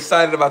because I'm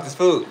excited about this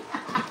food.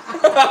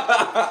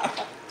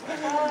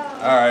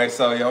 All right,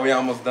 so yo, we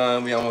almost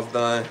done. I'm so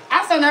nervous.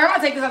 I'm gonna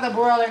take this out the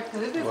broiler because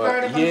this is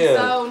burning. I'm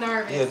so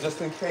nervous. Yeah,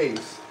 just in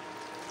case.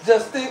 I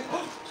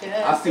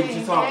see what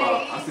you're talking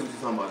about.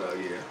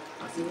 Yeah.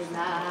 I see. It's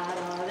not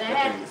all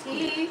that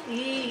easy.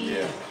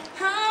 Yeah.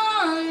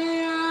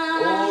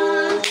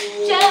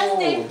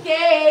 Just in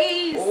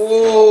case.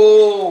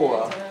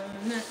 Oh.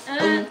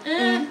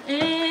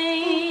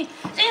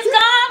 She's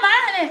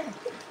coming.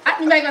 I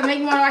can make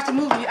me want to watch the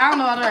movie. I don't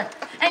know how to.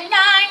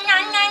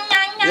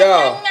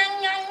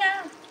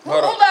 Who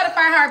love the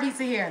fire heartbeats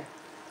in here?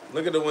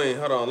 Look at the wing.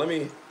 Hold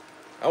on.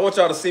 I want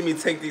y'all to see me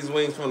take these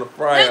wings from the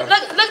fryer. Look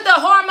at the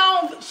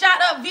hormone shot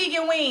up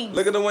vegan wings.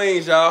 Look at the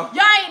wings, y'all.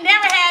 Y'all ain't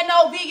never had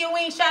no vegan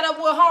wings shot up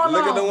with hormones.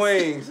 Look at the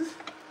wings.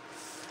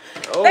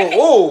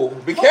 Oh,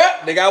 be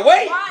careful. They got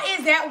weight. Why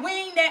is that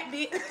wing that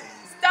big?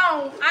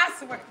 Stone, I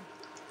swear.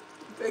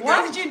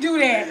 Why did you do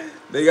that?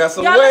 They got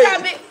some Y'all weight. look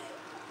how big.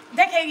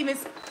 They can't even.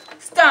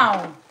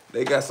 Stone.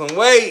 They got some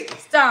weight.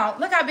 Stone.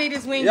 Look how big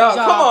this wing is, y'all.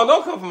 y'all. Come on,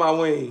 don't come for my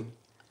wing.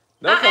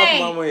 Don't come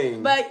for my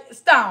wing. But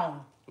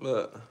Stone.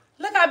 Look.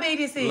 Look how big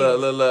this is.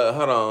 Look.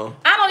 Hold on.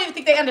 I don't even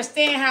think they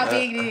understand how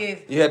big it is.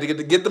 You had to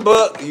get the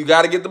book. You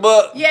got to get the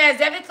book. Yes,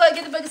 Definitely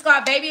get the book. It's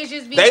called Baby It's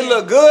Just Vegan. They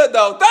look good,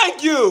 though.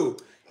 Thank you.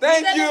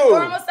 Thank you.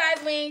 Normal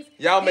size wings.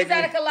 Y'all These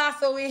are the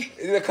colossal wings.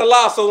 The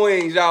colossal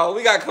wings, y'all.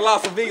 We got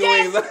colossal vegan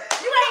wings. You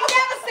ain't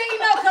never seen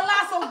no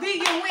colossal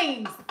vegan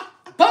wings.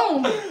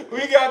 Boom.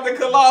 We got the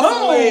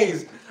colossal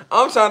wings.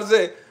 I'm trying to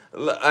say.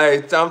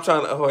 Hey, I'm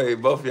trying to. Wait,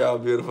 both of y'all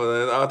beautiful.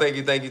 Oh, thank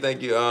you.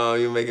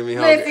 You're making me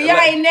hungry. Listen,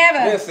 y'all ain't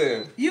never.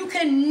 Listen. You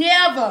can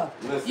never.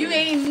 Listen. You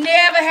ain't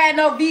never had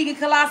no vegan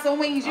colossal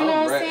wings. You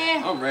know what I'm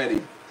saying? I'm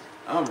ready.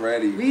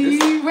 We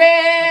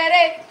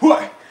ready.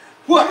 What?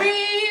 We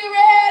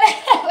ready.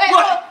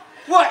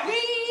 What? We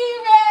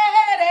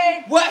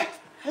ready.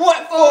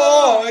 What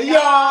for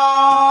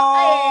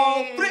y'all?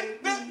 Hey, we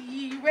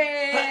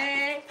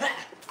ready.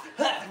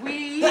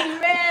 We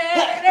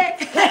ready.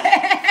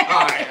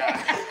 All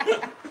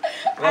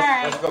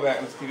right. Let's go back.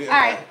 Let's keep it. All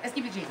right, let's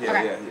keep it G.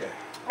 Yeah.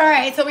 All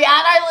right, so we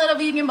add our little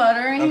vegan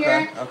butter in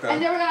here. Okay.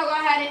 And then we're gonna go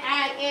ahead and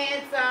add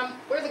in some.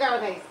 Where's the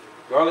garlic paste?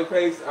 Garlic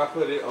paste, I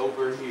put it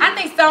over here. I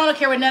think Stone don't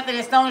care with nothing,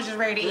 and Stone is just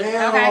ready to eat.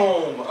 Damn. Okay.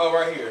 Oh,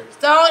 right here.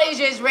 Stone is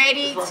just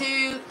ready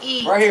to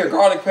eat. Right here,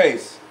 garlic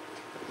paste.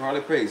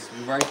 Garlic paste,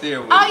 right there.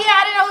 Oh yeah,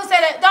 I didn't know who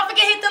said that. Don't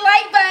forget hit the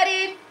like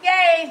button.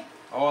 Yay.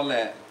 All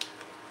that.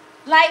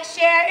 Like,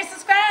 share, and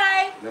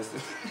subscribe. That's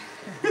it.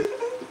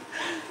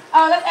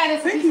 Oh, let's add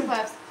in some pizza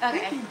puffs.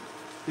 Okay.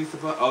 Pizza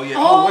puff. Oh yeah.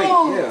 Oh, wait.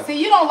 Yeah. See,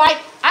 you don't like.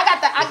 I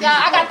got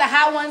the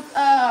hot ones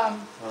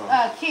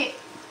kit.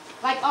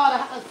 Like all the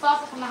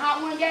sauces from the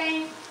hot one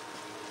game.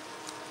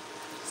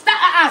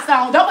 Stop,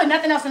 Stone. Don't put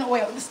nothing else in the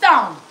oil.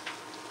 Stone.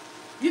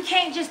 You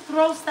can't just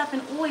throw stuff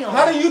in oil.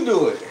 How do you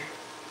do it?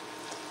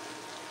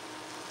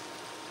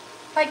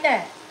 Like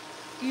that.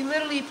 You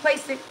literally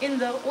place it in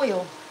the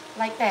oil.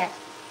 Like that.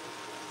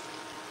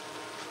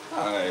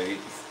 Alright.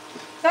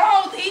 So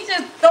he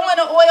just throwing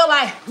the oil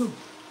like.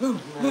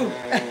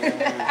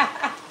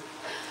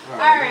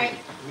 Alright.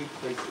 We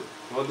place it.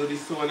 We'll do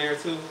these two in there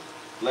too?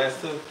 Last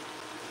two?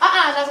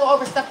 That's what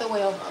overstuffed the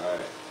oil.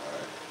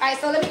 Alright.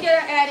 So let me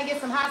get ahead and get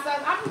some hot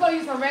sauce. I'm going to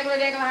use some regular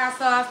hot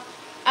sauce.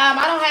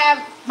 I don't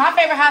have, my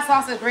favorite hot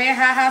sauce is red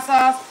hot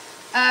sauce.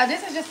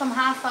 This is just some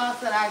hot sauce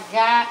that I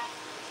got.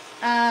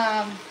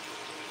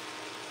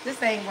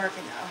 This ain't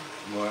working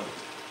though. What?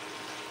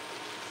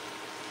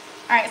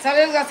 Alright, so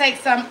we're going to take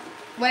some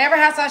whatever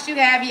hot sauce you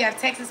have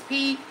Texas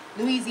Pete,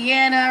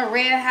 Louisiana,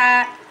 Red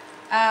Hot,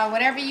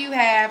 whatever you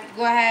have,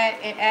 go ahead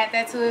and add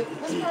that to it.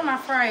 What's wrong with my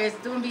fryers?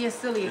 Doing being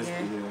silly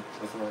again. Yeah,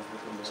 that's what I was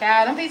thinking.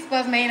 Child, them pizza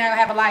puffs may not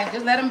have a life.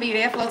 Just let them be.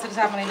 They'll float to the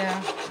top when they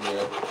done.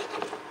 Yeah.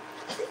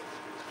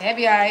 They'll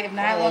be alright. If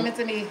not, one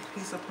to me.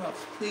 Pizza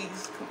puffs,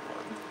 please. Come on.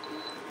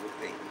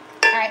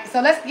 Alright,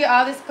 so let's get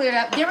all this cleared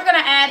up. Then we're gonna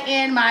add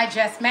in my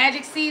Just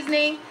Magic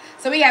seasoning.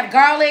 So we have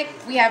garlic,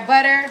 we have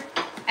butter,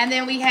 and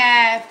then we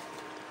have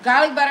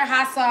garlic butter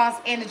hot sauce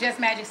and the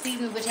Just Magic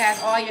seasoning, which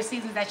has all your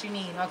seasons that you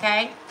need,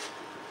 okay?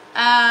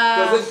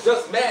 Because it's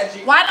just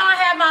magic. Why don't I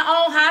have my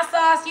own hot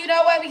sauce? You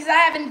know what? Because I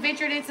haven't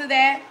ventured into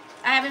that.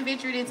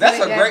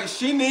 That's a great,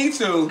 she needs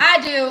to. I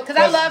do, because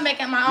I love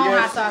making my own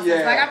hot sauces.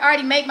 Yeah. Like, I've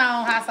already made my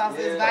own hot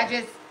sauces, but I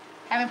just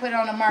haven't put it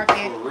on the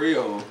market. For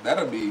real.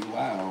 That'll be,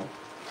 wow.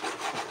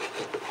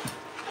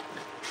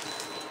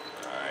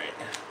 Alright.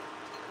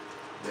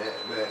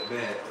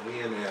 Bet.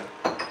 We in there.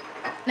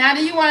 Now,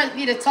 do you want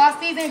me to toss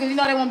these in? Because you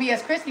know they won't be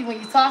as crispy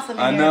when you toss them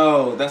in I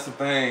know, that's the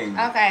thing.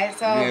 Okay,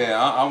 so. Yeah,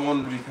 I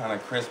want them to be kind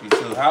of crispy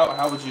too.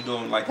 How would you do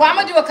them? Like, well,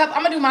 I'm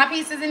gonna do my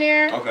pieces in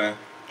there. Okay.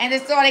 And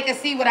just so they can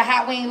see what a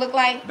hot wing look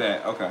like.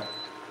 That, okay.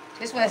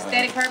 Just for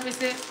aesthetic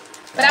purposes.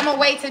 But I'm gonna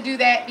wait to do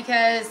that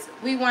because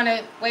we want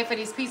to wait for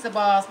these pizza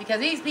balls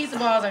because these pizza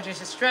balls are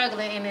just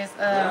struggling in this.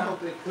 I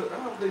hope they cook. I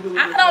hope they do.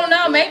 I don't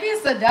know. Maybe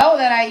it's the dough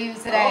that I use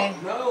today.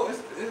 Oh,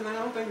 no, I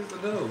don't think it's the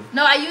dough.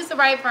 No, I used the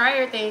right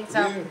fryer thing.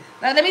 So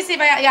let me see if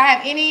y'all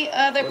have any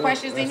other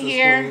questions in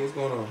here. What's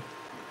going on?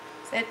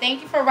 So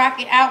thank you for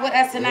rocking out with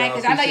us tonight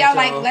because I know y'all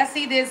like. Let's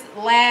see this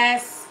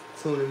last.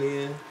 Tuning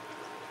in.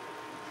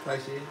 Like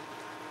shit.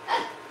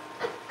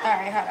 All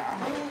right, hold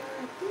on.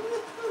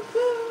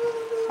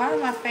 Why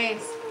is my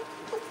face?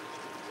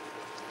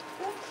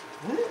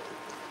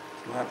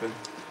 What happened?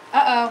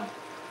 Uh-oh.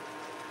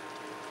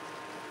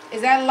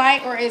 Is that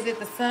light or is it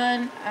the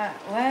sun?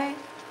 What?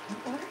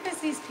 Where is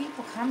these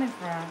people coming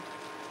from?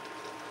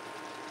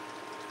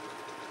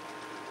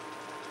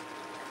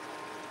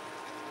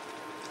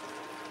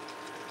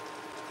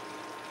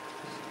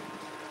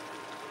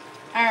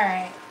 All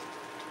right.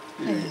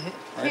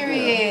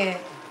 Period.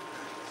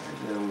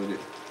 Right there with it.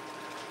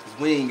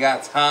 We ain't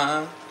got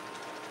time.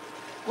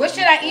 What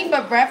should I eat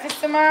for breakfast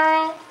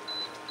tomorrow?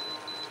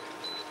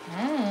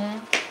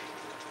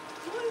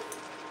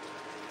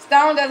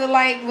 Stone doesn't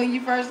like when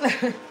you first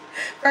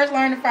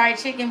learn to fry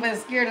chicken, but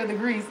is scared of the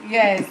grease.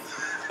 Yes.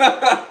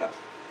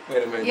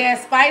 Wait a minute. Yeah,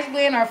 spice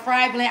blend or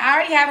fry blend. I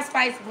already have a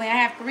spice blend.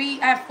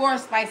 I have 4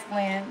 spice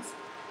blends.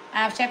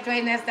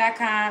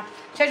 ChefJoyness.com.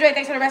 Chef Joy,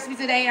 thanks for the recipe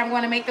today. I'm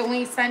going to make the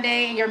wings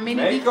Sunday and your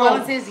mini beef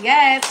qualities.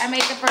 Yes, I made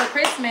it for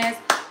Christmas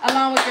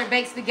along with your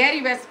baked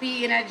spaghetti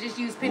recipe, and I just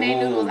used penne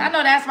noodles. I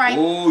know that's right.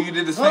 Oh, you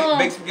did the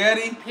baked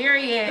spaghetti?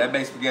 Period. That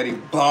baked spaghetti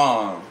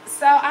bomb.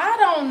 So I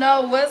don't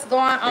know what's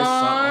going on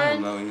I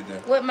don't know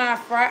either. with my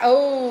fry.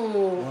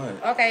 Oh.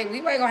 What? Okay, we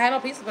ain't going to have no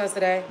pizza puffs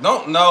today.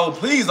 No,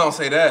 please don't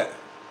say that.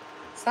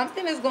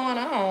 Something is going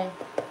on.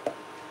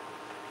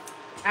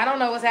 I don't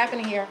know what's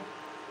happening here.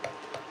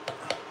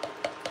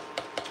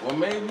 Well,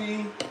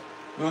 maybe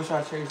we gonna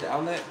try to change the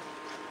outlet.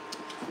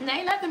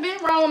 Ain't nothing been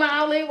wrong with my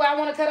outlet where I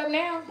want to cut up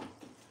now.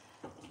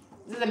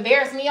 This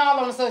embarrassed me all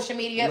on the social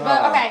media. Nah,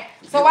 but okay,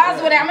 so while I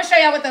was doing that, I'm gonna show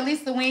y'all what at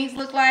least the wings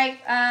look like.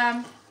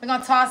 We're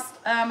gonna toss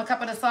a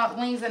couple of the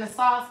wings in the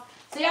sauce,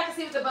 so y'all can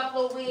see what the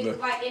buffalo wings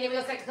look like. And then we're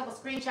gonna take a couple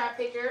screenshot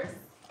pictures.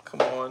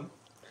 Come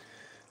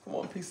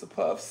on, piece of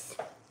puffs.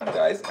 You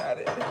guys got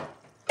it.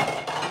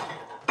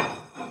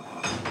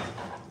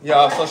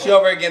 Y'all, so she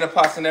over here getting the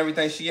pots and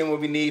everything. She getting what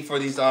we need for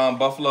these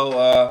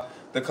buffalo,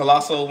 the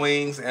colossal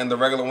wings and the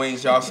regular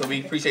wings, y'all. So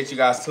we appreciate you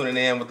guys tuning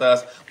in with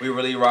us. We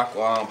really rock.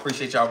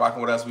 Appreciate y'all rocking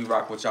with us. We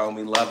rock with y'all and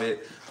we love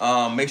it.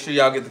 Make sure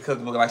y'all get the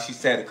cookbook. Like she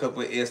said, the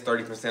cookbook is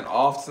 30%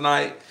 off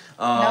tonight.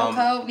 No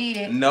code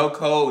needed. No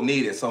code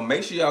needed. So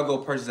make sure y'all go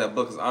purchase that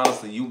book because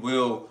honestly, you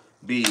will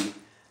be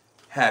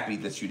happy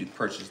that you did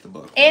purchase the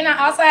book. And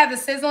I also have the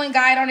sizzling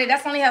guide on it.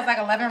 That only has like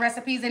 11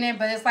 recipes in it,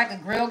 but it's like a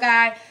grill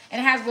guide.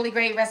 And it has really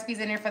great recipes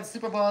in there for the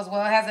Super Bowl as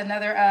well. It has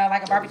another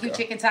like a barbecue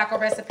chicken taco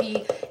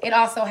recipe. It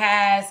also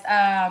has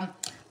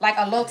like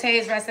a lotes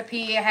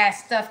recipe. It has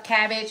stuffed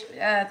cabbage,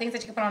 things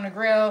that you can put on the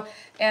grill.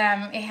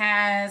 It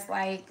has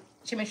like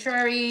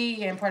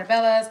chimichurri and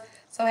portobellas.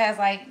 So it has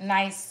like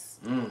nice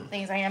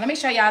things on here. Let me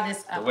show y'all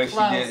this the way she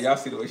did. Y'all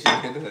see the way she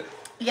did it.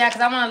 Yeah,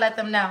 because I want to let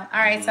them know. All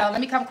right, so let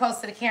me come close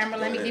to the camera.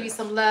 Let me give you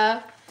some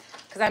love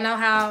because I know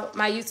how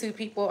my YouTube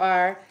people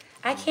are.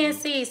 I can't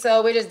see,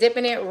 so we're just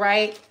dipping it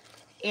right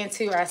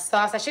into our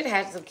sauce. I should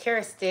have had some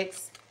carrot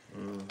sticks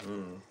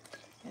and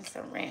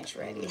some ranch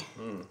ready.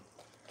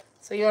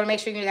 So you want to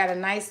make sure you got a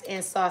nice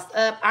and sauced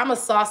up. I'm a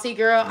saucy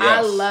girl. Yes. I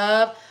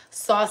love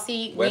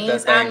saucy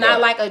wings. I'm not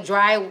like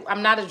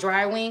I'm not a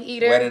dry wing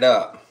eater. Wet it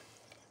up.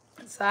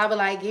 So I'll be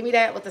like, give me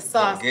that with the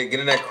sauce. Get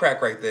in that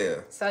crack right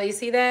there. So you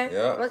see that?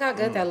 Yeah. Look how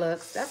good that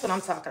looks. That's what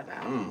I'm talking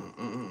about.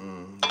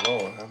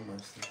 Lord have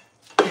mercy.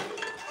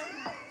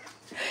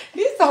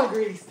 You're so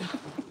greedy.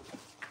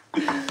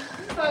 You're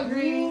so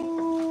greedy.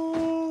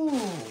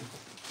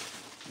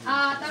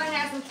 Thought I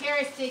had some carrot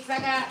carrot sticks. I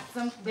got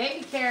some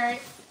baby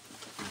carrots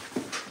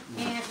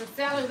and some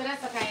celery, but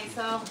that's okay.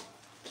 So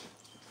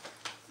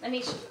I'm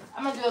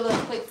gonna do a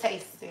little quick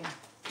tasting.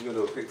 You gonna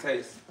do a quick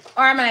taste?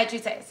 Or I'm gonna let you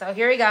taste. So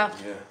here we go. Yeah.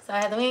 So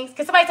I have the wings.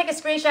 Can somebody take a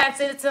screenshot and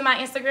send it to my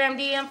Instagram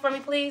DM for me,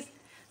 please?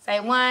 Say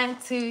 1,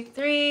 2,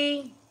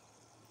 3.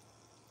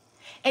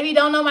 If you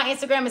don't know, my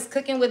Instagram is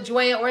Cooking with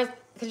Joya, or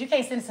because you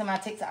can't send it to my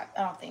TikTok,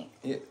 I don't think.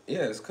 Yeah,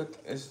 it's cooked.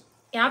 Yeah,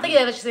 I don't think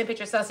it'll let you send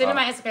pictures. So send it to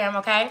my Instagram,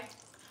 okay?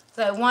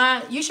 So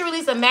 1, you should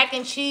release a mac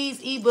and cheese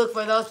ebook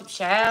for those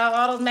child.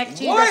 All those mac and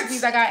cheese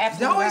recipes I got.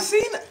 Absolutely. Y'all ain't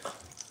seen it.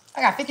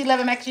 I got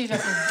 50-11 mac and cheese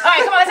recipes. All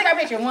right, come on, let's take our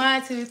picture.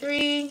 1, 2,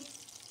 3.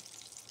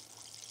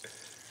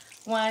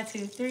 1,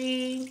 2,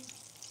 3.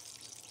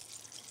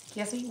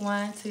 Yes, we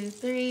 1, 2,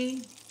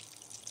 3.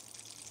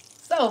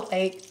 So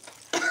fake.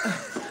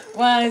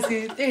 1,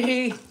 2,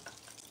 3. All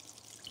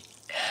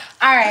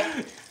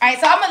right.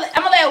 So I'm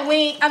gonna let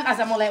Wing. I'm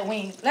gonna let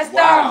Wing. Let's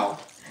start.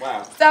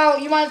 Wow. So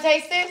you want to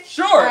taste it?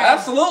 Sure,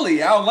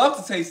 absolutely. I would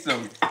love to taste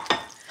them. All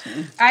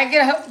right,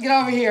 get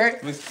over here.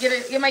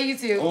 Get my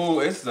YouTube. Oh,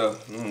 it's the.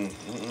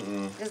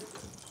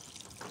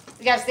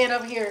 You gotta stand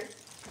over here.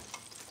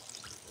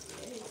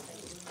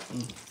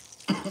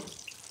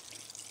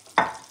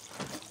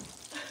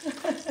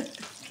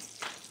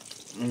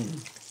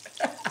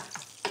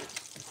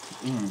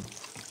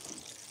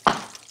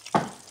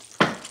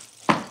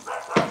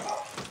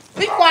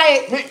 Be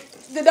quiet,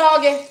 the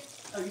doggy.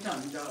 Oh, you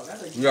talking to the dog?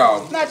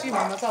 Yo. Not you,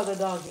 mama. I call the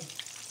doggy.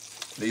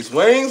 These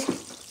wings,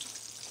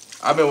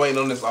 I've been waiting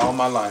on this all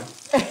my life.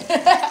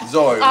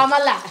 Zoe. All my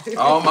life.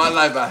 All my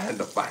life I had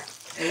to fight.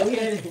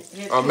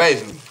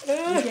 Amazing.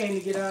 We came to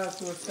get ours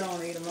for a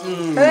stone, ate them all.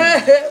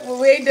 Well,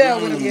 we ain't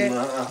done with them yet.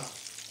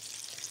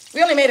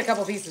 We only made a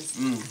couple pieces.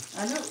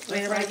 I know.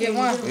 Wait, everybody get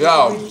one.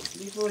 Yo.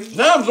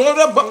 Damn, Zoe,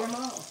 that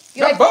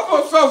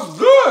buffalo sauce is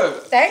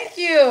good. Thank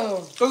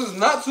you. Because it's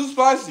not too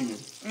spicy.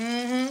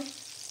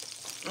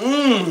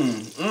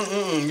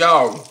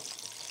 Y'all.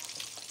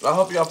 I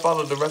hope y'all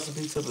follow the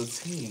recipe to the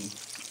T.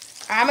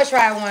 I'm going to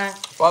try one.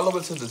 Follow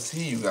it to the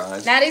T, you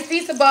guys. Now these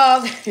pizza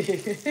balls.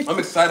 I'm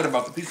excited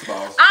about the pizza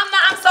balls. I'm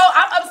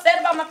upset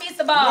about my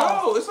pizza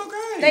balls. No, it's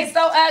okay. They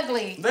so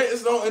ugly.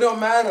 It don't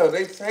matter.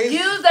 They taste.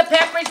 Use the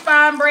Pepperidge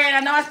Farm brand.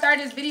 I know I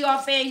started this video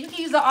off saying you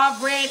can use the off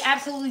brand.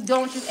 Absolutely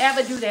don't you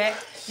ever do that.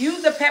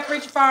 Use the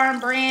Pepperidge Farm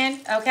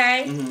brand,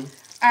 okay?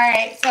 All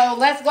right, so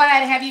let's go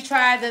ahead and have you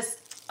try this.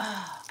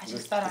 Oh, I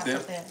just thought of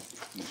something.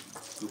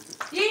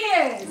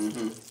 Yes.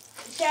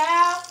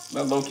 Child.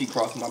 That low-key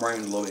crossed my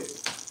brain a little bit.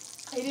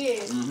 It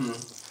is.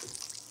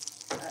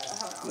 A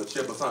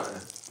chip or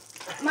something.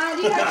 Mom,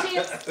 do you have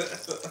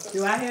chips?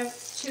 Do I have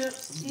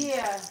chips?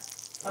 Yeah.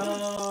 I'm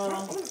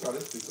gonna try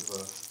this pizza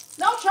first.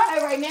 Don't try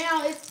it right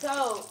now. It's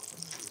cold.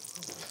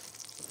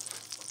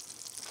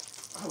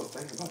 I was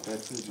thinking about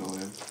that too,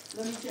 Jordan.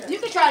 Let me check. You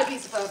can try the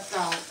pizza puff,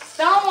 Stone.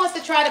 Stone wants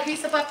to try the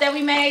pizza puff that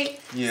we made.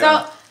 Yeah.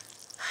 So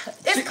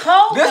it's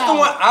cold. This though. the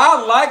one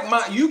I like I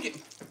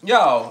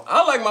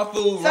like my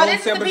food So room this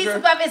is the temperature. pizza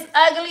puff. It's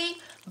ugly,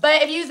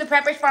 but if you use the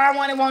Pepperidge Farm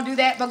one, it won't do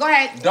that. But go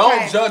ahead.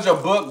 Don't judge a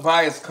book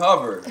by its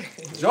cover.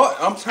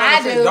 I'm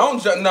trying to say, don't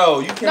judge.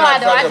 No, you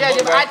cannot. No, I don't. judge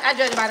a book I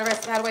judge it by the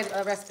recipe. By the way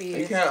the recipe is.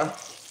 You can't.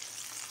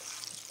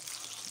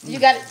 You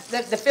got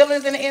the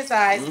fillings in the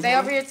inside. Stay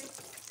over here.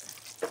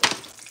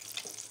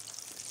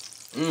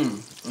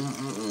 You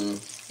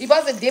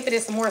supposed to dip it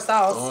in some more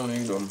sauce. I don't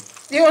need them.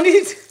 You don't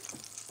need to.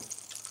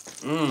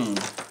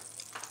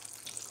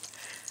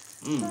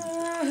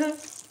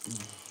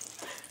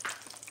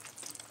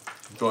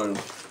 Jordan.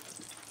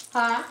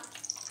 Huh?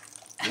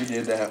 You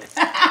did that.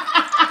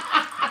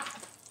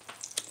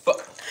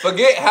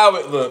 Forget how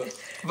it looks.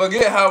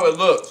 Forget how it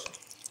looks.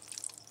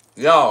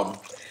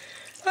 Y'all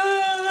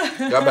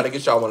better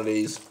get y'all one of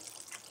these.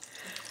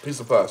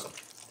 Pizza puffs.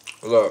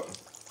 Look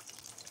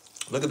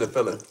at the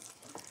filling.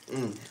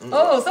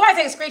 Oh, somebody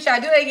take a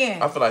screenshot. Do it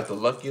again. I feel like the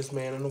luckiest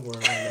man in the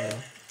world right now.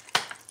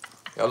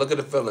 Y'all look at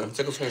the filling.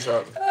 Take a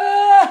screenshot.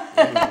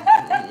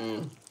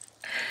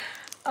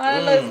 Oh,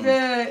 that looks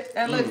good.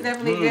 That looks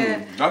definitely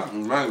good. That's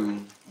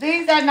amazing.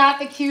 These are not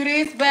the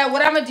cutest, but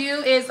what I'm gonna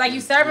do is like you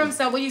serve them.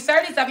 So when you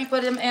serve these up, you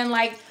put them in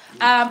like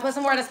put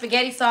some more of the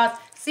spaghetti sauce.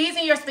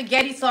 Season your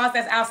spaghetti sauce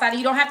that's outside.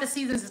 You don't have to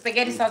season the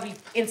spaghetti sauce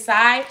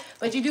inside,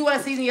 but you do want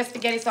to season your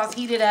spaghetti sauce,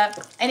 heat it up,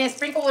 and then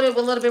sprinkle it with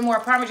a little bit more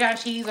Parmesan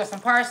cheese or some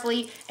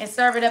parsley, and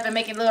serve it up and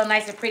make it a little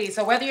nice and pretty.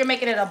 So whether you're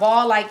making it a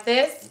ball like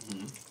this,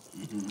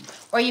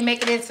 or you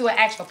make it into an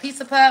actual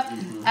pizza puff,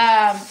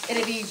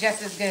 it'll be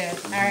just as good.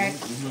 All right.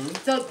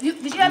 So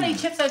did you have any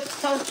chips or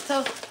toast?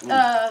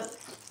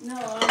 No, I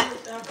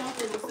thought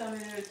there was some in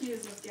there. The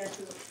kids must get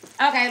to it.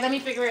 Okay, let me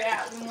figure it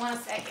out in 1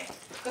 second.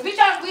 Cause we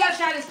gotta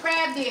try this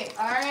crab dip,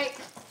 all right?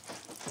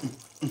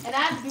 And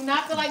I do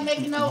not feel like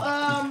making no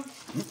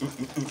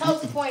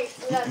toast point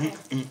nothing.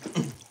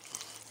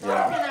 So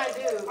what can I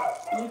do?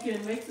 You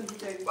can make some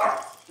potato chips.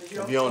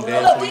 If you don't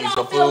dance, Look, we when you eat don't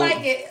some feel food.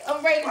 like it.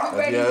 I'm ready to be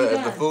ready to be If the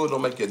done. food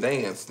don't make you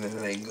dance, then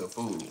it ain't good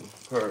food.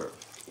 Purr.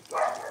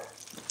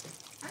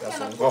 That's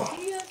I on got go. no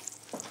tortillas.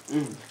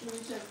 Let me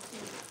check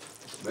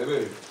the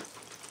Baby.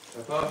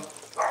 That's all.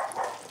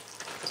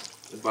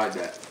 Just like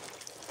that.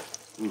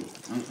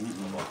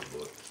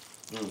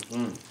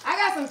 I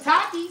got some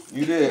Takis.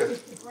 You did.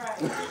 Right.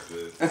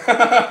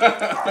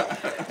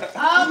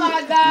 Oh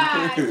my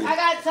God. I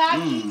got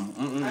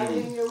Takis. Are they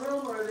in your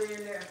room or are they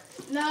in there?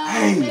 No,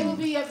 they will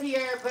be up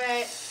here,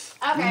 but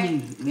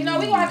okay. You know,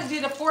 we gonna have to do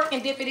the fork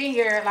and dip it in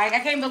here. Like, I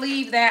can't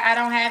believe that I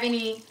don't have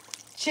any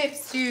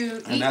chips to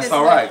eat. And that's this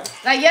all with. right.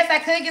 Like, yes, I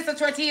could get some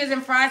tortillas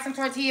and fry some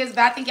tortillas, but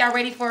I think y'all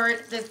ready for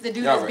this to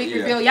do this big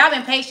reveal. Y'all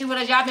been patient with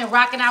us. Y'all been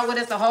rocking out with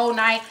us the whole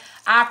night.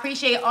 I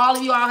appreciate all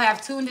of you all who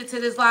have tuned into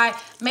this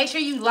live. Make sure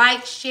you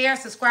like, share,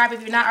 subscribe if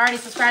you're not already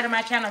subscribed to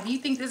my channel. If you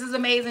think this is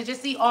amazing,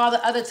 just see all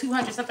the other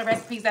 200 something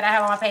recipes that I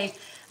have on my page.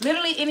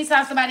 Literally,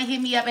 anytime somebody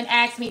hit me up and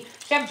ask me,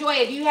 Chef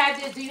Joya, do you have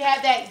this? Do you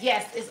have that?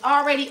 Yes, it's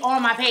already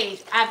on my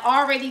page. I've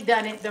already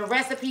done it. The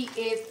recipe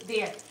is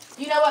there.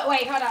 You know what?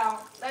 Wait, hold on.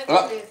 Let's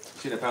do this.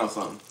 She done found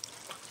something.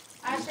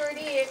 I sure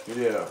did.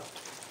 Yeah.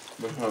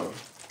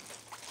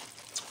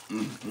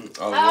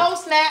 Oh,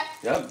 snap.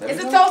 Yep,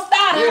 It's a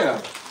tostada.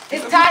 Yeah.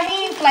 It's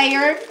tahini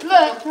flavored.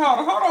 Look.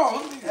 Hold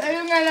on. It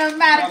doesn't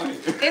matter.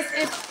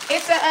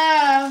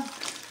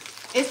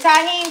 It's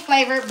tahini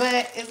flavored,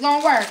 but it's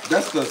gonna work.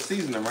 That's the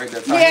seasoning, right?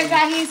 That Yeah,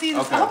 tahini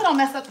seasoning. Okay. I hope it don't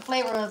mess up the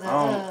flavor of the.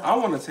 I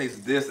want to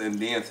taste this and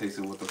then taste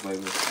it with the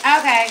flavor.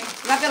 Okay,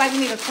 'cause I feel like we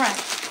need a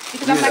crunch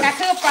because I'm like I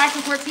could fry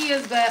some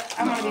tortillas, but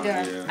I'm gonna be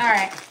done. Yeah. All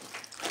right,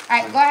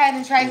 go ahead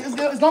and try. It's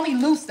gonna be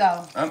loose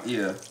though.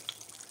 Yeah.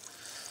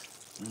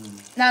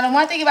 Now the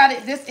one thing about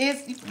it, this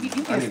is you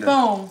can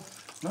spoon.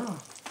 No.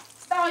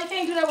 So you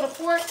can't do that with a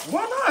fork.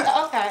 Why not?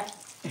 Okay.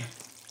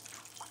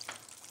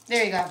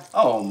 There you go.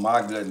 Oh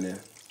my goodness.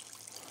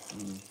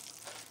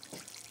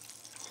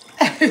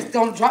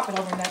 Don't drop it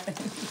over nothing.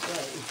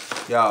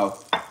 Y'all,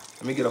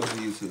 let me get over to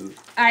YouTube.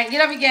 All right,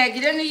 get over here.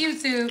 Get into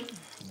YouTube.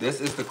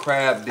 This is the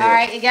crab dip. All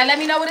right, you gotta let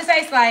me know what it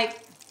tastes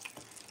like.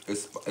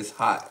 It's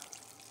hot.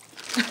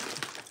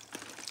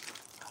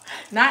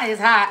 Not as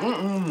hot.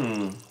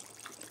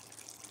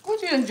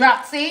 What you done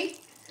dropped, see?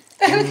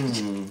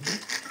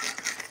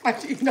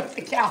 What you eating off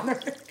the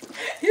counter?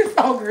 You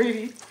so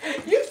greedy.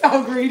 You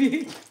so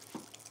greedy.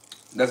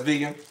 That's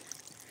vegan?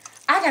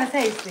 I gotta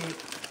taste it.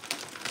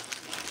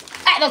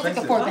 I don't think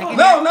the fork back in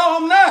No,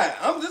 I'm not.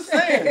 I'm just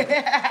saying.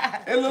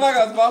 It looked like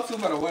I was about to,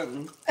 but I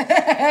wasn't.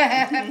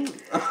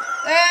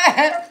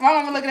 My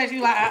mama looking at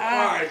you like,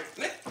 Alright.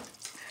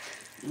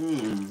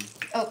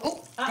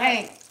 Oh,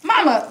 hey.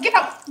 Mama, get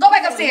up. Go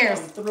back upstairs.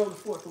 Throw the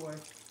fork away.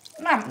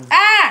 Mama.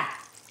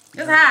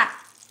 It's hot.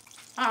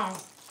 Oh.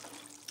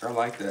 I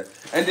like that.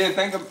 And then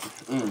think of...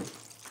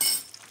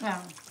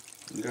 No.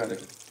 You got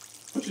it.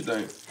 What you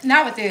think?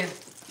 Not with this.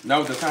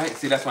 No, the tahini.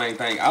 See, that's my main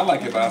thing. I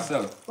like it by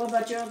itself. What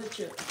about your other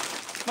chip?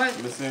 What?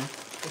 Let me see.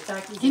 The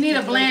Takis? You need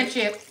a bland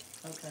chip.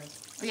 Okay.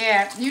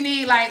 Yeah, you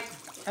need like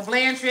a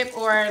bland chip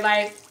or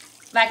like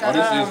a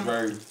this is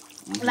very...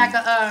 like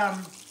a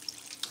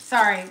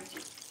sorry.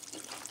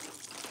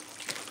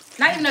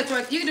 Not even a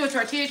tortilla. You can do a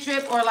tortilla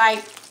chip or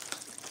like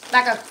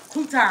a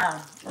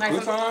crouton. Like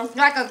crouton?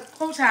 Like a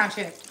crouton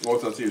chip. Or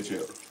tortilla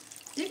chip.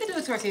 You can do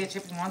a tortilla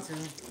chip if you want to.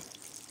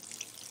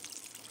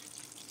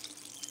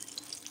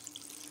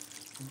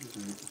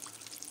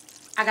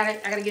 I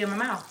gotta get in my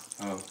mouth.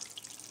 Oh.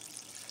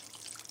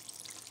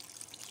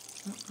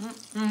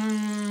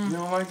 You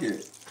don't like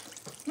it?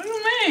 What do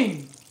you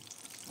mean?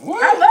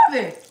 What? I love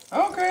it.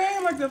 Okay,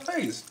 I like the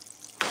taste.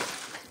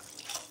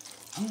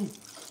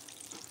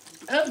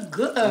 It's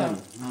good. I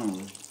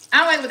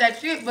don't like with that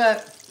chip,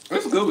 but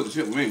it's good with the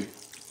chip with me.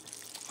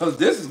 Cause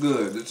this is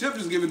good. The chip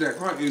just give it that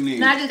crunch you need.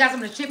 now I just got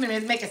some of the chip in it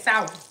to make it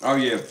sour. Oh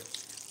yeah.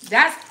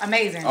 That's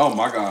amazing. Oh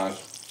my gosh.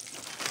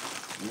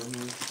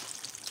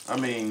 I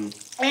mean.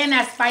 And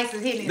that spice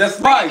is hitting. The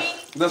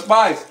spice. The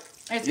spice.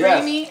 It's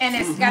creamy and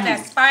it's got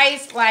that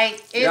spice.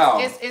 Like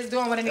it's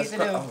doing what it needs to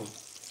do. Oh,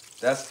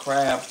 that's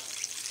crab.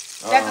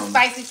 That's a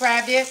spicy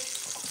crab dip.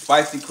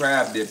 Spicy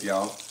crab dip,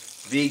 y'all.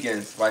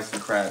 Vegan spicy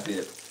crab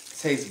dip.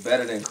 Tastes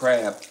better than the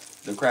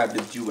crab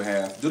dip you would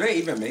have. Do they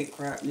even make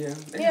crab? Yeah.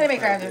 They make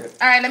crab dip.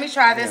 All right, let me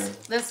try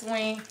this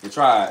wing. You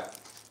try it.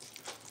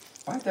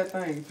 Bite that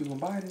thing if you can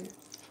bite it.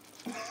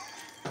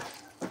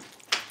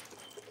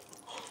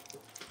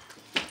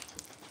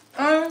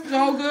 Oh,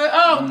 so good.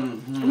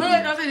 Oh, look,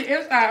 I see the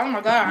inside. Oh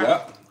my god.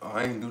 Yep. Oh,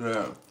 I ain't do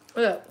that.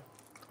 Look.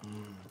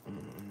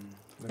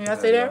 Can y'all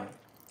see that?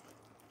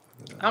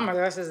 Oh my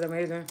gosh, this is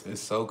amazing. It's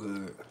so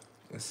good.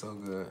 It's so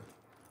good.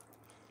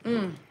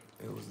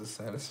 It was the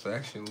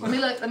satisfaction. Let me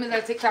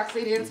let TikTok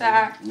see the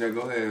inside. Yeah,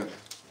 go ahead.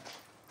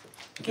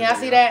 Can y'all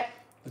see that?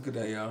 Look at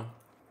that, y'all.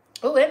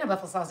 Oh, and the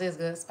buffalo sauce is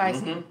good.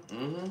 Spicy.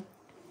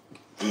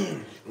 Do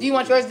you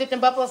want yours dipped in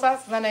buffalo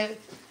sauce?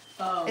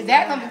 Is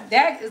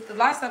that is a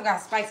lot of stuff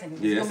got spice in it.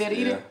 You gonna be able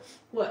to eat it?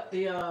 What,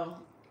 the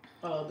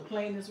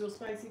plain is real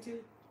spicy too?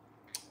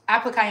 I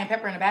put cayenne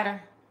pepper in the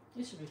batter.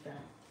 It should be fine.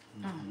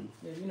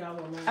 Yeah, you know I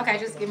want mine. Okay,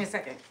 just give me a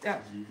second.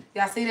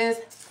 Y'all see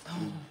this?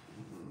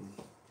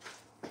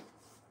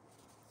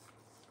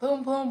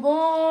 Boom, boom,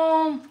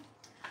 boom.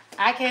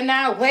 I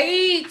cannot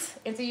wait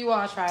until you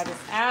all try this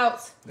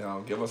out.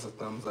 Y'all give us a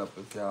thumbs up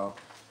if y'all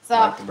So,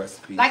 like the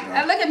recipe. look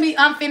at me,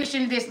 I'm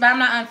finishing this, but I'm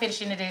not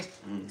unfinishing the dish.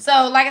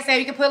 So, like I said,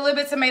 you can put a little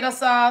bit of tomato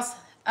sauce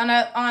on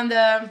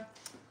the.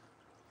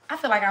 I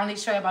feel like I don't need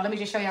to show y'all, but let me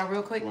just show y'all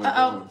real quick.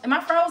 Uh-oh, am I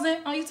frozen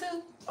on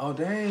YouTube? Oh,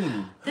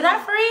 dang. Did I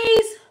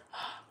freeze?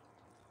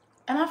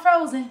 Am I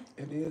frozen?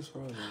 It is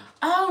frozen.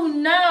 Oh,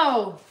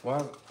 no.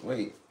 Why?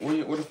 Wait,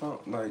 what the phone?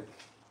 Like,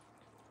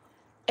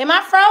 am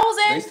I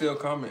frozen? they still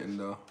commenting,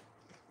 though.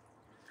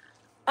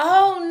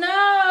 Oh,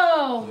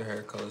 no. Your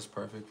hair color is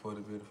perfect for the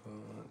beautiful.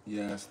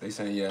 Yes, they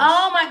saying yes.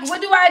 Oh, my, what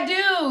do I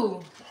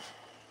do?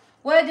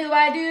 What do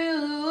I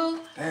do?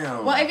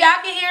 Damn. Well, if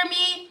y'all can hear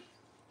me.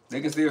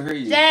 They can still hear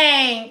you.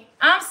 Dang,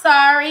 I'm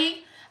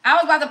sorry. I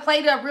was about to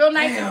plate it up real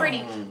nice and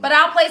pretty, but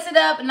I'll place it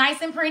up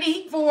nice and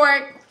pretty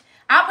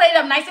I'll plate it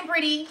up nice and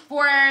pretty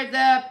for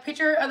the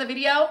picture of the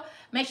video.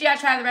 Make sure y'all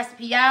try the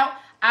recipe out.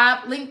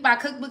 I'll link my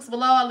cookbooks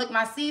below. I'll link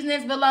my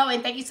seasonings below.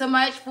 And thank you so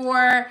much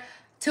for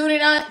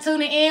tuning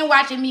in,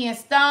 watching me and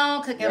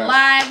Stone cooking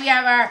live. We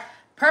have our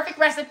perfect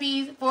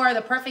recipes for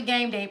the perfect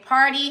game day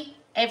party.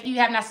 If you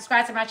have not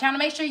subscribed to my channel,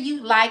 make sure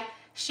you like,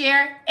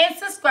 share, and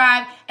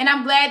subscribe. And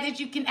I'm glad that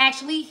you can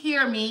actually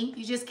hear me.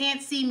 You just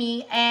can't see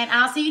me. And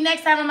I'll see you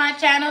next time on my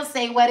channel.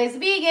 Say what is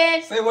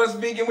vegan. Say what is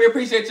vegan. We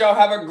appreciate y'all.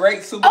 Have a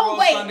great Super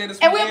Bowl Sunday this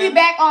weekend. And we'll be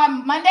back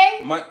on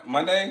Monday.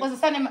 Monday? Was it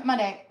Sunday?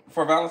 Monday.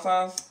 For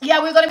Valentine's?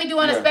 Yeah, we're going to be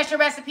doing a special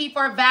recipe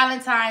for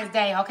Valentine's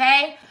Day,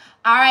 okay?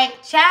 All right,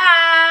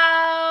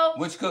 ciao.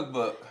 Which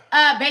cookbook?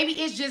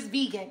 Baby, it's just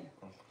vegan.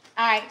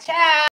 All right, ciao.